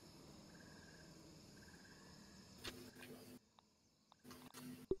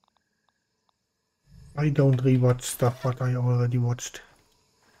 I don't rewatch stuff what I already watched.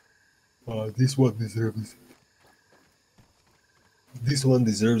 This one deserves it. This one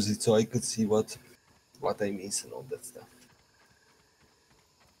deserves it, so I could see what I miss and all that stuff.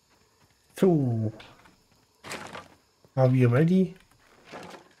 So, are we ready?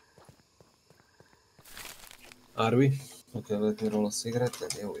 Are we? Okay, let me roll a cigarette,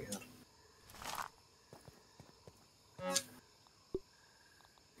 and here we are.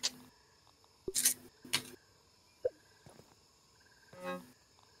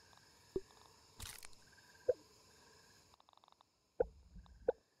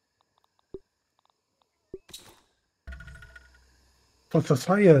 For the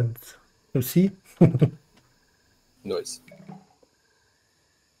science. You see? Nice.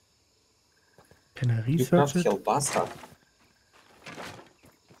 Can I You research craft it? Helbasa.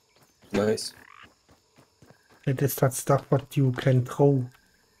 Nice. It is that stuff what you can throw,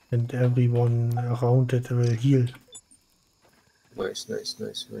 and everyone around it will heal. Nice.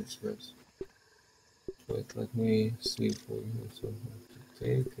 Wait, let me see for you. So to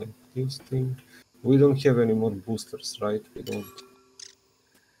take like this thing. We don't have any more boosters, right? We don't.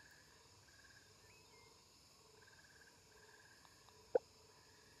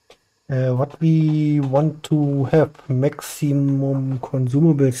 What we want to have: maximum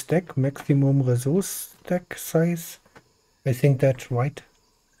consumable stack, maximum resource stack size. I think that's right.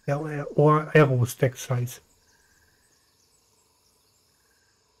 Yeah, or arrow stack size.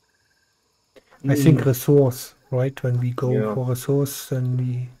 I think resource, right? When we go Yeah. for resource, then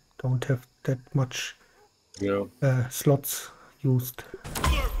we don't have that much Yeah. slots used.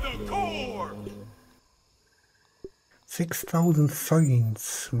 Slurp the core! 6,000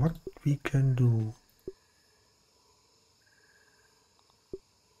 science. What we can do?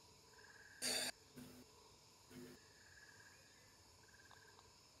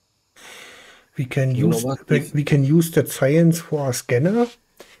 We can You know use what? If that science for a scanner.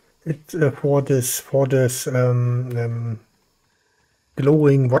 It's for this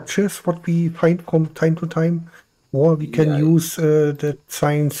glowing watches what we find from time to time, or we can yeah, use that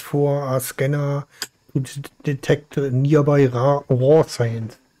science for a scanner to detect nearby raw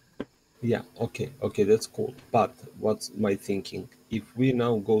science. yeah, okay, that's cool. But what's my thinking? If we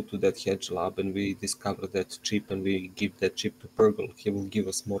now go to that hedge lab and we discover that chip and we give that chip to Purgle, he will give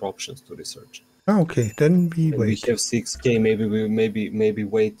us more options to research. Okay, then we And we wait. have 6K. Maybe we maybe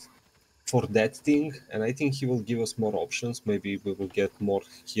wait for that thing, and I think he will give us more options. Maybe we will get more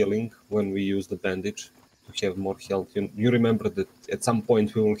healing when we use the bandage to have more health. You remember that at some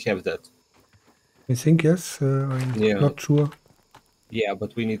point we will have that. I think yes. I'm Yeah, not sure. yeah,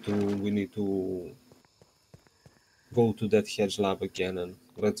 but we need to go to that hedge lab again and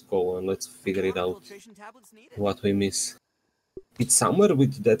let's go and let's figure it More out filtration tablets needed. what we miss. It's somewhere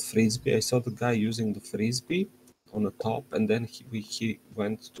with that frisbee. I saw the guy using the frisbee on the top, and then he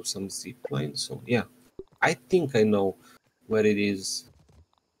went to some zip line. So yeah, I think I know where it is,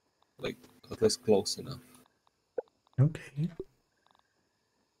 like at least close enough. Okay.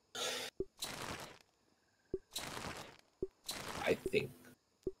 I think.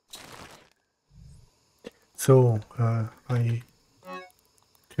 So, I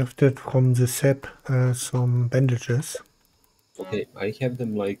crafted from the sap some bandages. Okay, I have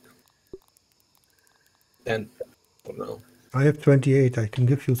them like 10 for now. I have 28. I can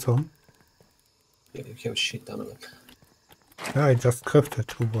give you some. Yeah, you have a shit ton of them. Yeah, I just crafted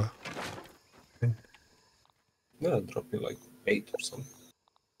over. Yeah, drop me like 8 or something.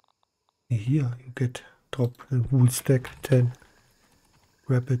 Here you get drop a wool stack 10.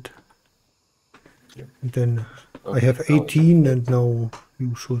 Grab it. Yeah. And then I Okay, have now I 18 have and now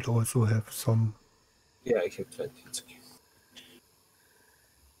you should also have some. Yeah, I have 20. It's okay.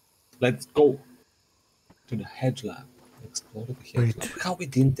 Let's go to the hedge lab. Explore the hedge Wait. lab. How we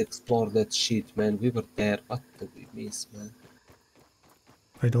didn't explore that shit, man? We were there. What did we miss, man?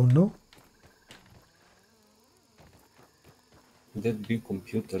 I don't know. That big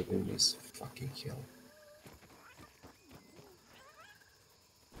computer we miss. Fucking hell.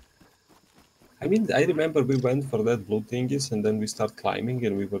 I mean, I remember we went for that blue thingies and then we start climbing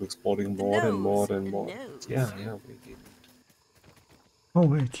and we were exploring more and more and more. Yeah, we did. Oh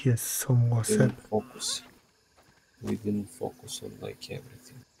wait, yes, some more sap. Didn't focus. We didn't focus on like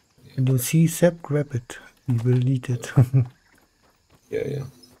everything. Yeah, When you see sap, grab it. We will need it. yeah.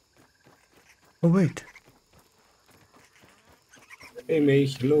 Oh wait. Hey May,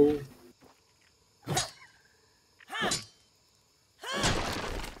 hello.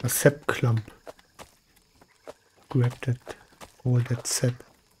 A sap clump. Grab that. All that sap.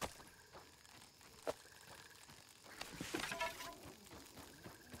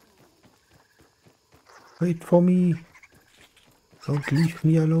 Wait for me. Don't leave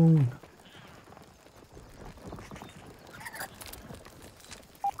me alone.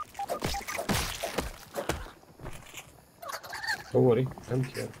 Don't worry, I'm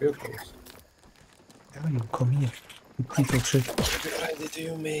here. Feel close. Yeah, you come here. You piece of shit. Happy Friday to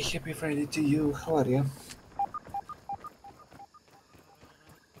you, May. Happy Friday to you. How are you?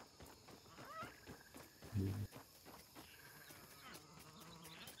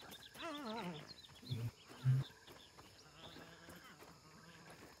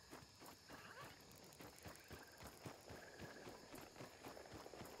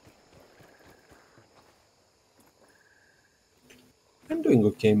 I'm doing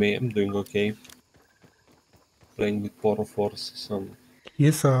okay, May. I'm doing okay. Playing with Poro Force, some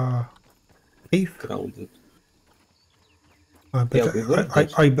Here's a cave. grounded. I bet Yeah, we were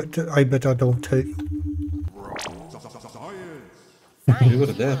there. I bet I don't tell you. We were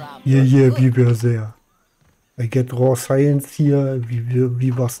there. Yeah, we were there. I get raw science here.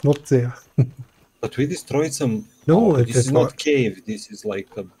 We was not there. But we destroyed some. No, this is not cave. This is like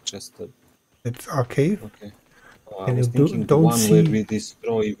just a. It's our cave. Okay. I And was you thinking the don't one where see we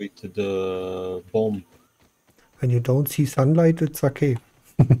destroy with the bomb. when you don't see sunlight. It's a cave.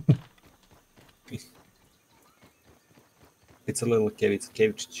 It's a little cave. It's a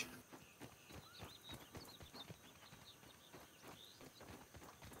cave.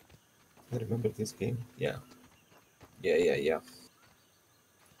 I remember this game. Yeah.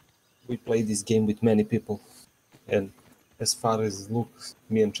 We played this game with many people, and as far as it looks,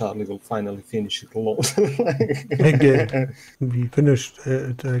 me and Charlie will finally finish it alone. Again, we finished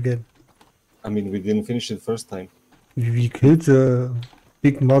it again. I mean, we didn't finish it first time. We killed the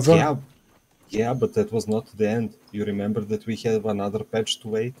big mother. Yeah, but that was not the end. You remember that we have another patch to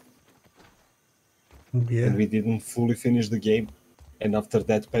wait? Yeah. And we didn't fully finish the game. And after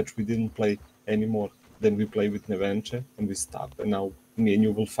that patch, we didn't play anymore. Then we play with Nevenche, and we stopped. And now me and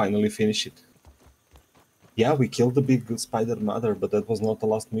you will finally finish it. Yeah, we killed the big spider mother, but that was not the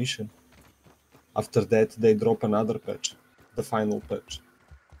last mission. After that, they drop another patch, the final patch.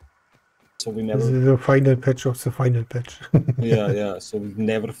 So we never. This is the final patch of the final patch. yeah. So we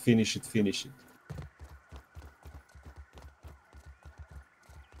never finish it.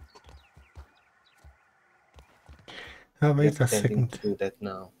 Wait a Intending second. to do that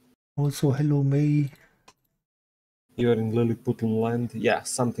now. Also, hello May. You're in Lilliputian land? Yeah,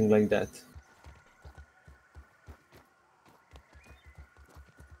 something like that.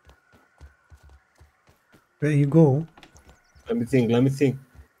 There you go. Let me think.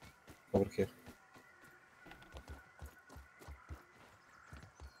 Over here.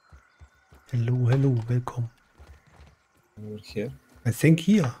 Hello, welcome. Over here. I think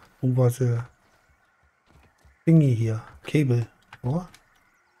here. Over the thingy here. Cable. Or?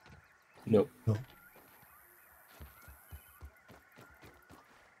 No. No.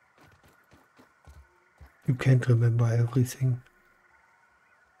 You can't remember everything.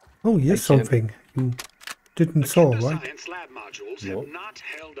 Oh, here's I can't. something you didn't saw, Kinder right? Science lab modules No. have not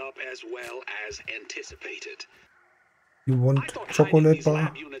held up as well as anticipated. You I want thought hiding chocolate these bar?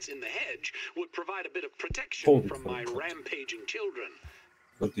 lab units in the hedge would provide a bit of protection Hold it from for my a moment. rampaging children.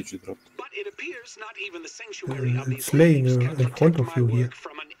 What did you drop? But it appears not even the sanctuary of these It's laying leaves can in front protect of my you here. work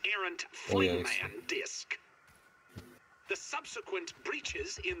from an errant Oh, yeah, I flame see. man disc. The subsequent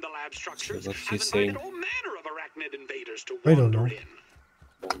breaches in the lab structures what have he's invited saying. all manner of arachnid invaders to I don't wander know. in.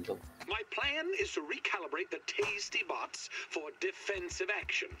 Random. My plan is to recalibrate the tasty bots for defensive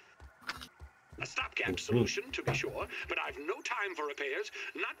action. A stopgap solution, to be sure, but I've no time for repairs,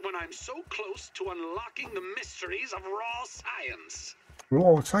 not when I'm so close to unlocking the mysteries of raw science.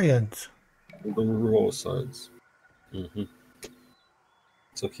 Raw science. The raw science.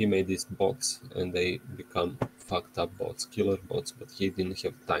 So he made these bots and they become fucked up bots, killer bots, but he didn't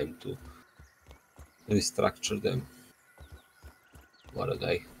have time to restructure them. What a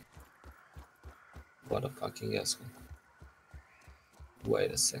guy. What a fucking asshole.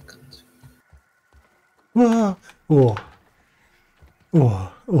 Wait a second. Ah, oh.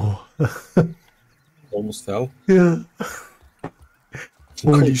 Oh, oh. Almost fell. Yeah. Go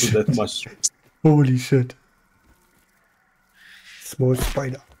Holy to shit. that mushroom. Holy shit. Small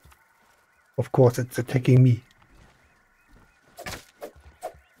spider. Of course, it's attacking me.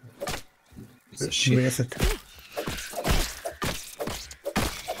 It's a shit. Where's it?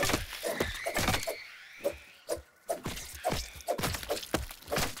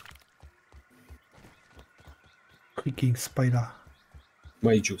 Creaking spider.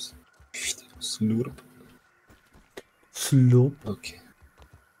 My juice. Slurp. Slope. Okay.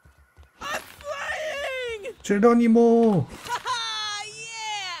 I'm flying! Geronimo! Haha,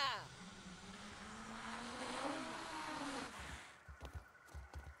 yeah!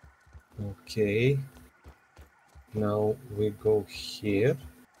 Okay. Now we go here.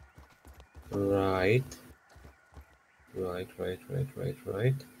 Right. Right.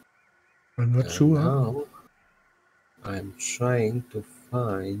 I'm not And sure. now I'm trying to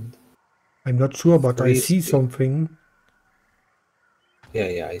find I'm not sure, but I see frisbee. something.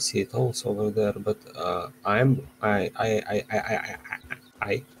 Yeah, I see it also over there, but I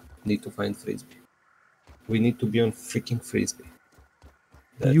need to find frisbee. We need to be on freaking frisbee.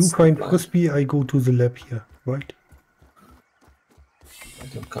 You That's the find plan. Frisbee, I go to the lab here, right?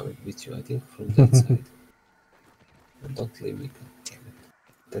 I'm coming with you, I think, from that side. And don't leave me, God damn it.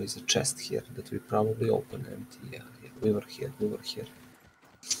 There is a chest here that we probably open empty. Yeah, we were here.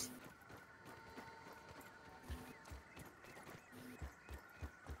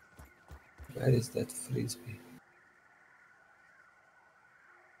 Where is that frisbee?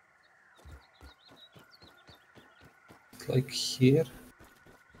 Like here?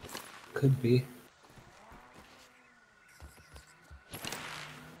 Could be.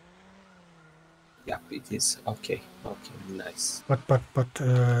 Yep, it is. Okay, nice. But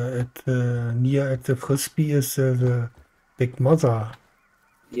at near at the Frisbee is the Big Mother.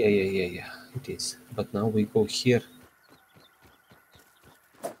 Yeah, it is. But now we go here.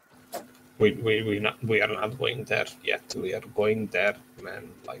 We are not going there yet. We are going there, man.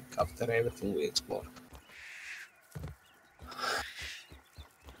 Like after everything we explore.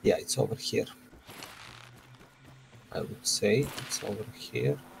 Yeah, it's over here. I would say it's over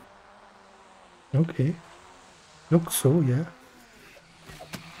here. Okay. Looks so, yeah.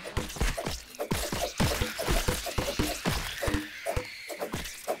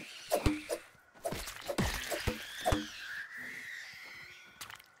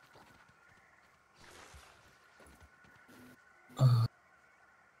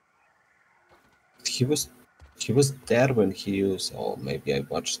 He was there when he used, or maybe I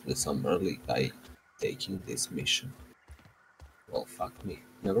watched some early guy taking this mission. Well, fuck me.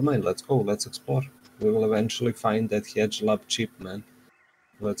 Never mind, let's go, let's explore. We will eventually find that hedge lab chip, man.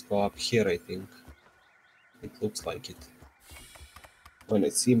 Let's go up here, I think. It looks like it. When I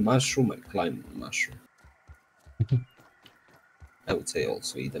see mushroom, I climb the mushroom. I would say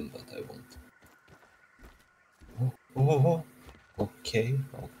also eat them, but I won't. Oh, okay.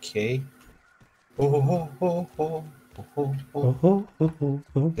 Oh.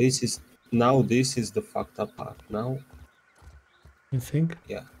 This is the fucked up part. Now, You think?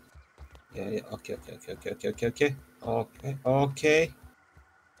 yeah. Okay.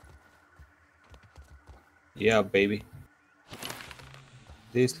 Yeah, baby.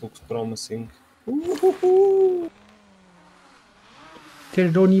 This looks promising.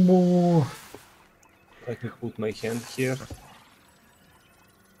 Geronimo! Let me put my hand here.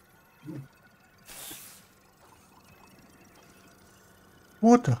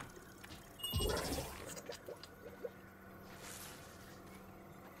 Water.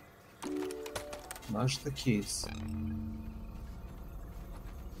 Smash the keys.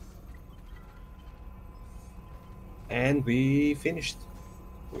 And we finished.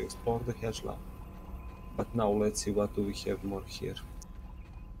 We explored the hatch lab. But now let's see what do we have more here.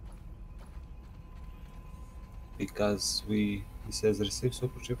 Because it says receive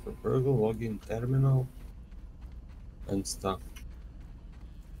super chip for Burgle, login terminal and stuff.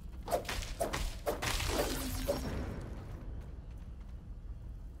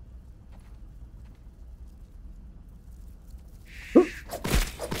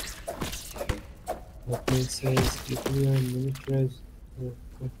 What it says GPU and miniatures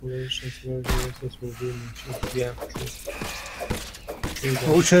calculations where the access will be in chip. Yeah,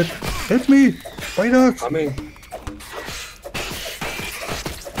 true. Oh shit! Help me! Spider! Coming.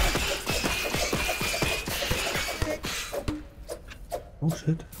 Oh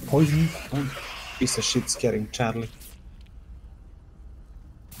shit! Poison! Piece of shit scaring Charlie.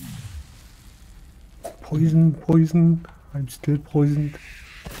 Poison! Poison! I'm still poisoned.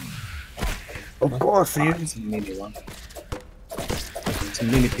 Of course, Ah, yeah. it's a mini one. It's a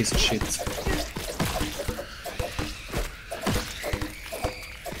mini piece of shit.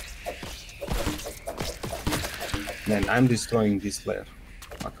 Man, I'm destroying this layer.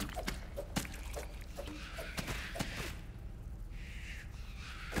 Fuck 'em.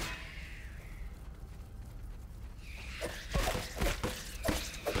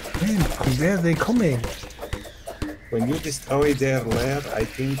 Man, from where are they coming? When you destroy their lair, I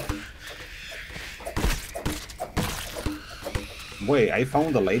think... Wait, I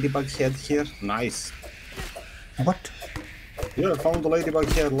found a ladybug head here. Nice. What? Yeah, I found a ladybug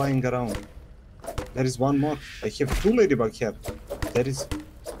head lying around. There is one more. I have 2 ladybug head. There is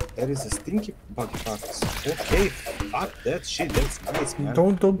a stinky bug parts. Okay, fuck that shit. That's nice, man.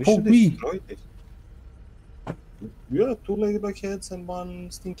 Don't We poke should me. destroy this. Yeah, 2 ladybug heads and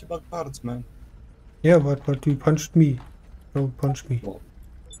 1 stinky bug parts, man. Yeah, but you punched me. Don't punch me.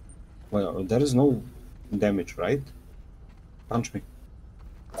 Well, there is no damage, right? Punch me.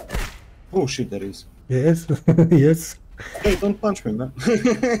 Oh shit, there is. Yes, yes. Hey, don't punch me, man.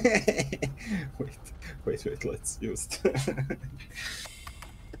 wait, let's use it.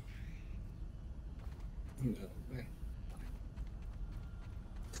 No way.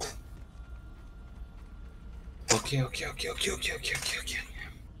 Okay.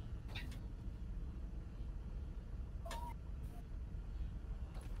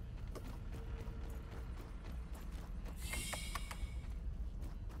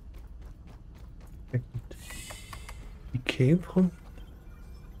 We came from.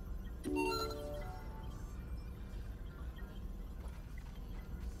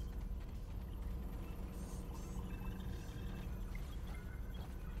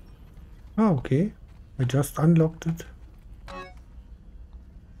 Oh, okay. I just unlocked it.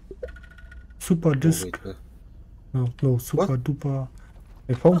 Super disk. Wait. No, super duper.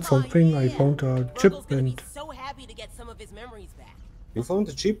 I found something. I found a chip Ruggles gonna be and so happy to get some of his memories back. You found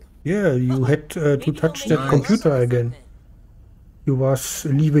the chip? yeah, you had to Maybe touch he'll that make computer Ruggles or again. something. You was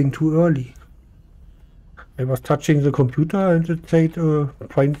leaving too early. I was touching the computer and it said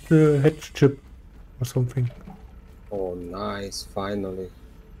find the head chip or something. Oh, nice, finally.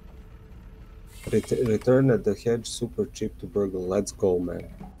 Return at the hedge super chip to Burgle. Let's go, man.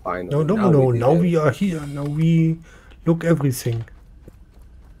 Finally. No. did Now it. we are here. Now we look everything.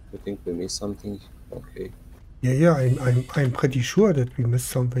 You think we missed something? Okay. Yeah. I'm pretty sure that we missed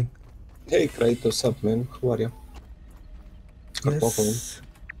something. Hey, Kratos, what's up, man? How are you? Kartoffel. Yes.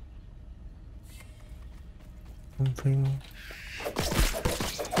 Something.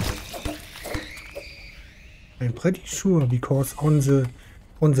 I'm pretty sure because on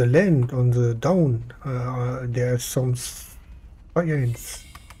the land, on the down, there's some science,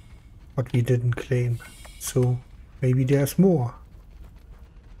 but we didn't claim. So maybe there's more.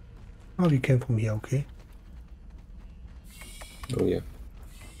 Oh, we came from here, okay. Oh, yeah.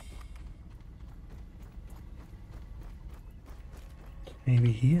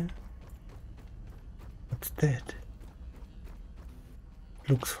 Maybe here. What's that?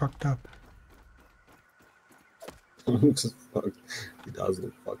 Looks fucked up. Looks fucked. It does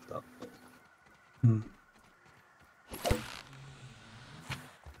look fucked up.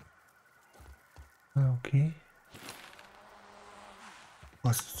 Okay.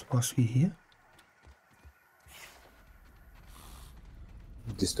 Was we here?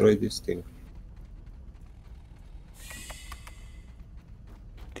 Destroy this thing.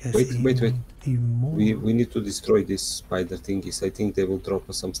 There's Wait. even more. We need to destroy these spider thingies. I think they will drop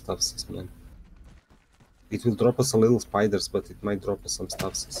us some stuffs, man. It will drop us a little spiders, but it might drop us some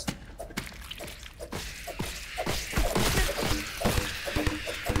stuffs.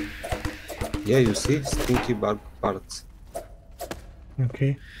 Yeah, you see? Stinky bug parts.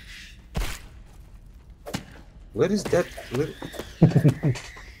 Okay. Where is that little...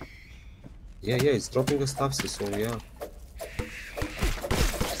 yeah, it's dropping us stuffs, so yeah.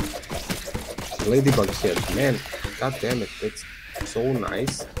 Ladybug head, man. God damn it, that's so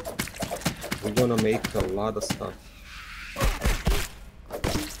nice. We're gonna make a lot of stuff.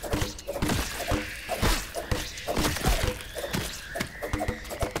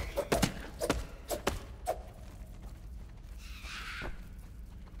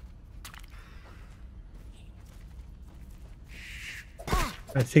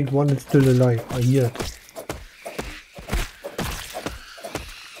 I think one is still alive. I hear it.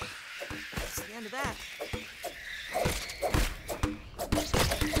 Stand to that.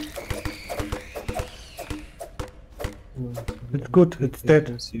 It's good, it's dead.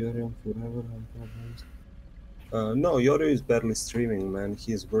 No, Yorio is barely streaming, man.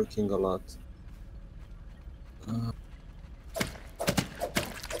 He's working a lot.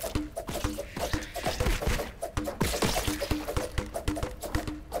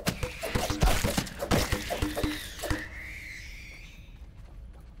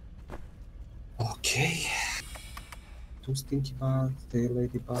 Okay. Two stinky bugs, the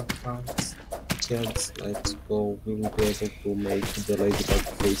ladybug bugs. Kids, let's go. We will be able to make the ladybug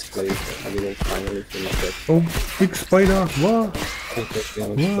faceplate and we will finally finish that. Oh, big spider! Wow!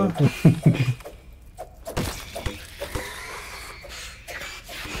 Wow.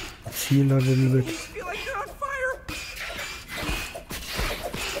 Let's heal a little bit. Feel like you're on fire.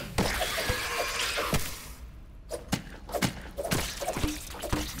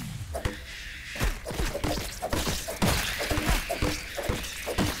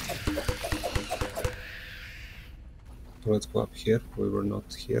 Let's go up here. We were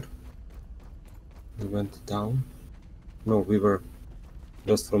not here. We went down. No, we were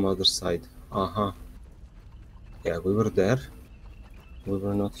just from other side. Yeah, we were there. We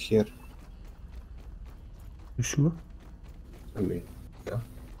were not here. You sure? I mean, yeah.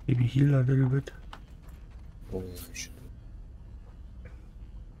 Maybe heal a little bit. Oh, yeah, we should.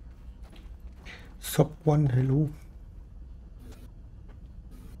 Sub 1, hello.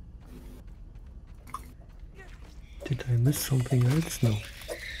 Did I miss something else? No.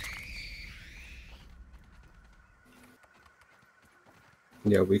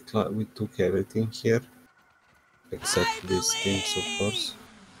 Yeah, we took everything here. Except these things, of course.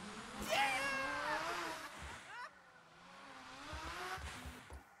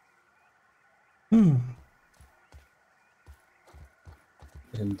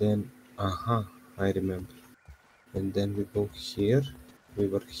 And then, I remember. And then we go here. We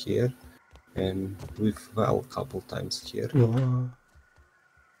were here. And we fell a couple times here.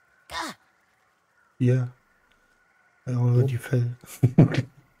 Yeah. I already fell.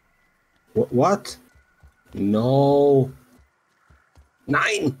 What? No.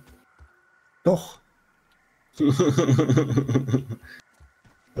 9! Doch.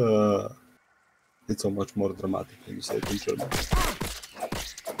 It's so much more dramatic when you say it in German.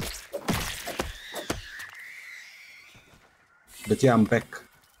 But yeah, I'm back.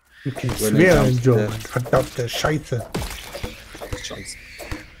 You can swear in German. Verdammte Scheiße. Scheiße.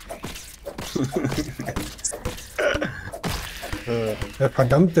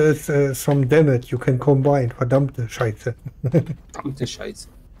 Verdammte is some damn it. You can combine. Verdammte Scheiße. Verdammte Scheiße.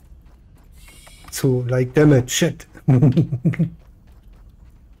 So, like, damn it, shit.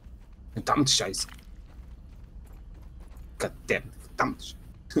 Verdammt Scheiße. God damn, verdammt.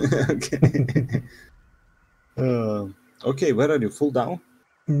 Okay. Okay, where are you? Full down?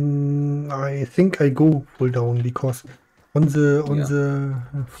 I think I go full down because on the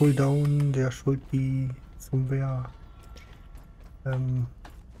full down there should be somewhere.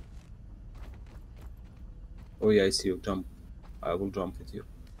 Oh yeah, I see you. Jump. I will jump with you.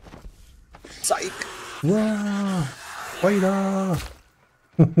 Psych! Wow! Spider!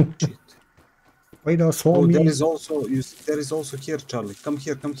 Shit. Spider saw me. There is also here, Charlie. Come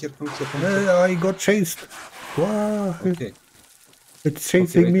here. I got chased. Wow! Okay. It's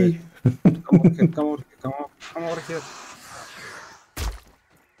chasing me. Come over here.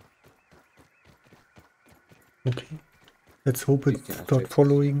 Okay. Let's hope it's not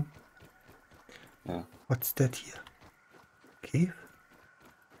following. Yeah. What's that here? Cave?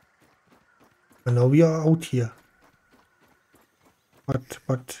 And now we are out here.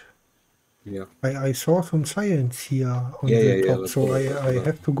 But Yeah. I saw some science here on Yeah, the yeah, yeah. top, Let's so go back. Let's go I back.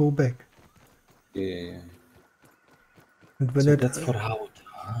 have to go back. Yeah, yeah, yeah. And when So it that's for out.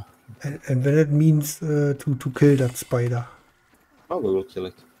 Huh? and when it means to kill that spider. Oh, we will kill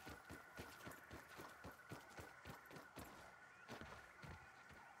it.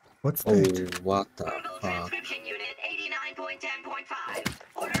 What's Oh, that? what the Verbal fuck? transcription unit 89.10.5.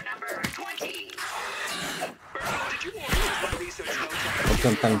 Order number 20. Virgo, did you organize my research notes on Okay,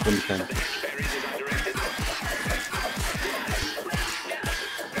 I'm coming from the the camp. hedge berries as I directed?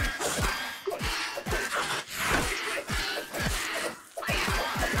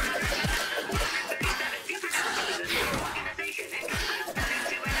 Organization and compiled that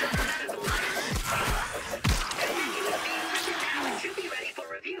into an alphabetical order. The schedule is being written now and should be ready for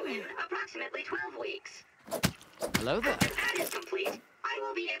review in approximately 12 weeks. Hello there. After that is complete, I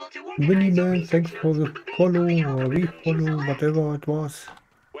will be able to Winnie organize your Man, research thanks for notes the based on follow the or algorithm you refollow, select. whatever it was.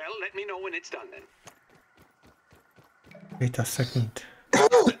 Well, let me know when it's done then. Wait a second.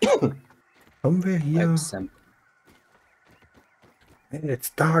 Somewhere here, Example. and it's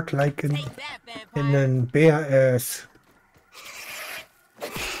dark like Take that, in vampire. a bear ass.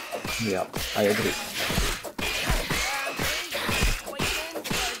 Yeah, I agree.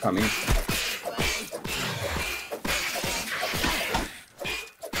 Coming.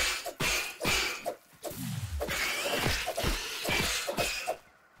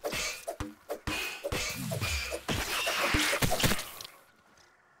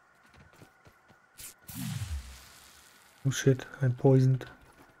 Oh shit, I'm poisoned.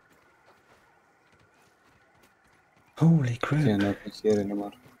 Holy crap. Cannot be here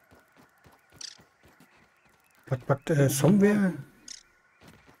anymore. But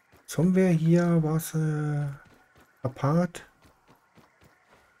somewhere here was a part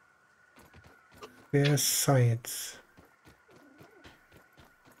where science.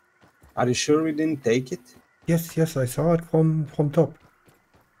 Are you sure we didn't take it? Yes, I saw it from top.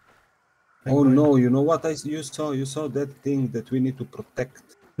 Oh no, you know what you saw? You saw that thing that we need to protect.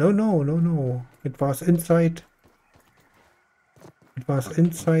 No. It was inside. It was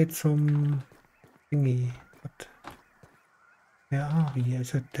inside some thingy. But where are we?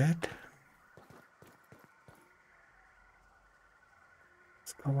 Is it that?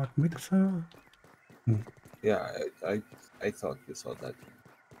 Discovered mixer. Yeah, I thought you saw that.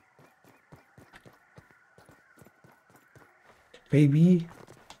 Maybe.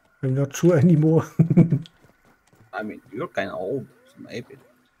 I'm not sure anymore. I mean, you're kind of old, so maybe.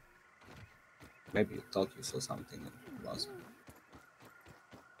 Maybe you thought you saw something and it wasn't.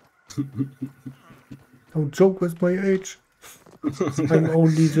 Don't joke with my age. I'm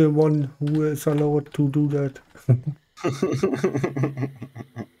only the one who is allowed to do that.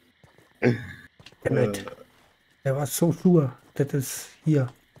 Damn it. I was so sure that is here.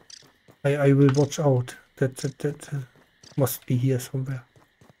 I will watch out. That must be here somewhere.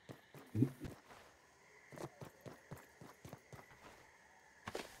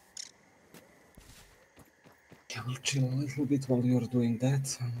 I will chill a little bit while you're doing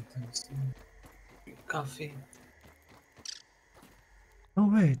that. Coffee. Oh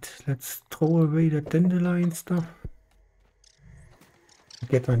wait, let's throw away the dandelion stuff.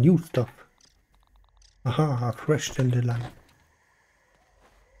 Get a new stuff. Aha, a fresh dandelion.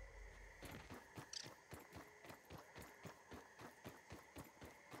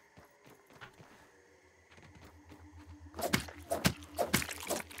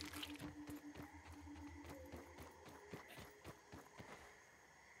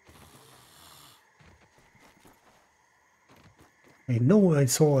 I know I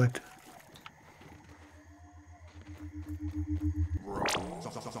saw it.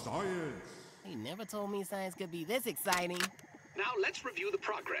 He never told me science could be this exciting. Now let's review the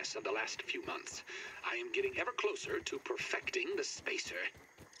progress of the last few months. I am getting ever closer to perfecting the spacer.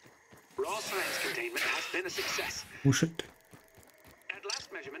 Raw science containment has been a success. Oh shit. At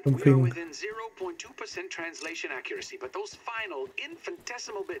last measurement, we are Something. within 0.2% translation accuracy, but those final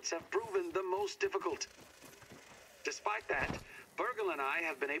infinitesimal bits have proven the most difficult. Despite that, Burgle and I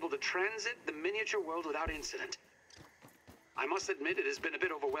have been able to transit the miniature world without incident. I must admit it has been a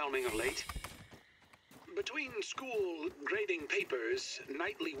bit overwhelming of late. Between school, grading papers,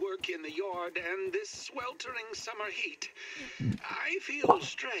 nightly work in the yard, and this sweltering summer heat, I feel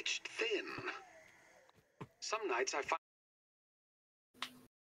stretched thin. Some nights I find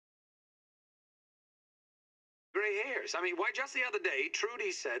gray hairs. I mean, why, just the other day,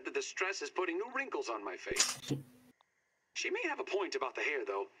 Trudy said that the stress is putting new wrinkles on my face. She may have a point about the hair,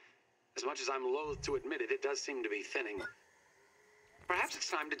 though. As much as I'm loath to admit it, it does seem to be thinning. Perhaps it's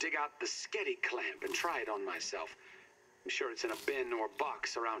time to dig out the Sketty clamp and try it on myself. I'm sure it's in a bin or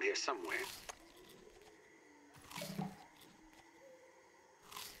box around here somewhere.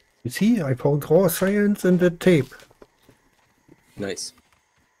 You see, I found raw science in the tape. Nice.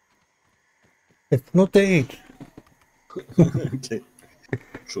 It's not the age. Okay.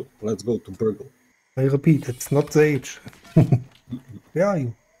 Sure. Let's go to Burgle. I repeat, it's not the age. Where are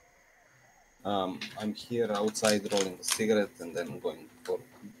you? I'm here outside rolling a cigarette and then going for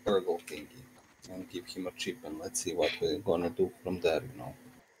Burgle thingy and give him a chip and let's see what we're gonna do from there, you know.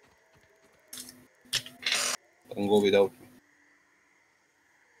 Don't go without me.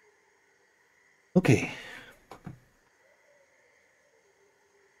 Okay.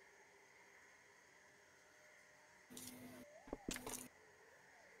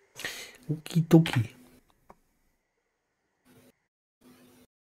 Okie dokie.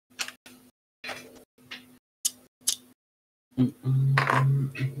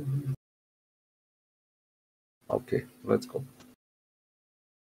 Okay, let's go.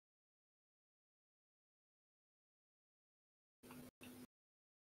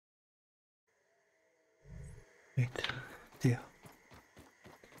 Wait, there.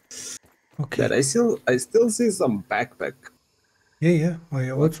 Okay. But I still see some backpack. Yeah.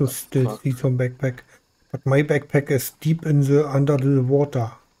 I What also the still fuck? see some backpack, but my backpack is deep in the under the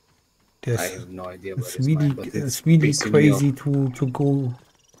water. I have no idea where It's is mine, but it's really pissing me off. crazy to go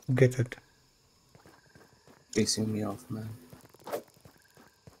get it. Pissing me off, man.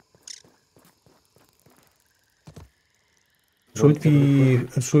 Should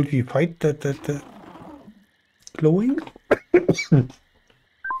we fight that glowing?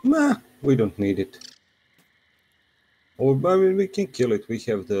 Nah, we don't need it. Or I mean, we can kill it. We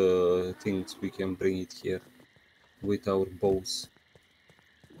have the things. We can bring it here with our bows.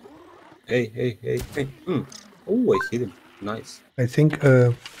 Hey. Oh, I hit him. Nice. I think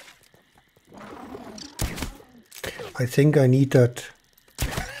I need that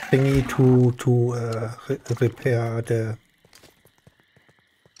thingy to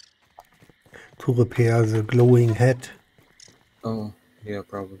repair the glowing head. Oh, yeah,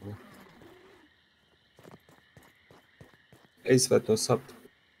 probably. Hey, Svet, what's up?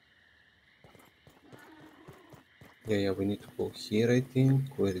 Yeah, we need to go here, I think.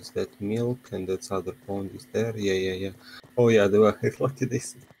 Where is that milk? And that other pond is there. Yeah. Oh, yeah, look at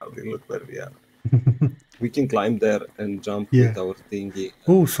this. Look where we are. We can climb there and jump Yeah. with our thingy.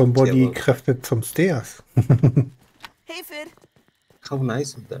 Oh, somebody kill crafted some stairs. Hey, Fid. How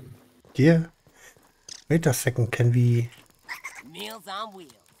nice of them. Yeah. Wait a second, can we... Meals on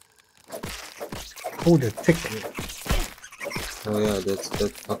wheels. Oh, the tick. Oh yeah, that's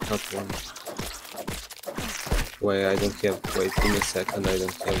that fucked up one. Wait, I don't have... Wait, give me a second, I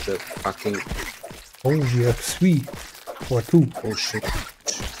don't have the fucking... Oh, we have 3 or 2. Oh shit.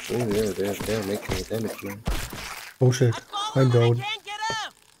 Oh yeah, they're making a damage, man. Oh shit, I'm down. Can't get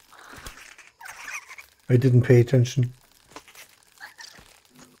up. I didn't pay attention.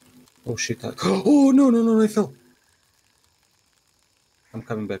 Oh shit, oh no, I fell! I'm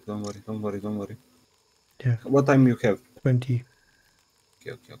coming back, don't worry. Yeah, What time you have? 20.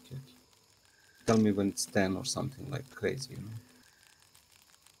 Okay. Tell me when it's 10 or something like crazy, you know.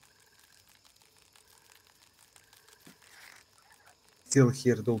 Still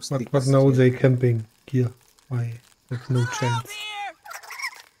hear those But sticks. now here. they camping here. I have no Help chance. here.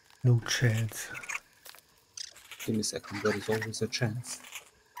 No chance. Give me a second, there is always a chance.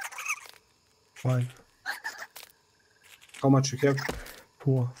 5, How much you have?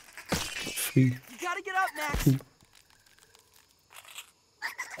 4, 3. You gotta get up, Max.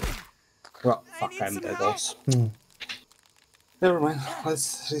 Well, I fuck, need I'm some dead help. also. Hmm. Never mind,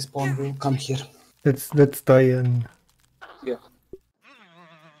 let's respawn, we'll come here. Let's die in Yeah,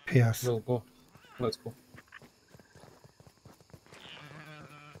 pairs. we'll go. Let's go.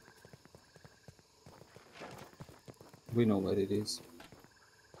 We know where it is.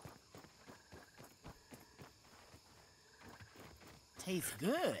 Tastes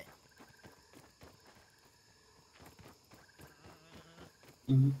good.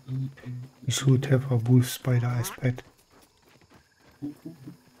 We should have a wolf spider as pet.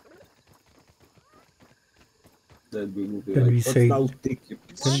 Then we will be Then like, we "What's say- now thick, you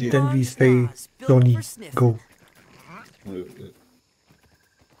piece of shit." Then we say, Johnny, go.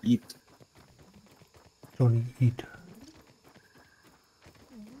 Eat. Johnny, eat.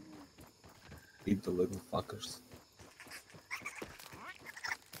 Eat the little fuckers.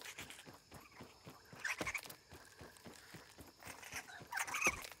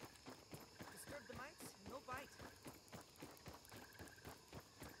 Disturb the mites, no bite.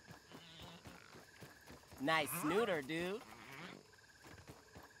 Nice snooter, dude.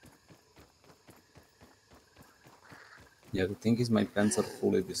 Yeah, the thing is, my pants are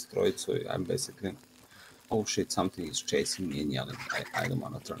fully destroyed, so I'm basically. Oh shit! Something is chasing me and yelling. I don't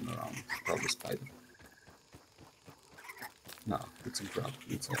want to turn around. Probably spider. No, it's a grub.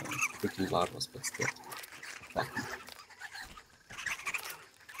 It's a freaking larvas, but still. Fuck me.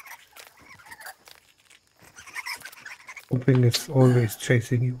 Something is always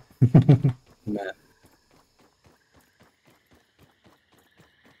chasing you. Man.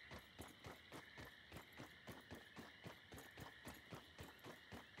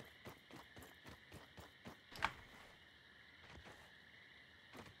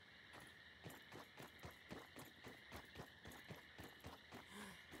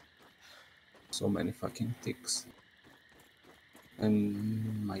 So many fucking ticks.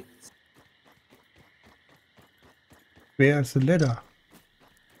 And mites. Where's the ladder?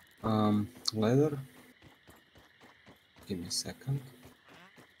 Leather. Give me a second.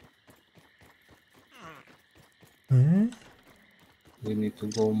 Hmm? We need to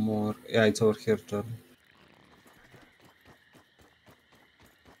go more. Yeah, it's over here, Charlie.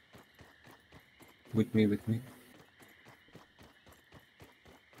 With me, with me.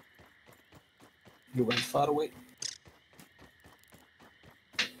 You went far away.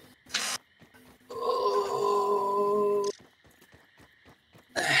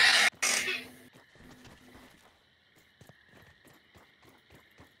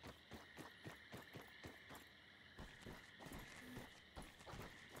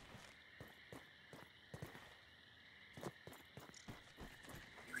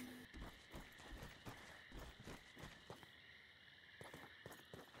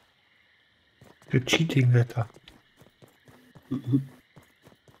 The cheating letter. I thought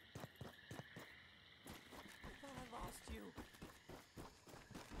I lost you.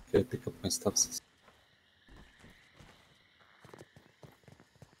 Okay, pick up my stuff.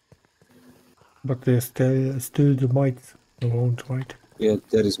 But there's still the mites around, right? Yeah,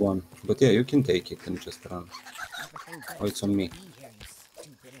 there is one. But yeah, you can take it and just run. Everything Oh, it's on me. be here, you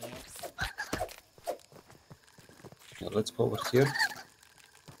stupid ants. Yeah, let's go over here.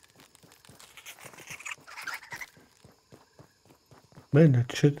 Man,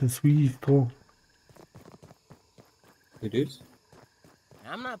 that shit is really strong. It is.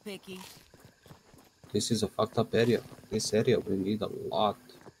 I'm not picky. This is a fucked up area. This area we need a lot.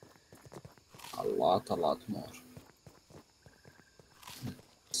 A lot more.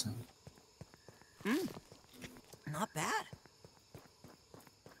 So, Not bad.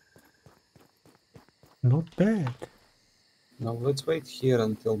 Not bad. now let's wait here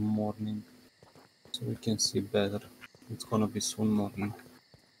until morning. So we can see better. It's gonna be soon morning.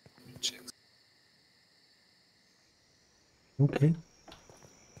 Check. Okay.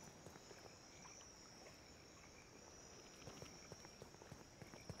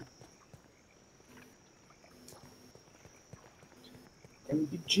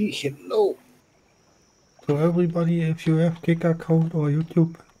 MBG, hello! So everybody, if you have Kick account or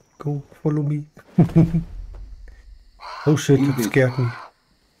YouTube, go follow me. Oh shit, that Indeed. scared me.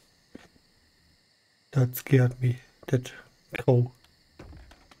 That scared me. That crow.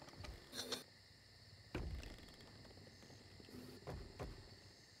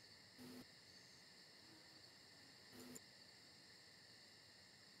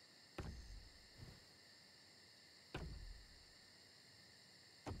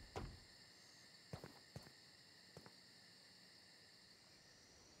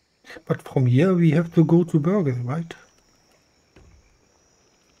 But from here we have to go to Burger, right?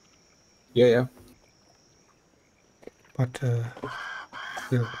 Yeah. But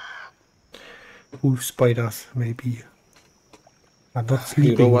the wolf spiders maybe are not You know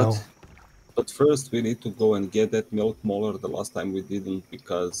sleeping what? now. But first we need to go and get that milk molar. The last time we didn't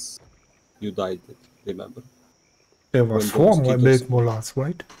because you died, remember? There was When the 4 mosquitoes... milk molars,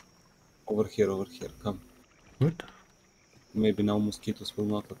 right? Over here, come. Good. Maybe now mosquitoes will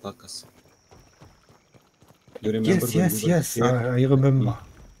not attack us. You remember Yes, when yes, we were yes. here? I remember.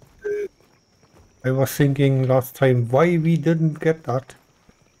 I was thinking last time why we didn't get that.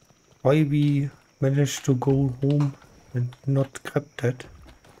 Why we managed to go home and not grab that.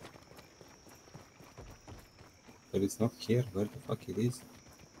 But it's not here. Where the fuck it is?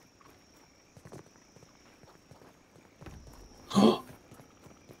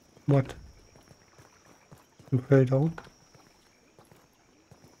 What? You fell down?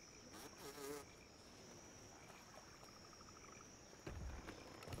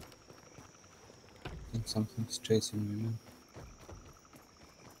 I think something's chasing me.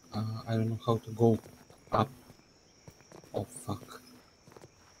 I don't know how to go up. Oh fuck.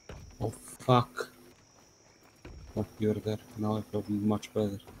 Oh fuck. Oh, you're there. Now I feel much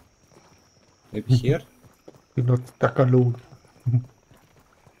better. Maybe here? You're not stuck alone.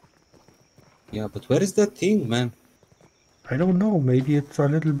 Yeah, but where is that thing, man? I don't know, maybe it's a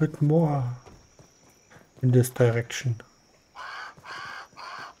little bit more in this direction.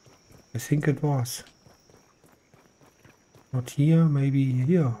 I think it was. Not here, maybe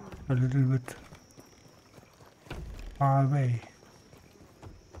here. A little bit far away.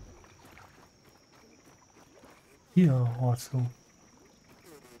 Here also.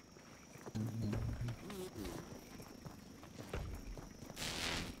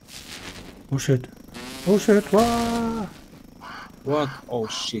 Oh shit. Oh shit, wah! What? Oh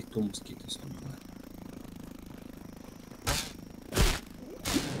shit, two mosquitoes on me.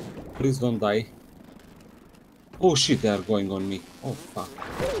 Please don't die. Oh shit, they are going on me. Oh fuck.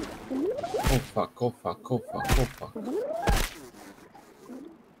 Oh fuck, oh fuck, oh fuck, oh fuck.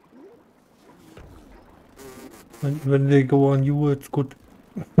 When they go on you, it's good.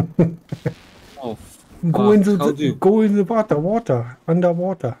 Oh Go fuck, how do you... go in the water,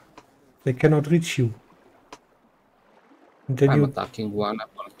 underwater. They cannot reach you. And then I'm you attacking one, I'm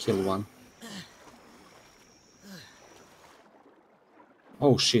gonna kill one.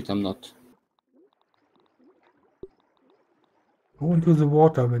 Oh shit, I'm not. go into the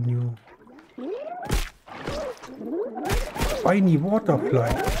water when you... Spiny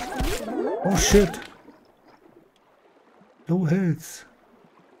waterfly. Oh shit. Low health.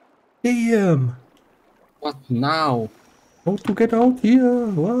 Damn. What now? How to get out here?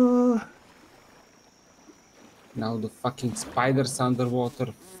 Wah. Now the fucking spider's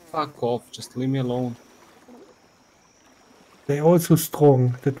underwater. Fuck off, just leave me alone. They're also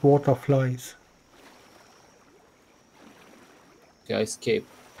strong, that water flies. Okay, I escaped.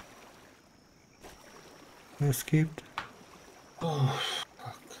 You escaped. Oh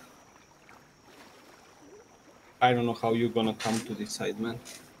fuck. I don't know how you're gonna come to this side, man.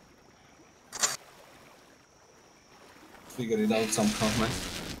 Figure it out somehow, man.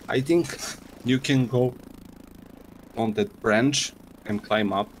 I think you can go on that branch and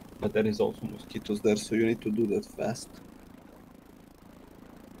climb up, but there is also mosquitoes there, so you need to do that fast.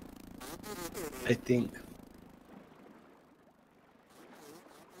 I think.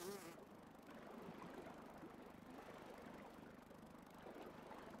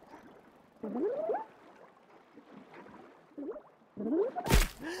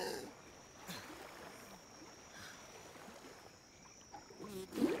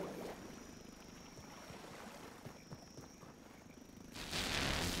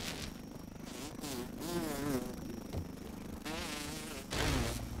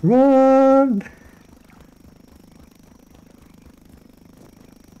 Run!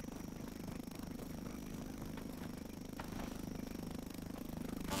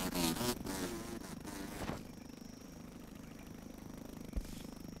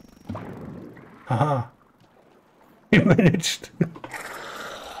 Haha. You managed.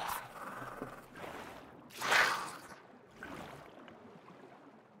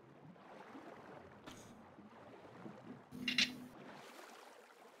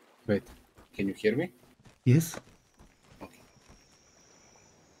 Wait, can you hear me? Yes. Okay.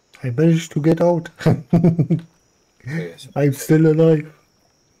 I managed to get out. Yes. I'm still alive.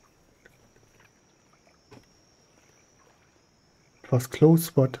 It was close,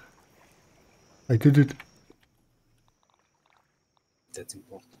 but I did it. That's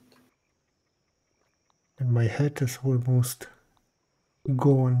important. And my head is almost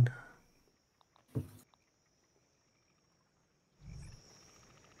gone.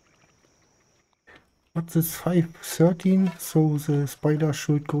 What's this 5:13? So the spider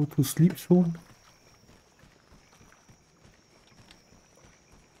should go to sleep soon.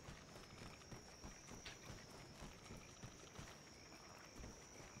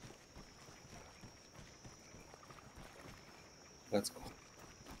 Let's go.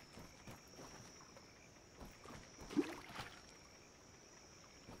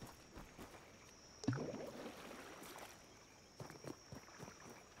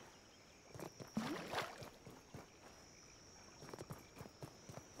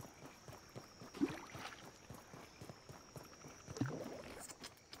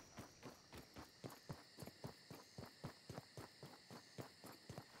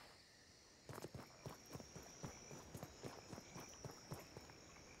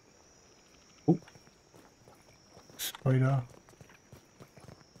 Oh, spider.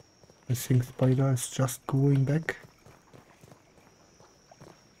 I think spider is just going back.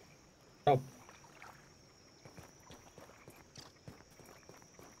 Oh.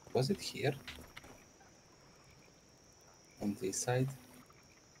 Was it here? On this side?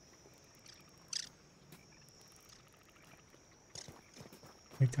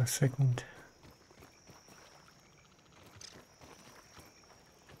 Wait a second.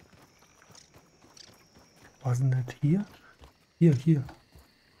 Wasn't it here? Here.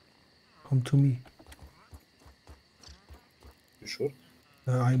 Come to me. You sure?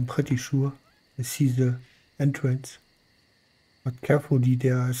 I'm pretty sure. I see the entrance. But carefully,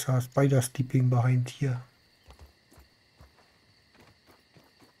 there is a spider sleeping behind here.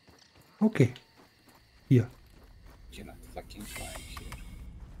 Okay. Here. Cannot fucking climb here.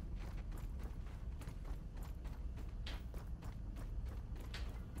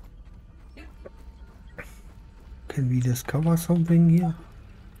 Can we discover something here?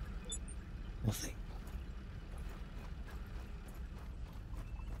 Nothing.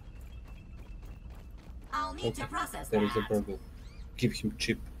 I'll need to process There is a that. burgle. Give him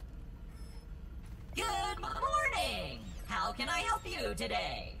chip. Good morning. How can I help you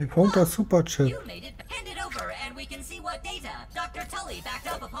today? I found a super chip. You made it. Hand it over, and we can see what data Dr. Tully backed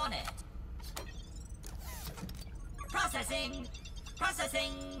up upon it. Processing.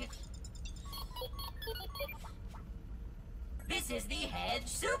 Processing. This is the Hedge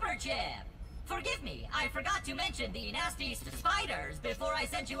Super Chip. Forgive me, I forgot to mention the nasty spiders before I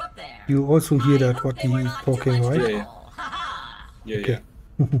sent you up there. You also hear I that hope what they were he's not too talking, much right? Yeah. trouble. Ha-ha. Yeah, Okay.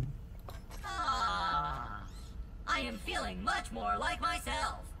 yeah. I am feeling much more like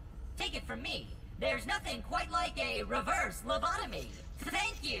myself. Take it from me, there's nothing quite like a reverse lobotomy.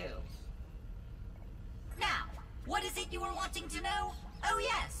 Thank you. Now, what is it you were wanting to know? Oh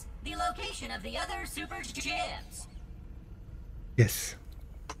yes, the location of the other super chips. Yes.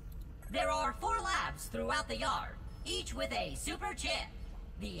 There are 4 labs throughout the yard, each with a super chip.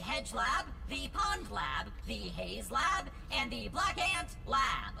 The Hedge Lab, the Pond Lab, the Haze Lab, and the Black Ant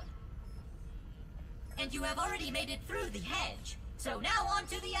Lab. And you have already made it through the hedge. So now on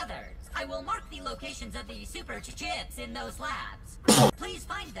to the others. I will mark the locations of the super chips in those labs. Please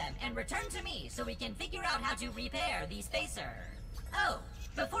find them and return to me so we can figure out how to repair the spacer. Oh,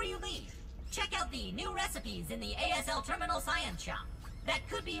 before you leave, check out the new recipes in the ASL Terminal Science Shop. That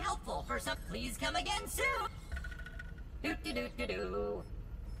could be helpful for some. Please come again soon. Do-do-do-do-do.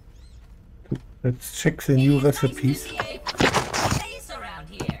 Let's check the new recipes. Nice to see a face around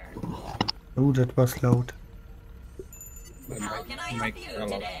here. Oh, that was loud. How can I help you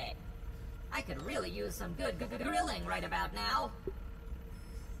today? I could really use some good grilling right about now.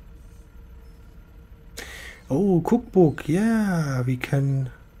 Oh, cookbook. Yeah, we can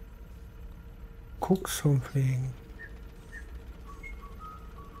cook something.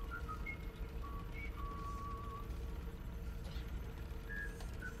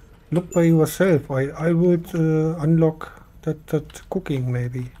 Look by yourself. I would unlock that cooking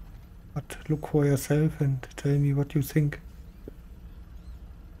maybe. But look for yourself and tell me what you think.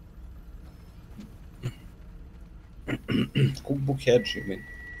 Cookbook hedge, you mean?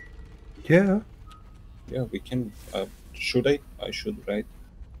 Yeah. Yeah, we can. Should I? I should, right?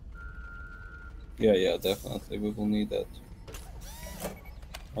 Yeah, definitely. We will need that.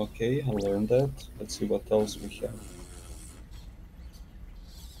 Okay, I learned that. Let's see what else we have.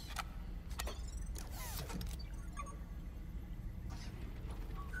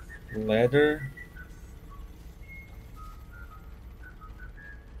 Ladder.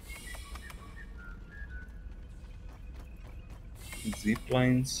 Zip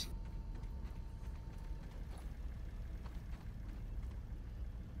lines.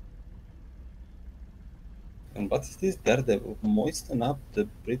 And what is this Daredevil? Moisten up the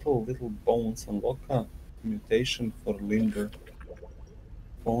brittle little bones, unlock a mutation for limber.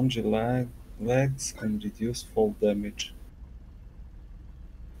 Spongy legs and reduce fall damage.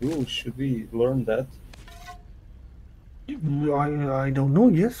 Ooh, should we learn that? I don't know,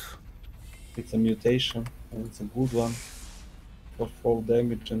 yes. It's a mutation and it's a good one for fall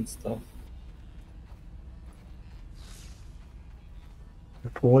damage and stuff.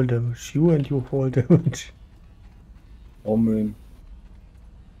 Fall damage. You and your fall damage. Oh man.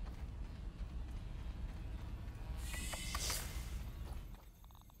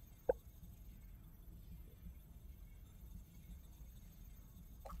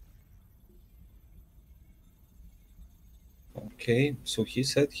 Okay, so he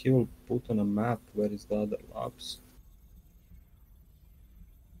said he will put on a map where is the other labs.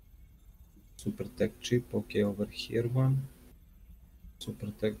 Super tech chip, okay, over here one. Super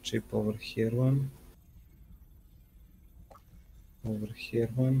tech chip over here one. Over here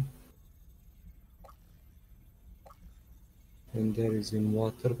one. And there is in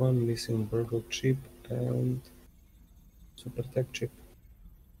water one, missing burgle chip and super tech chip.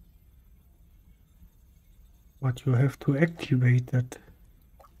 But you have to activate that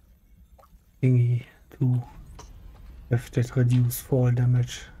thingy to have that reduce fall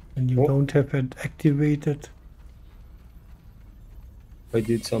damage. And you Oh. don't have it activated. I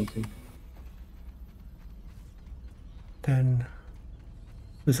did something. then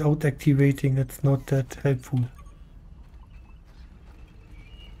without activating it's not that helpful.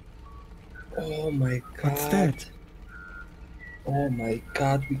 Oh my god. What's that? Oh my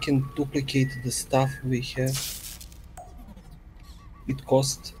god, we can duplicate the stuff we have. It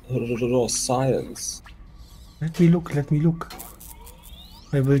costs raw science. Let me look, let me look.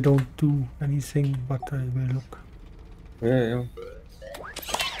 I will don't do anything, but I will look. Yeah.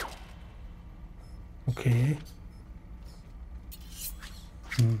 Okay.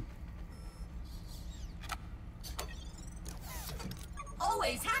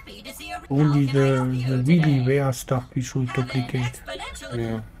 Always happy to see a Only How can I help the you really today? rare stuff we should Have an duplicate. exponentially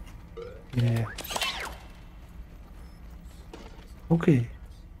Yeah. Yeah. Okay.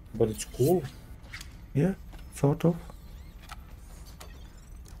 But it's cool. Yeah, sort of.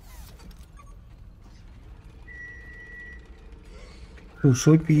 So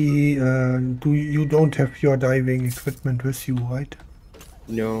should we, you don't have your diving equipment with you, right?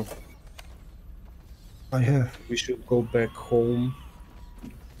 No. I have. We should go back home,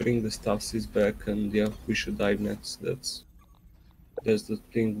 bring the stuffs back, and yeah, we should dive next. That's the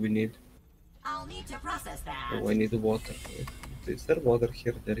thing we need. I'll need to process that. Oh, I need the water. Is there water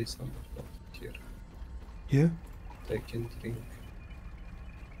here? There is some water here. Yeah? I can drink.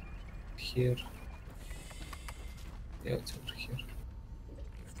 Here. Yeah, it's over here.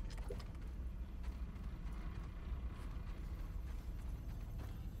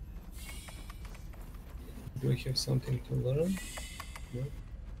 Do I have something to learn? No.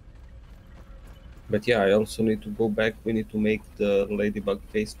 But yeah, I also need to go back. We need to make the ladybug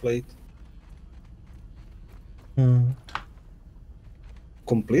faceplate.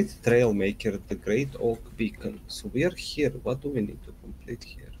 Complete trail maker, the Great Oak Beacon. So we are here. What do we need to complete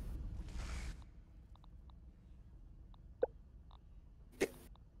here?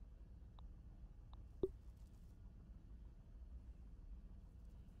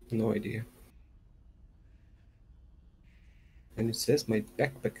 No idea. And it says my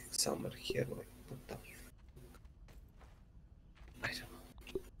backpack exam are here. Like, what the? I don't know.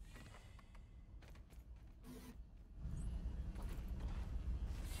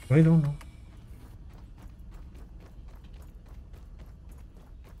 I don't know.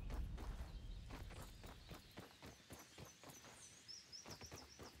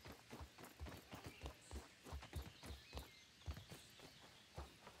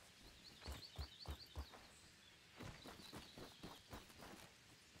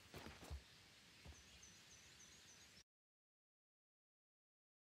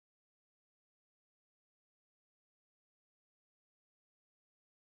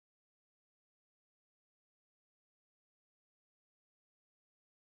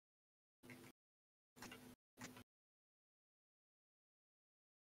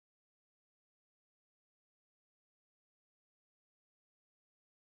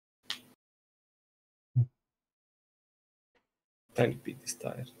 Tiny bit is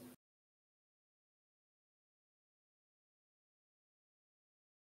tired.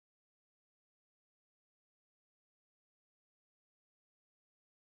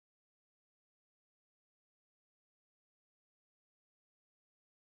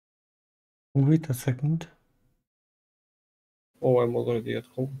 Wait a second. Oh, I'm already at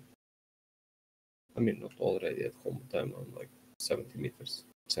home. I mean, not already at home, but I'm on like 70 meters,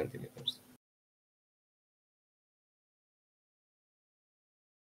 centimeters.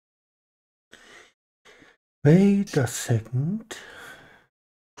 Wait a second.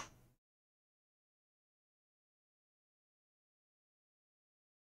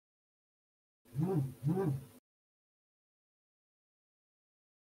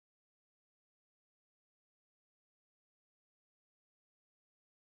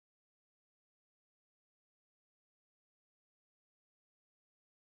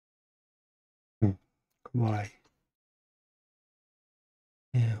 Why?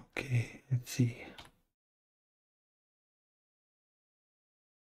 Yeah, okay, let's see.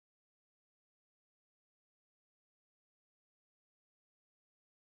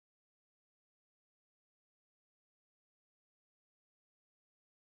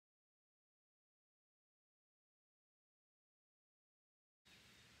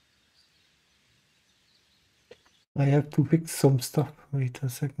 I have to fix some stuff. Wait a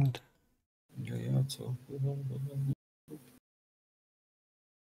second. Yeah, so.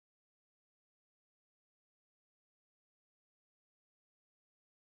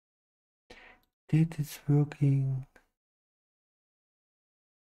 It is working.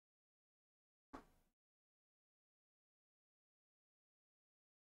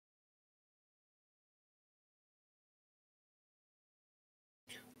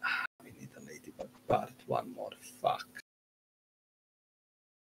 We need a ladybug part one more. Fuck.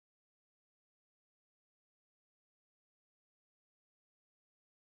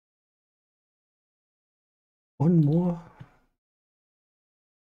 One more?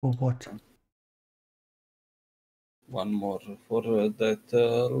 For what? One more for that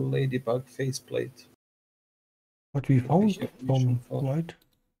ladybug faceplate. What we found have mission from, for. right?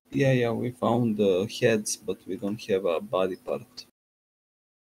 Yeah, we found heads, but we don't have a body part.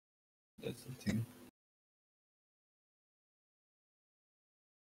 That's the thing.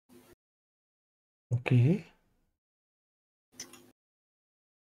 Okay.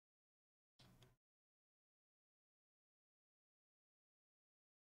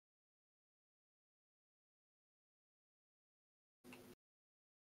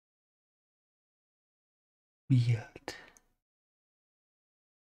 Weird.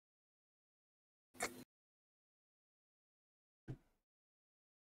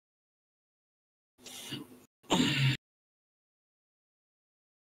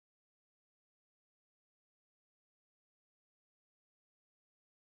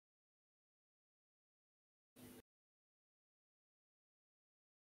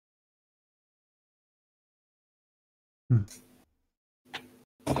 Hmm.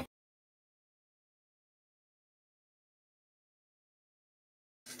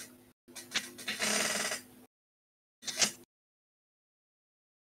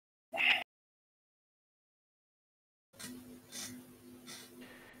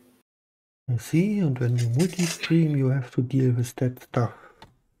 You see, and when you multi-stream, you have to deal with that stuff.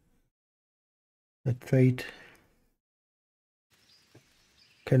 That fate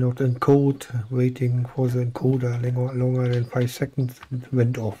cannot encode, waiting for the encoder longer than 5 seconds, and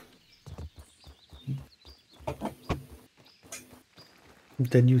went off. And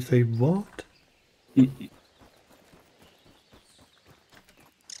then you say, what?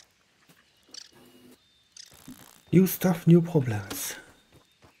 New stuff, new problems.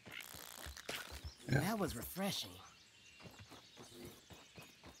 That was refreshing.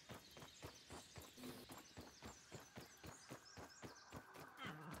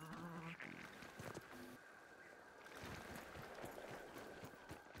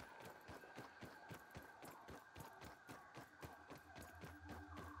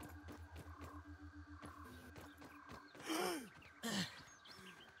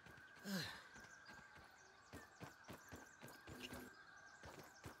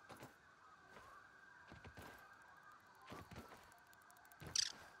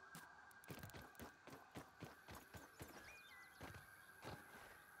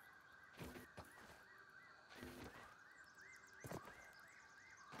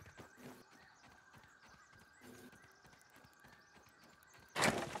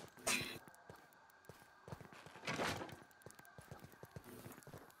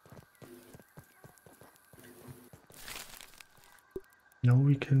 Now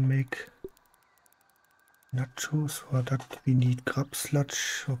we can make nachos. For that we need grub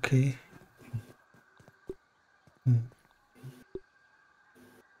sludge. Okay.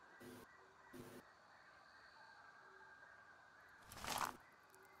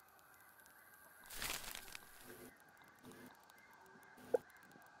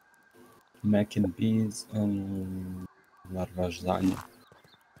 Mac and peas and lasagna.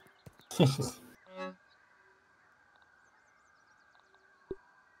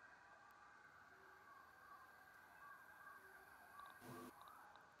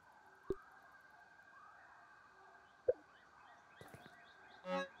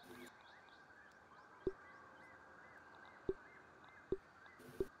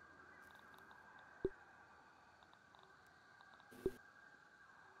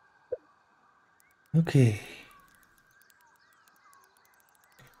 Okay.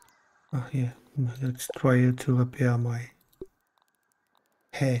 Ah, here. Let's try to repair my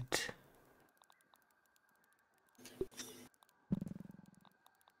head.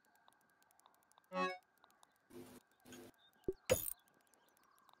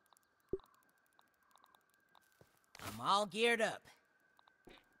 I'm all geared up.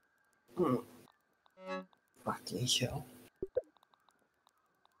 Fucking hell.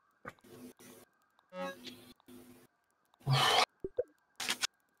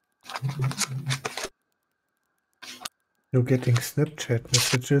 You're getting Snapchat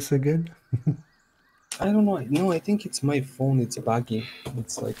messages again? I don't know. No, I think it's my phone. It's buggy.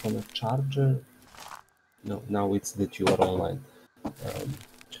 It's like on a charger. No, now it's that you are online.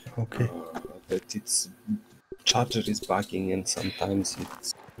 Okay. But its charger is bugging, and sometimes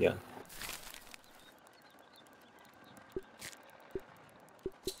it's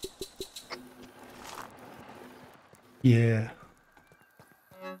Yeah.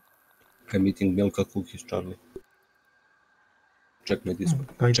 I'm eating Milka cookies, Charlie. Check my Discord.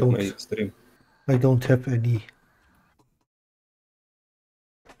 I Check my don't. stream. I don't have any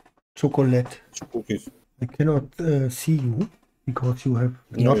chocolate. Cookies. I cannot see you because you have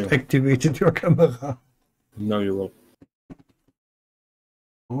No, not activated your camera. Now you will.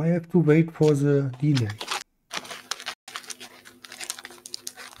 Now I have to wait for the delay.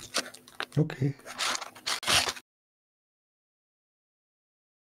 Okay.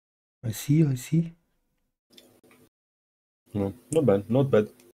 I see, I see. No, not bad, not bad.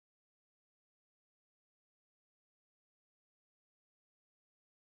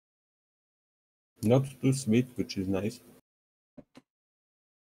 Not too sweet, which is nice.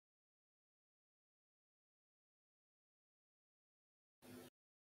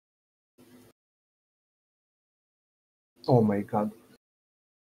 Oh my god.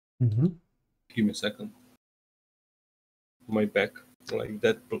 Mhm. Give me a second. My back, like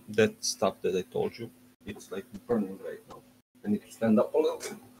that stuff that I told you, it's like burning right now. I need to stand up a little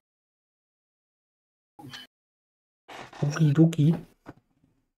bit. Okie dokie.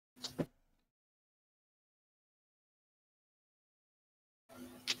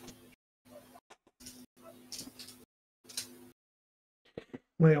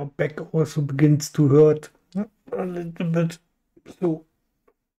 My back also begins to hurt a little bit. So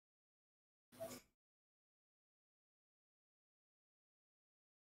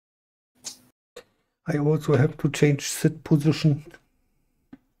I also have to change sit position.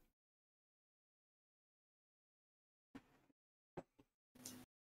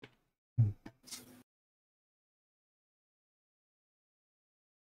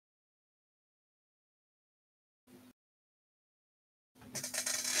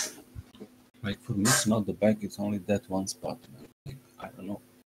 Like for me, it's not the back; it's only that one spot. Man. Like, I don't know.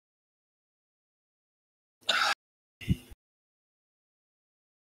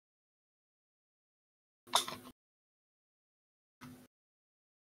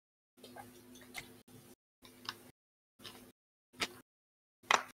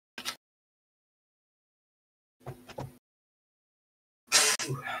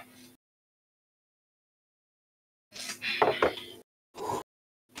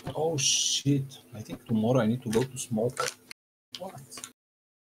 Oh shit! I think tomorrow I need to go to smoke. What?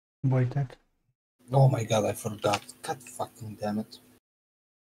 Why that? Oh my god! I forgot. God fucking damn it!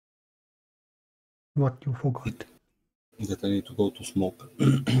 What you forgot? That I need to go to smoke.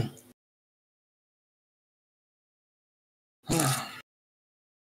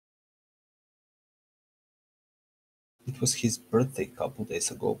 It was his birthday a couple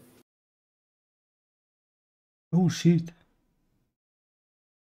days ago. Oh shit.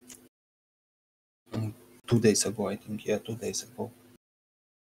 2 days ago, I think. Yeah, 2 days ago.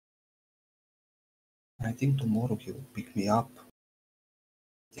 I think tomorrow he will pick me up.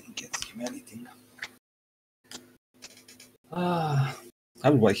 Didn't get him anything. I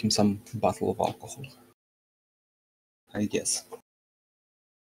will buy him some bottle of alcohol. I guess.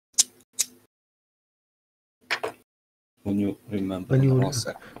 When you remember When you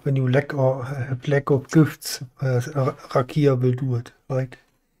Rosa. when you lack or have lack of gifts, Rakia will do it, right?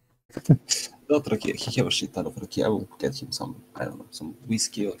 Not Rakia. He have a shit ton of Rakia. I will get him some, I don't know, some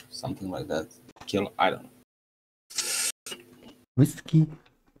whiskey or something like that. Kill, I don't know. Whiskey.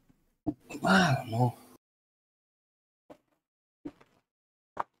 I don't know.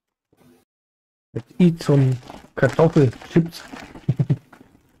 Let's eat some Kartoffelchips.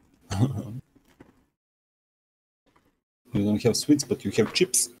 You don't have sweets, but you have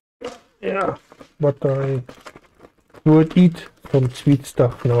chips. Yeah, but I would eat some sweet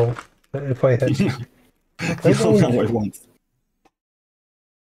stuff now if I had. I Now I don't. want.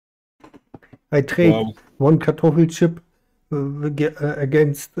 I trade Wow. one Kartoffelchip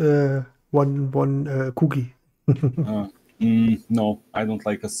against one cookie. No, I don't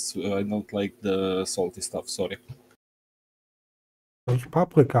like I don't like the salty stuff. Sorry. It's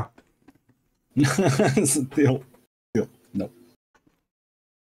paprika. Still, no.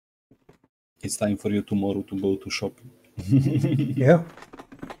 It's time for you tomorrow to go to shopping. Yeah.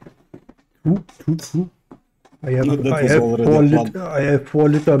 True. I have That I was have already a plan. I have 4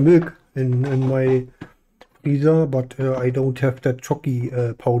 liter milk in my freezer, but I don't have that chalky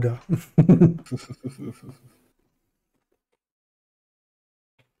powder.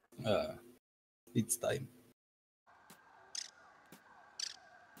 It's time.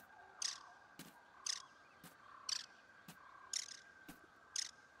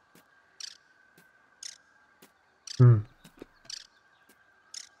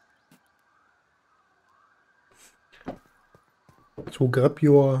 So grab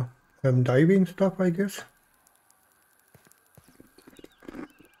your diving stuff, I guess.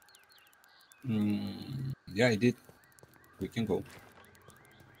 Yeah, I did. We can go.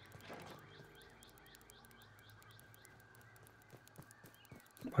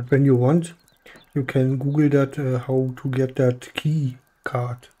 But when you want, You can Google that how to get that key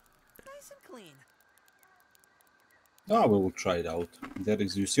card. Nice and clean. Oh, we will try it out. There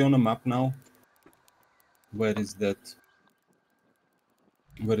is, you see on the map now, where is that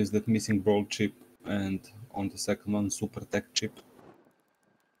missing brawl chip, and on the second one, super tech chip.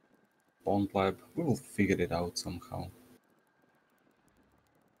 Bond lab. We will figure it out somehow.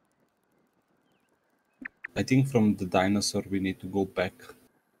 I think from the dinosaur we need to go back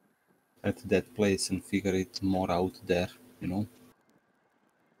at that place and figure it more out there, you know?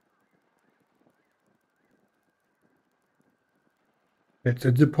 It's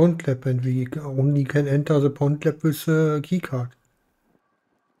at the pond lab, and we only can enter the pond lab with a key card.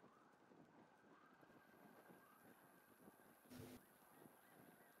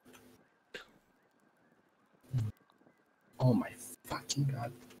 Oh my fucking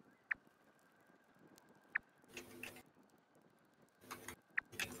god.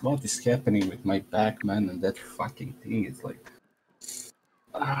 What is happening with my back, man? And that fucking thing is like...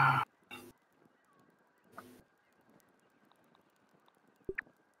 Ah.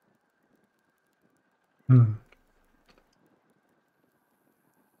 Hmm.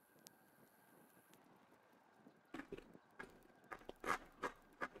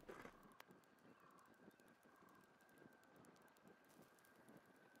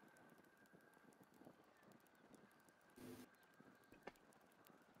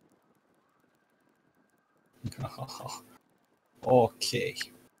 Okay.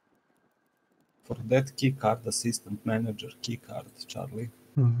 For that key card, assistant manager key card, Charlie,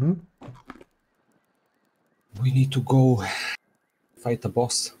 Mm-hmm. we need to go fight a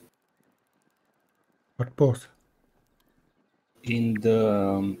boss What boss? in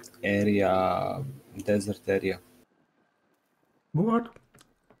the area, desert area. What?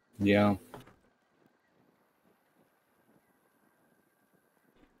 Yeah.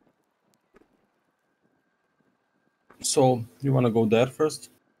 So, you wanna go there first?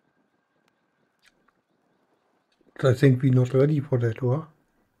 I think we're not ready for that, or?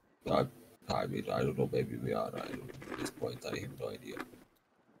 I mean, I don't know, maybe we are. At this point, I have no idea.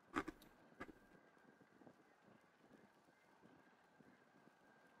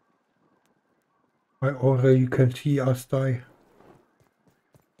 I already can see us die.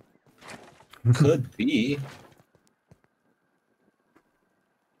 Could be.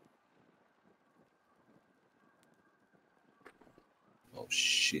 Oh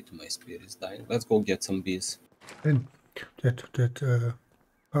shit, my spear is dying. Let's go get some bees. And that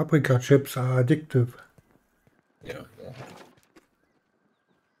paprika chips are addictive. Yeah, yeah.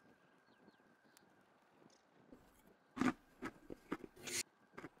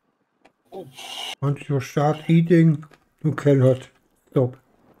 Once you start eating, you cannot stop.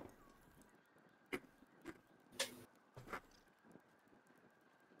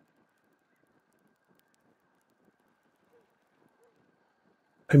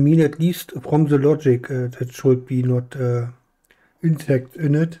 I mean, at least from the logic, that should be not insects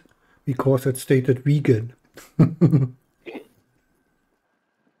in it, because it stated vegan.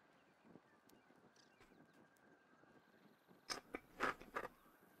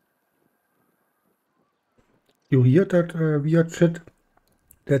 You hear that weird shit?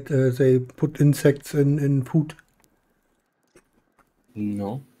 That they put insects in food?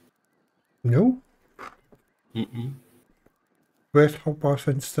 No. No? Mm-mm. Grasshoppers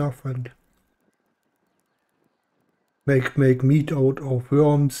and stuff, and make meat out of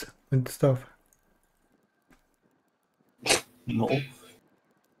worms and stuff. No.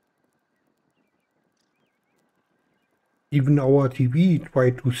 Even our TV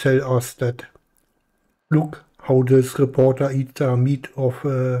tried to sell us that. Look how this reporter eats meat of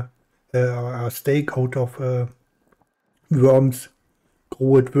a steak out of worms,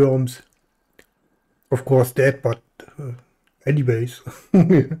 growed worms. Of course dead, but anyways.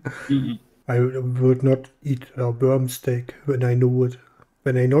 Mm-mm. I would not eat a worm steak when I know it.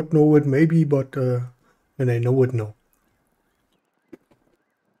 When I not know it, maybe, but when I know it, no.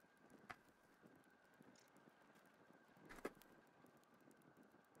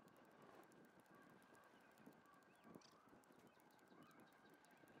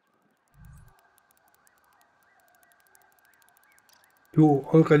 You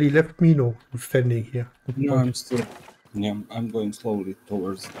already left me, no? I'm standing here. No, What? I'm still. Yeah, I'm going slowly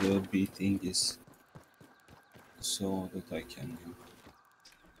towards the bee thingies so that I can.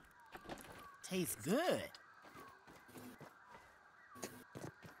 Tastes good.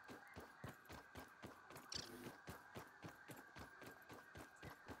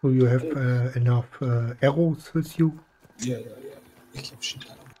 Do you have enough arrows with you? Yeah. I have shit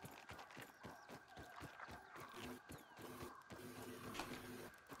out.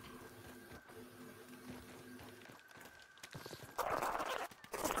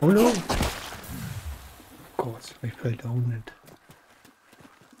 Oh no! Of course, I fell down it.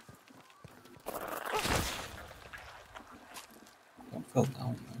 Don't fall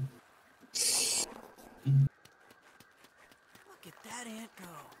down, man. Look at that ant go.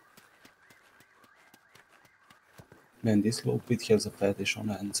 Man, this little pit has a fetish on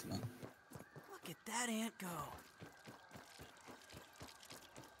ants, man. Look at that ant go.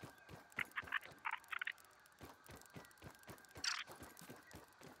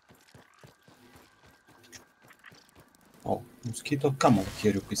 Oh, mosquito, come over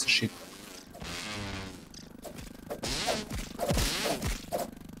here, you piece of shit.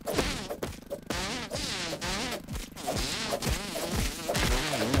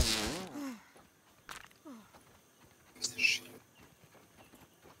 Piece of shit.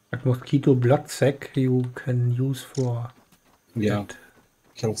 That mosquito blood sac you can use for Yeah, that.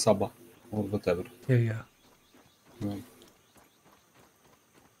 kill Saba or whatever. Yeah. Right.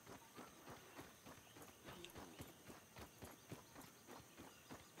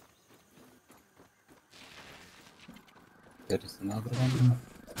 There is another one.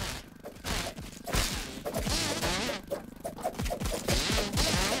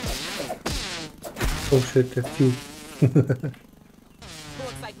 Oh shit, that's you.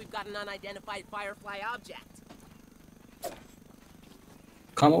 Looks like we've got an unidentified firefly object.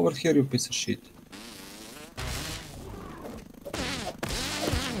 Come over here, you piece of shit.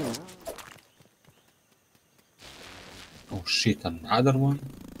 Oh shit, another one?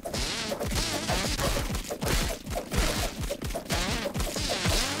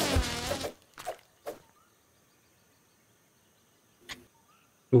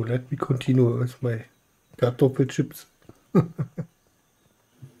 So let me continue with my Kartoffelchips.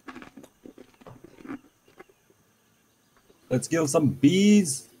 Let's kill some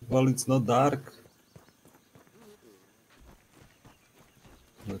bees while it's not dark.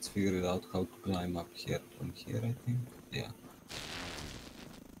 Let's figure it out how to climb up here. From here, I think. Yeah.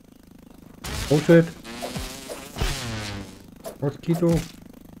 Oh shit. Mosquito.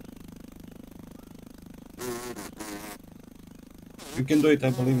 You can do it, I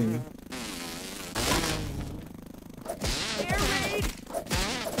believe in you. Air raid!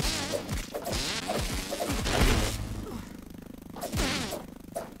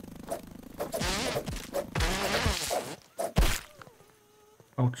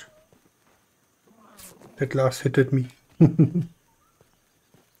 Ouch. That last hit me.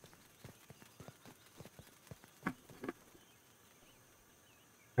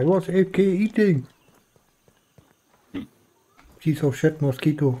 I was AFK eating. Piece of shit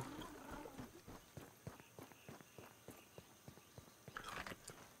mosquito.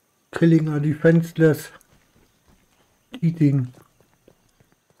 Killing a defenseless. Eating.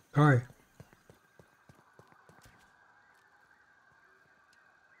 Die.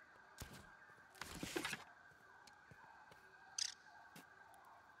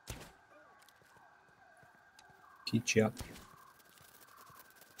 Ketchup.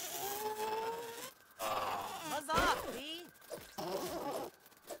 Buzz off, B.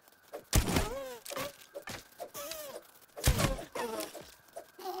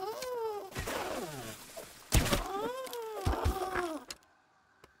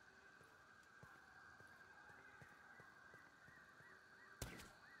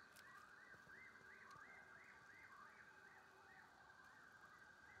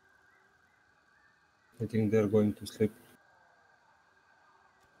 I think they're going to sleep.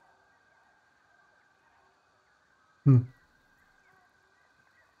 Hmm.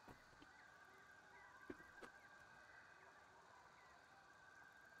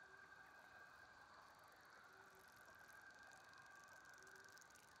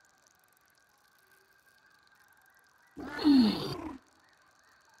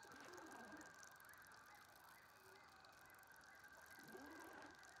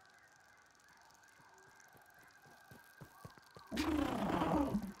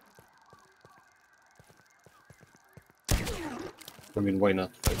 I mean, why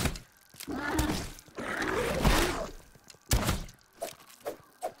not? Right?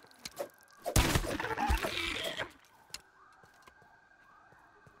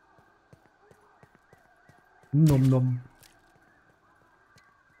 Nom nom.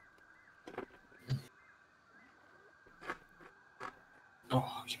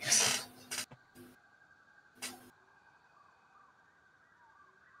 Oh, yes.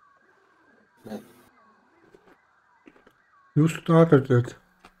 Man, You started it.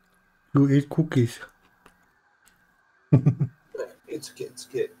 You ate cookies. it's okay, it's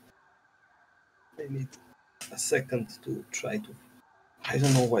okay. I need a second to try to... I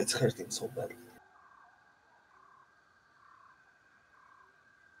don't know why it's hurting so badly.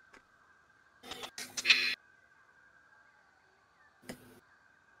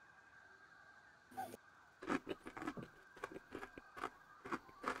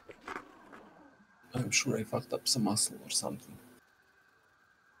 I'm sure I fucked up some muscle or something.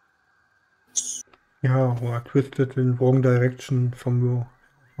 Yeah, or twisted in wrong direction somewhere.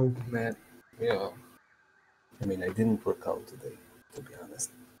 Oh, Man, yeah. I mean, I didn't work out today, to be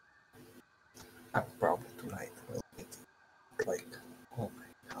honest. I'll probably tonight will get like, oh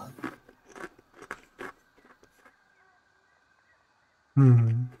my god.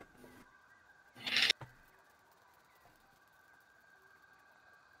 hmm.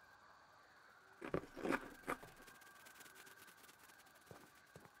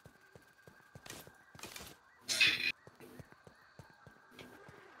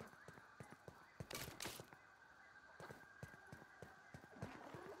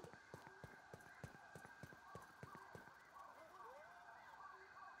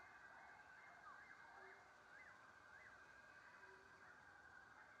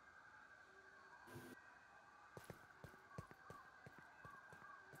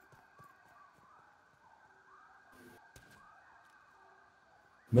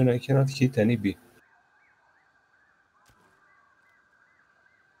 Man, I cannot hit any bee.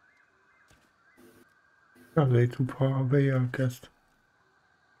 Are they too far away, I guess?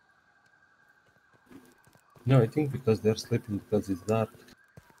 No, I think because they're sleeping because it's dark.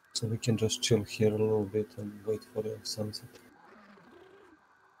 So we can just chill here a little bit and wait for the sunset.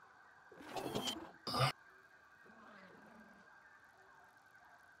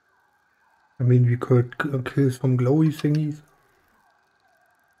 I mean, we could kill some glowy thingies.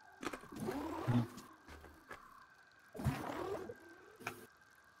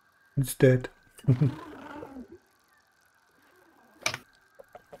 Instead.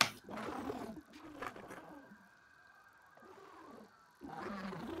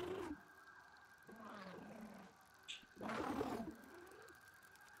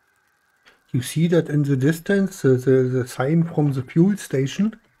 You see that in the distance, the sign from the fuel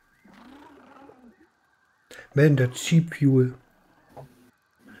station? Man, that's cheap fuel.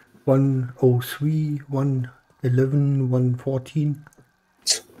 103, 111, 114.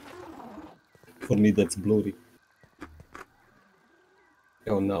 For me, that's blurry.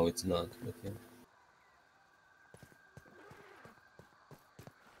 Oh, no, it's not. But yeah.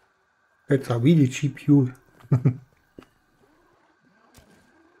 That's a really cheap fuel.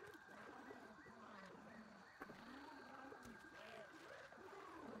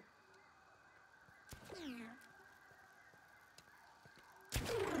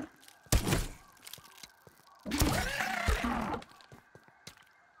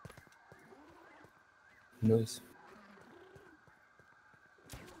 Nice.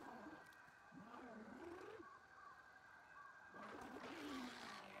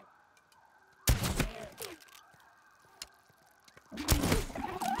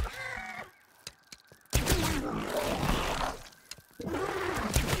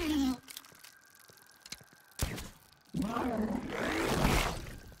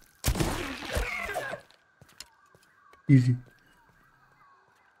 Easy.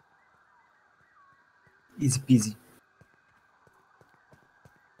 Easy peasy.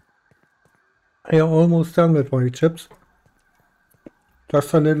 I am almost done with my chips.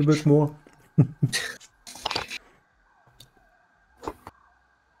 Just a little bit more.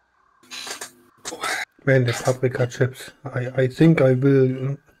 Man, the paprika chips. I think I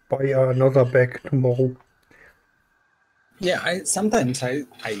will buy another bag tomorrow. Yeah, sometimes I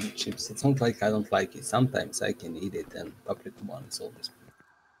eat chips. It's not like I don't like it. Sometimes I can eat it, and paprika one is always.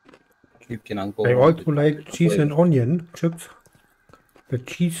 You cannot go I wrong also with like paprika cheese and flavor. onion chips. The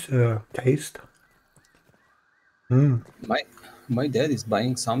cheese taste. Mm. My dad is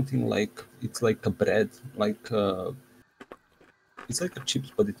buying something like it's like a bread, like it's like a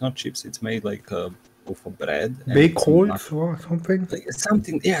chips, but it's not chips. It's made like of a bread, and Bake it's rolls or something. like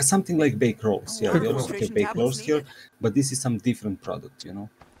something, yeah, something like baked rolls. Yeah, we also have Concentration baked rolls tablets here, needed? but this is some different product,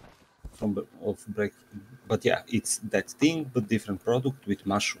 from of break. But yeah, it's that thing, but different product with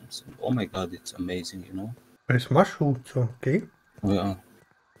mushrooms. Oh my god, it's amazing. There's mushrooms, okay. Yeah,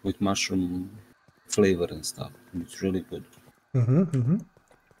 with mushroom flavor and stuff. It's really good.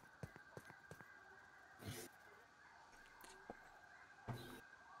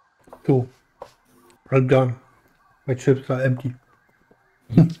 So, I'm done. My chips are empty.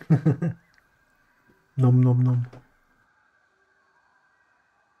 Nom nom nom.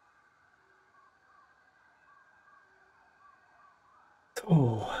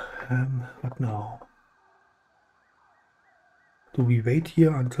 So, what now? Do we wait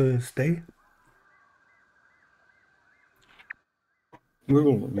here until it's day?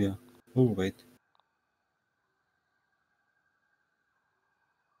 We'll wait.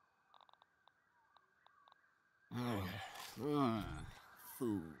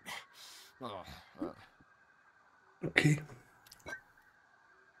 Food. Okay.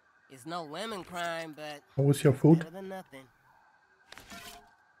 It's no women crime, but How was your food? better than nothing.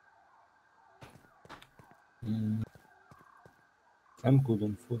 I'm good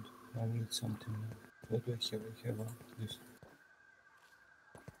on food. I need something. What do I have? I have this.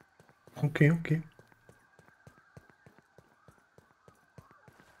 Okay, okay.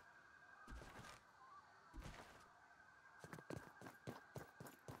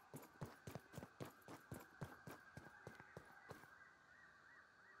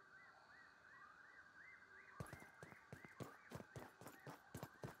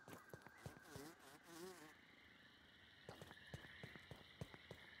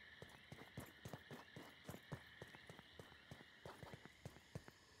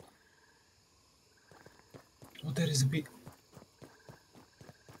 Oh, there is a bee.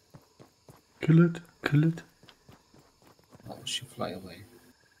 Kill it, kill it. Oh, she fly away.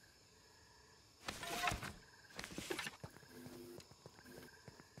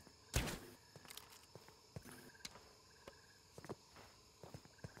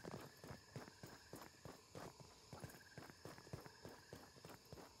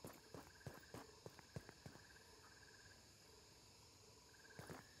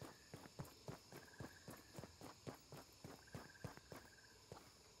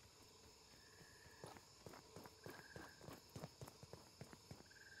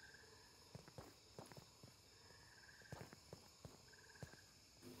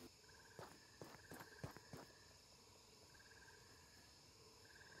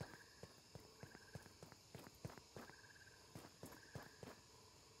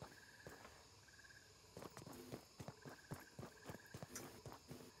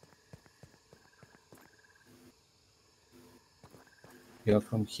 Yeah,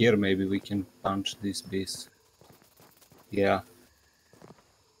 from here maybe we can punch this beast. Yeah.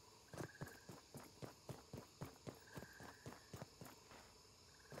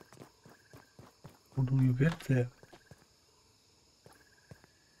 How do you get there?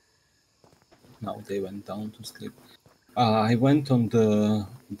 Now they went down to sleep. I went on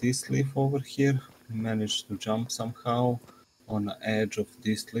this leaf over here. Managed to jump somehow on the edge of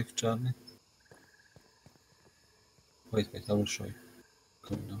this leaf, Charlie. Wait, I will show you.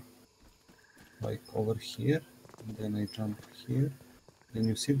 Come down. Like over here, and then I jump here. Then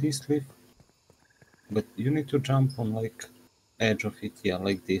you see this leaf, but you need to jump on like edge of it, yeah,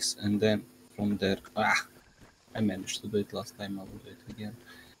 like this, and then from there. I managed to do it last time. I will do it again.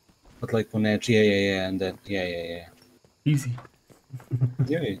 But like on edge, yeah, and then yeah. Easy.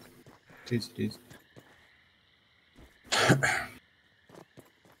 Yeah, it is.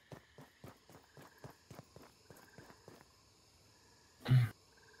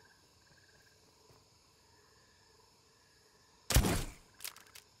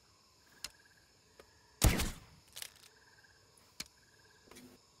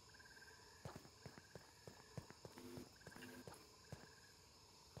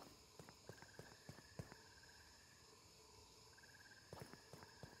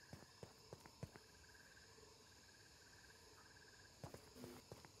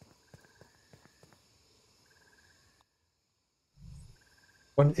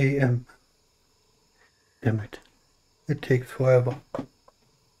 1 a.m. Damn it. It takes forever.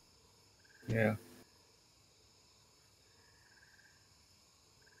 Yeah.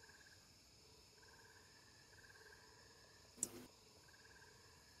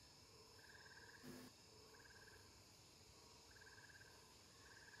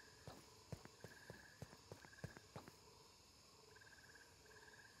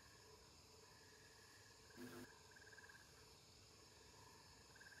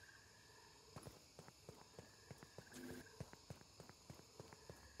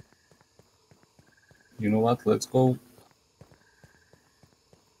 You know what? Let's go.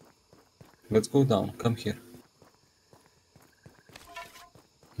 Let's go down. Come here.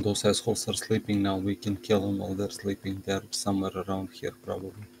 Those assholes are sleeping now. We can kill them while they're sleeping. They're somewhere around here,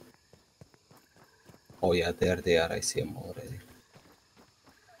 probably. Oh yeah, there they are. I see them already.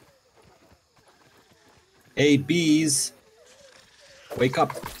 Hey, bees! Wake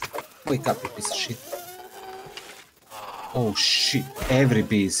up! Wake up, you piece of shit. Oh shit, every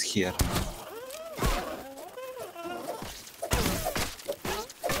bee is here.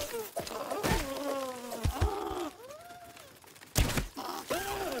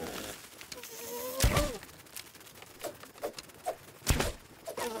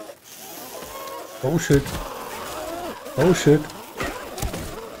 Oh shit. Oh shit.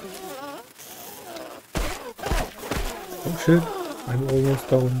 Oh shit. I'm almost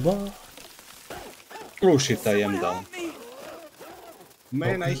down. Bah. Oh shit, I am down.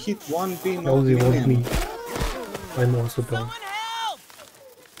 Man, I hit one beam Now of they want me. million. I'm also down. Someone help!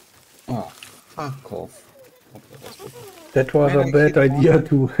 Oh, fuck off. Okay, that's good. That was Man, a I bad hit idea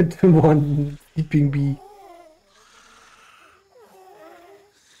to hit one sleeping bee.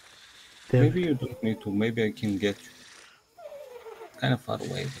 Damn Maybe it. you don't need to. Maybe I can get you. Kind of far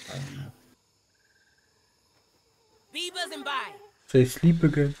away, but I don't know. Bee buzzing by. They sleep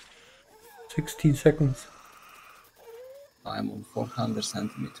again. 16 seconds. I'm on 400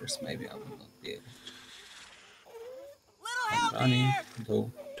 centimeters. Maybe I will not be able. Little I'm help running, here!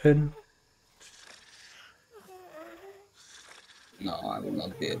 though. 10. No, I will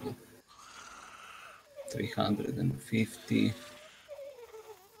not be able. 350.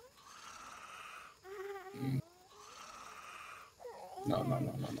 No, no, no,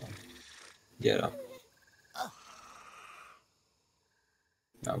 no, no. Get up.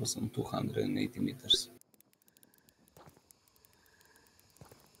 I was on 280 meters.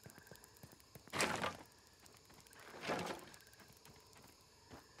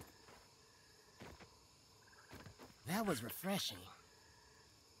 That was refreshing.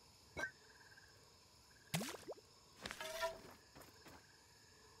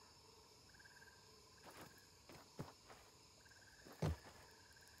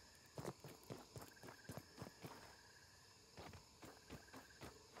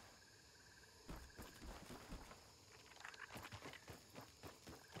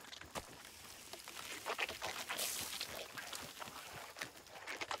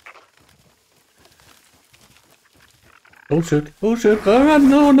 Oh shit. Oh shit. Run.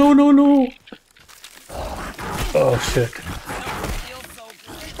 No, no, no, no. Oh shit. Feels so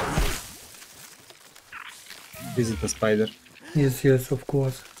good. Visit the spider. Yes, yes, of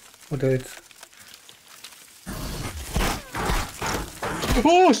course. What else?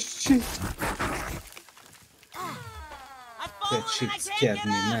 Oh shit! I've fallen That and shit I can't scared get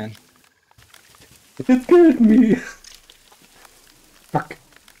me, up! man. It killed me. Fuck.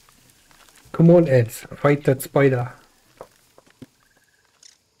 Come on, ants. Fight that spider.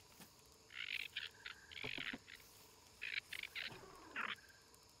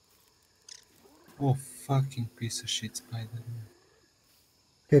 Oh, fucking piece of shit spider.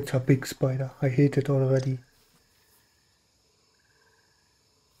 It's a big spider. I hate it already.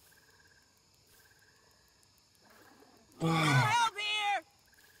 Little help here!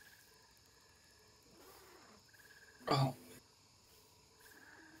 Oh.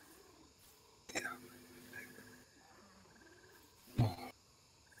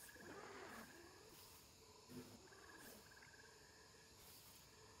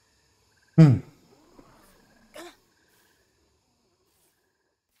 Hmm.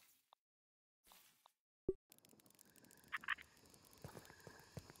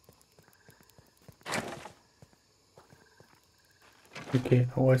 Okay,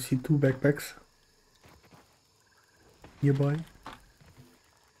 now I see 2 backpacks. Nearby.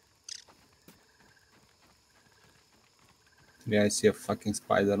 Yeah, I see a fucking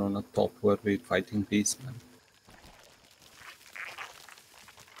spider on the top where we're fighting bees, man.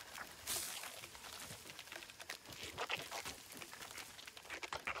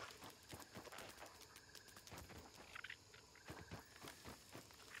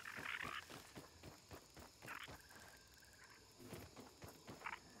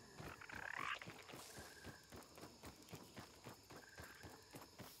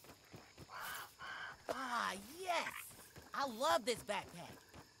 Ah, yes! I love this backpack.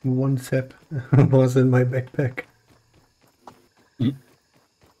 1 sap was in my backpack. Mm.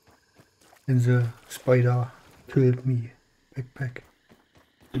 And the spider killed me. Backpack.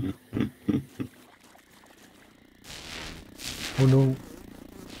 Oh no.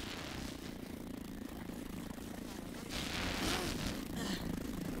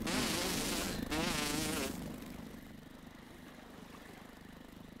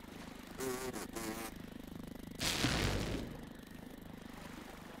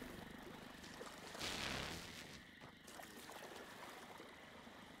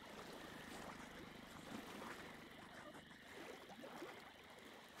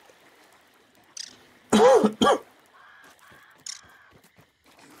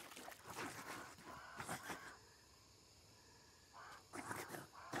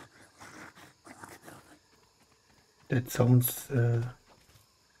 That sounds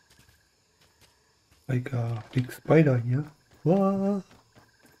like a big spider here. Wah!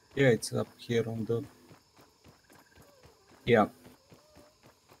 Yeah, it's up here on the... Yeah.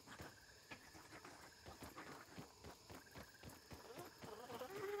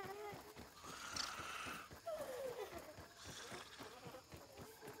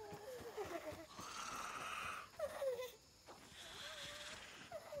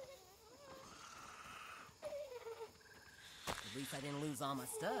 least I didn't lose all my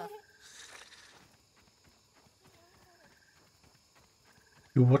stuff.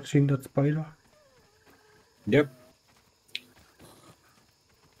 You watching that spider? Yep.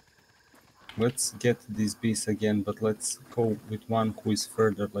 Let's get this beast again, but let's go with one who is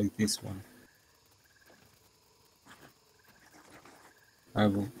further like this one. I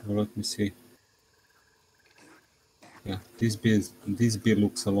will, let me see. Yeah, this bee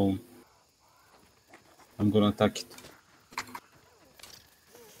looks alone. I'm gonna attack it.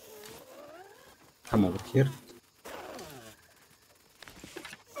 Come over here.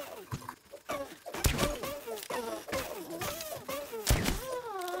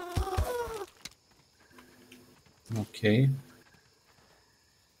 Okay.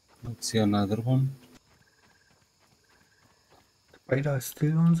 Let's see another one. Spider is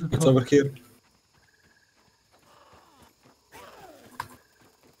still on the It's top. over here.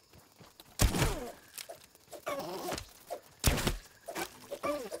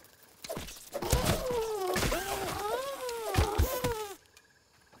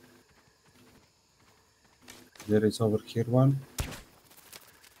 There is over here one.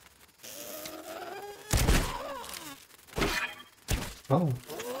 Oh,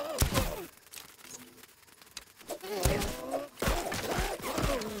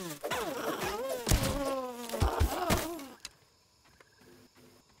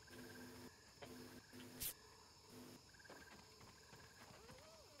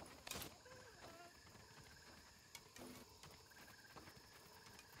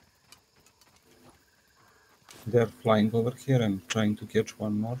 They're flying over here. I'm trying to catch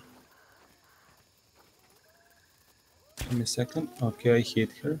one more. Give me a second. Okay, I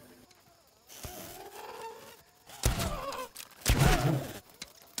hit her.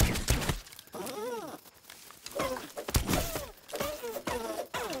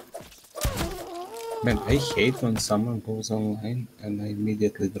 Man, I hate when someone goes online and I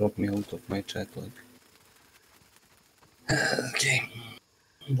immediately drop me out of my chat. Like, okay,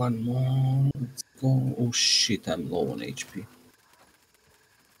 one more. Let's go. Oh shit, I'm low on HP.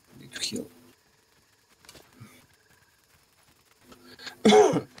 Need to heal.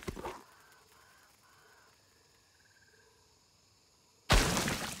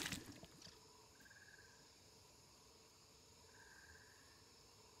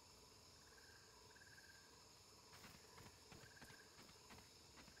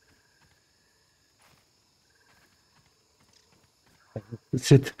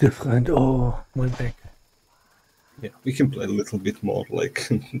 it's it different. Oh, my back. Yeah, we can play a little bit more, like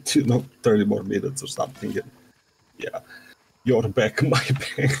 30 more minutes or something. And yeah, your back, my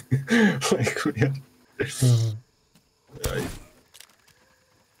back. Like, yeah. Right.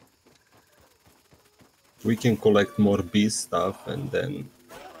 We can collect more bee stuff and then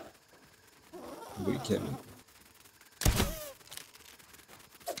we can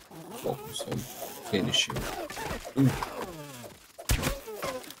focus on finishing.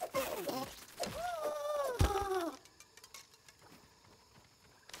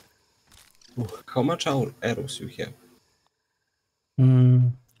 Ooh, how much arrows you have?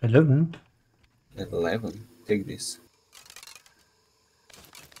 11. 11. Take this.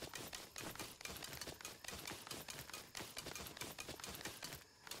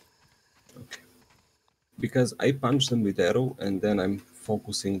 Okay. Because I punch them with arrow and then I'm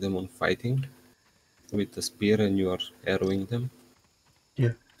focusing them on fighting with the spear and you are arrowing them.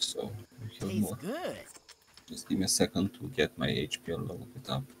 Yeah. So you have Tastes more. good. Just give me a second to get my HP a little bit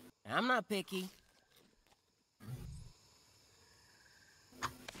up. I'm not picky.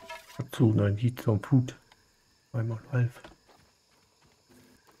 Dazu, I need some food. I'm alive.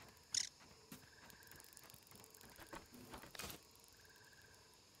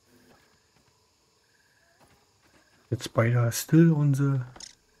 The spider is still on the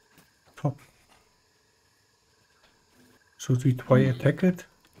top. Should we try attack it?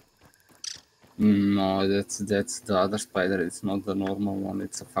 No, that's the other spider. It's not the normal one.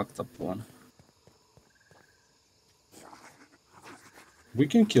 It's a fucked up one. We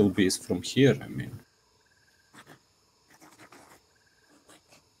can kill bees from here, I mean.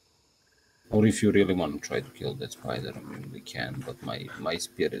 Or if you really want to try to kill that spider, I mean, we can. But my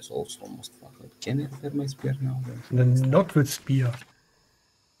spear is also almost fucked up. Can I repair my spear now? Then not with spear.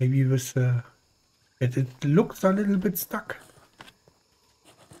 Maybe with it looks a little bit stuck.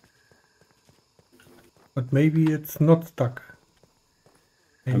 But maybe it's not stuck.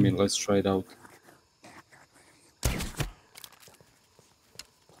 I mean, let's try it out.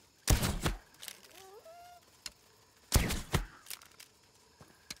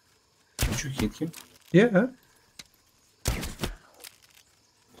 Did you hit him? Yeah.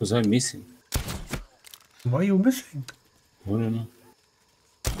 Because I'm missing. Why are you missing? Oh, no.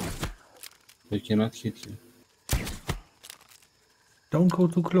 They cannot hit you. Don't go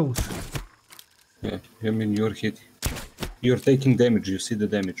too close. Yeah, I mean you're hitting. You're taking damage. You see the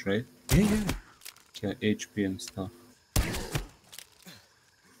damage, right? Yeah. Yeah, HP and stuff. Okay.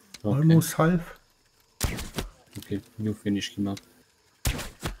 Almost half. Okay, you finish him up.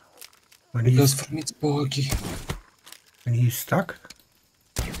 When Because he's for me it's buggy. stuck,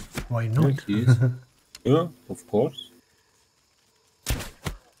 why Yeah, not? he is. Yeah, of course.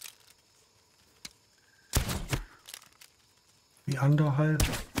 The under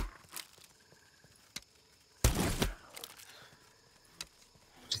half.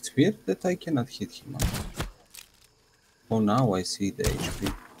 It's weird that I cannot hit him up. Oh, now I see the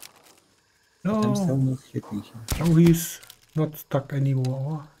HP. But I'm still No, not hitting him. now he's not stuck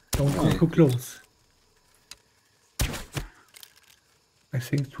anymore. Don't go Oh, too yeah. close. I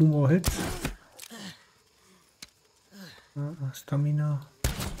think 2 more hits. Stamina.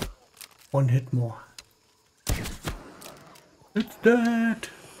 1 hit more. It's dead.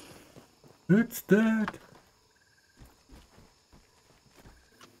 It's dead.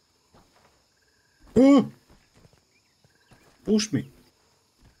 Oh! Push me.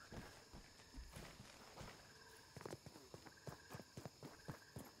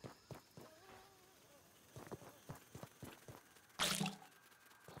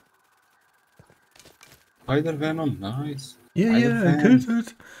 Spider Venom, nice. Yeah, Spider I Venom. killed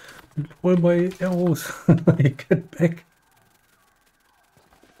it. All my arrows. I get back.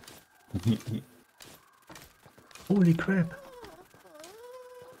 Holy crap.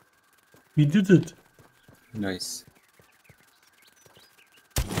 We did it. Nice.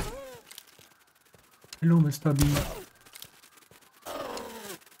 Hello, Mr. B.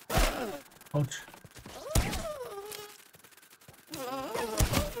 Ouch.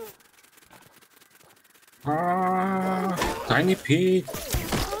 Ah, tiny pig.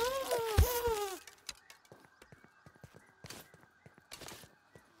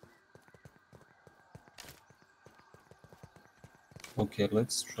 Okay,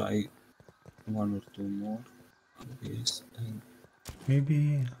 let's try 1 or 2 more. This and...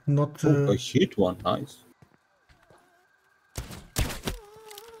 Maybe not Oh, I hit one. Nice.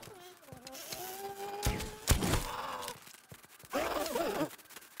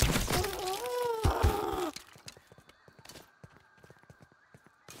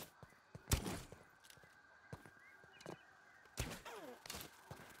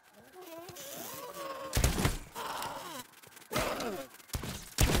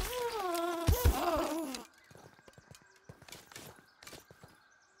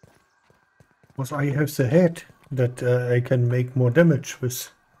 because I have the head that I can make more damage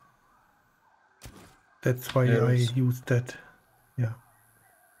with. That's why I Arrows. use that. Yeah.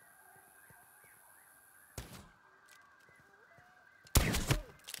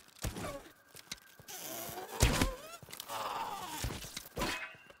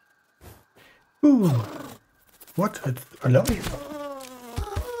 Ooh. What? It's alive?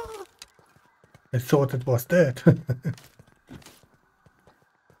 I thought it was dead.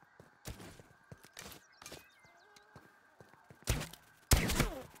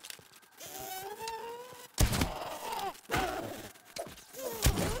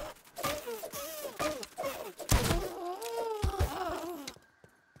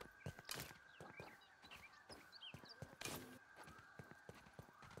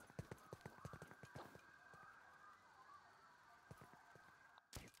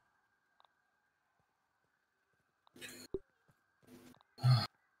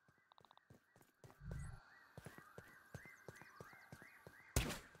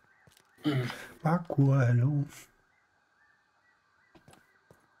 Parkour, hallo.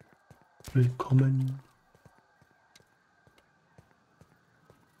 Willkommen.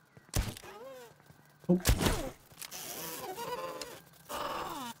 Oh.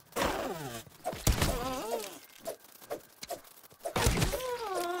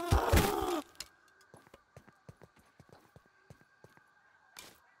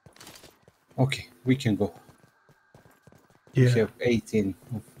 Okay, we can go. Yeah, We have 18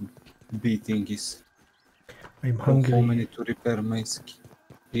 of beating is. I'm Oh, how hungry. many to repair my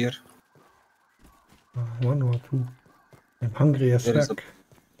here? 1 or 2. I'm hungry as There is fuck.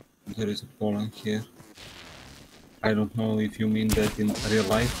 There is a Poland here. I don't know if you mean that in real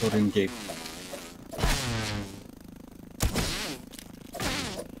life or in game.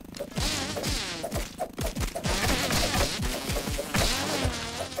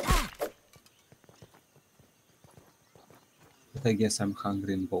 But I guess I'm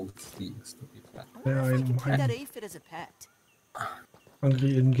hungry in both things to be fair. Yeah, I'm That aphid as a pet.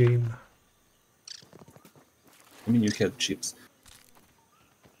 hungry in game. I mean, you had chips.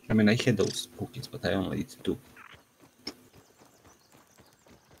 I mean, I had those cookies, but I only eat 2.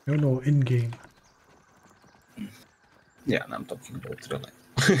 You know, in-game. Yeah, and I'm talking about real life.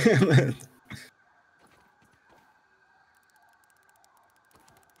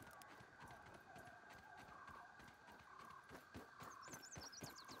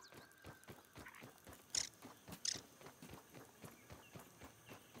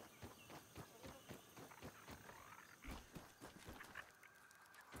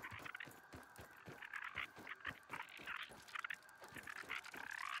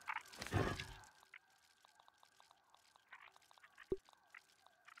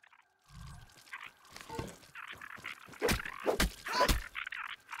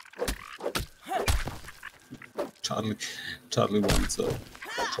 Charlie wants a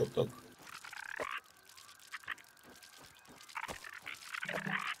hot dog.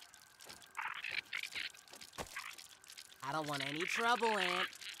 I don't want any trouble, Aunt.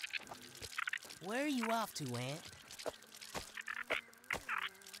 Where are you off to, Aunt?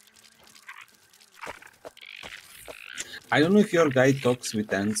 I don't know if your guy talks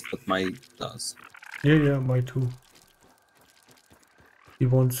with ants, but mine does. Yeah, my too. He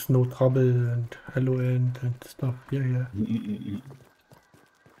wants no trouble and hello and stuff. Yeah.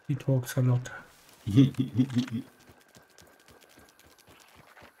 He talks a lot.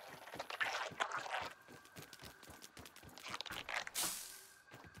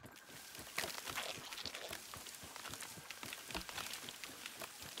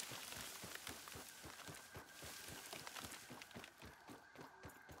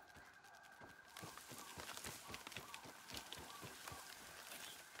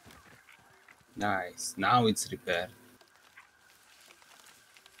 Nice. Now it's repaired.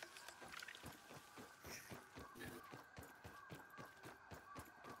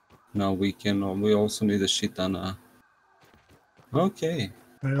 Now we can. We also need a shit ton. Okay.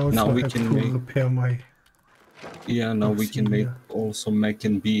 I also Now we have can to make. repair my. Yeah. Now we can make here. also mac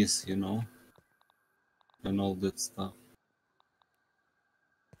and bees, you know, and all that stuff.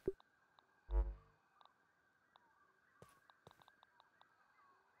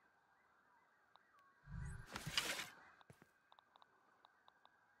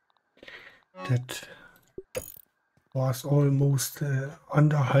 That was almost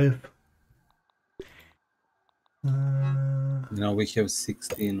under half. Now we have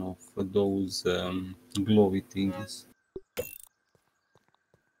 16 of those glowy things.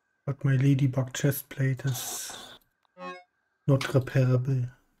 But my ladybug chest plate is not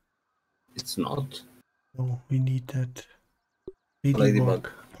repairable. It's not. No, we need that Ladybug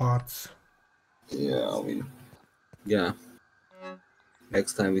parts. Yeah.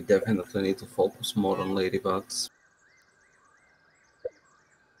 Next time we definitely need to focus more on ladybugs.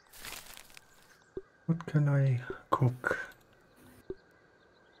 What can I cook?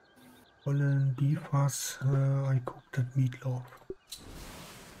 Holland beef was I cooked that meatloaf.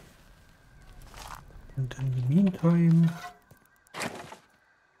 And in the meantime,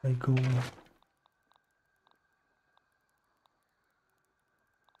 I go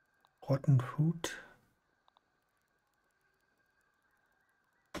rotten food.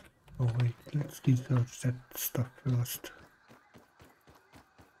 Oh wait, let's research that stuff first.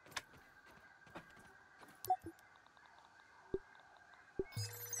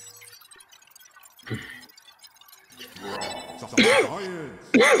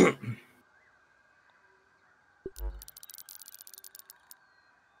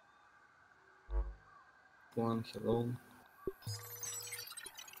 One, hello.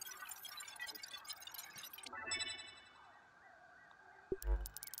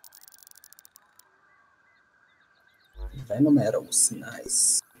 Venom arrows,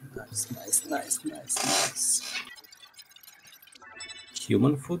 nice. Nice.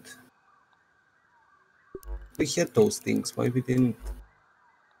 Human food? We had those things, why we didn't?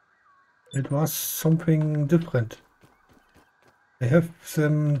 It was something different. I have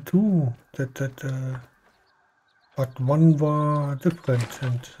them too, but one were different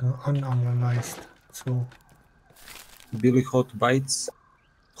and unanalyzed. So Billy Hot Bites,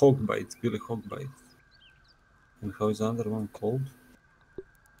 Hog Bites, Billy Hog Bites. And how is the other one called?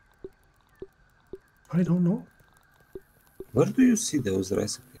 I don't know. Where do you see those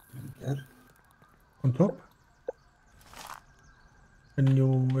recipes? There? On top. When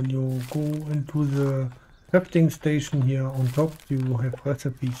you go into the crafting station here on top, you have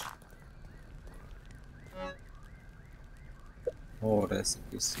recipes. Oh,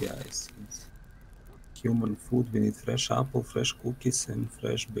 recipes, yeah, I see. Human food, we need fresh apple, fresh cookies, and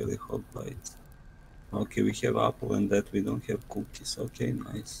fresh Billy Hot Bites. Okay, we have apple and that, we don't have cookies. Okay,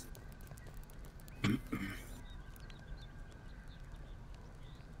 nice.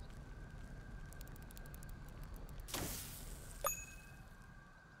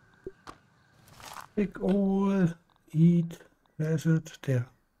 Pick all, eat, where's it? There.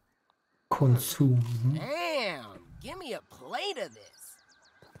 Consume. Damn! Give me a plate of this.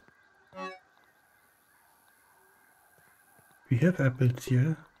 We have apples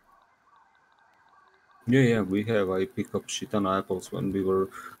here. Yeah, we have. I pick up shit on apples when we were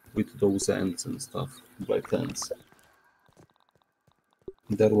with those ants and stuff, black ants.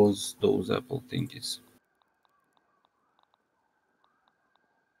 There was those apple thingies.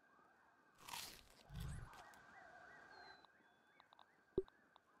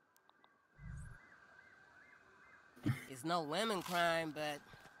 It's no lemon crime, but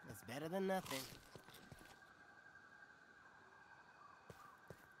it's better than nothing.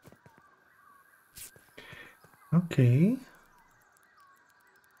 Okay.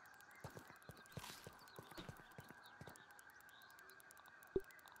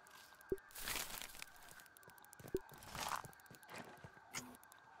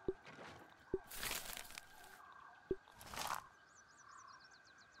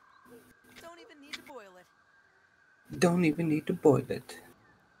 Don't even need to boil it. Don't even need to boil it.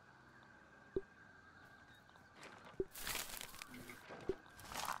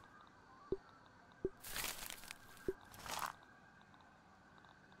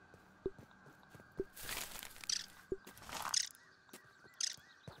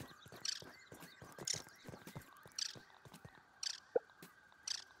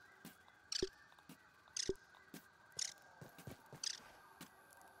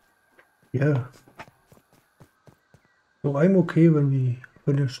 Yeah. So I'm okay when we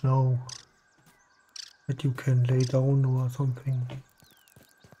finish now. That you can lay down or something.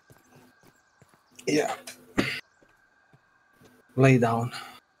 Yeah. Lay down.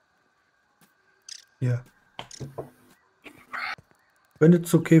 Yeah. When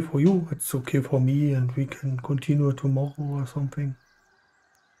it's okay for you, it's okay for me, and we can continue tomorrow or something.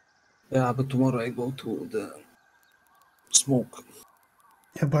 Yeah, but tomorrow I go to the smoke.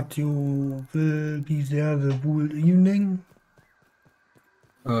 Yeah, but you will be there the whole evening.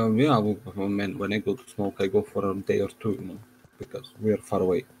 Yeah, when I go to smoke, I go for a day or two, you know, because we are far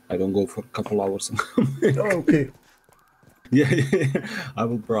away. I don't go for a couple hours. Oh, okay. Yeah, I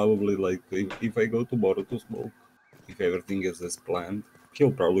will probably like if I go tomorrow to smoke, if everything is as planned,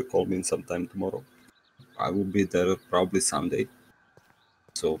 he'll probably call me in sometime tomorrow. I will be there probably Sunday.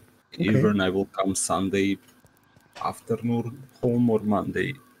 So Okay. either I will come Sunday afternoon home or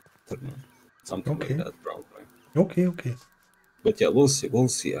Monday afternoon, something like Okay. that probably. Okay, okay. But yeah, we'll see. We'll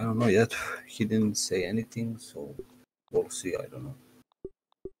see. I don't know yet. He didn't say anything, so we'll see. I don't know.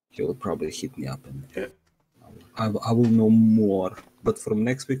 He will probably hit me up and Yeah. I will know more. But from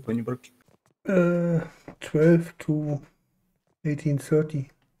next week, when you work? 12 to 18:30.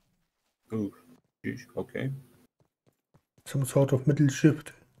 Oh, sheesh, okay. Some sort of middle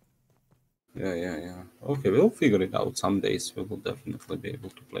shift. Yeah. Okay, we'll figure it out. Some days we will definitely be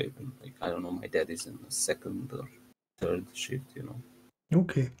able to play. But like, I don't know, my dad is in the second or third shift, you know.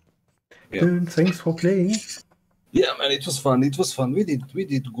 Okay. Yeah. Then thanks for playing. Yeah, man, it was fun. It was fun. We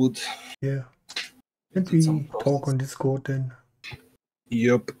did good. Yeah. We And did some we talk process. on Discord then.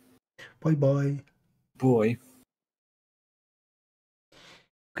 Yep. Bye bye. Boy.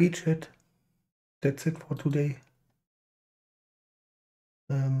 Okay, chat. That's it for today.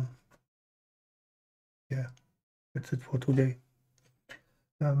 Yeah, that's it for today.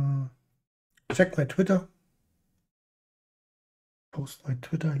 Check my Twitter. Post my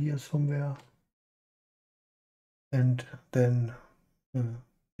Twitter here somewhere. And then,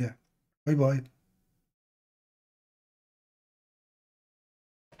 yeah. Bye bye.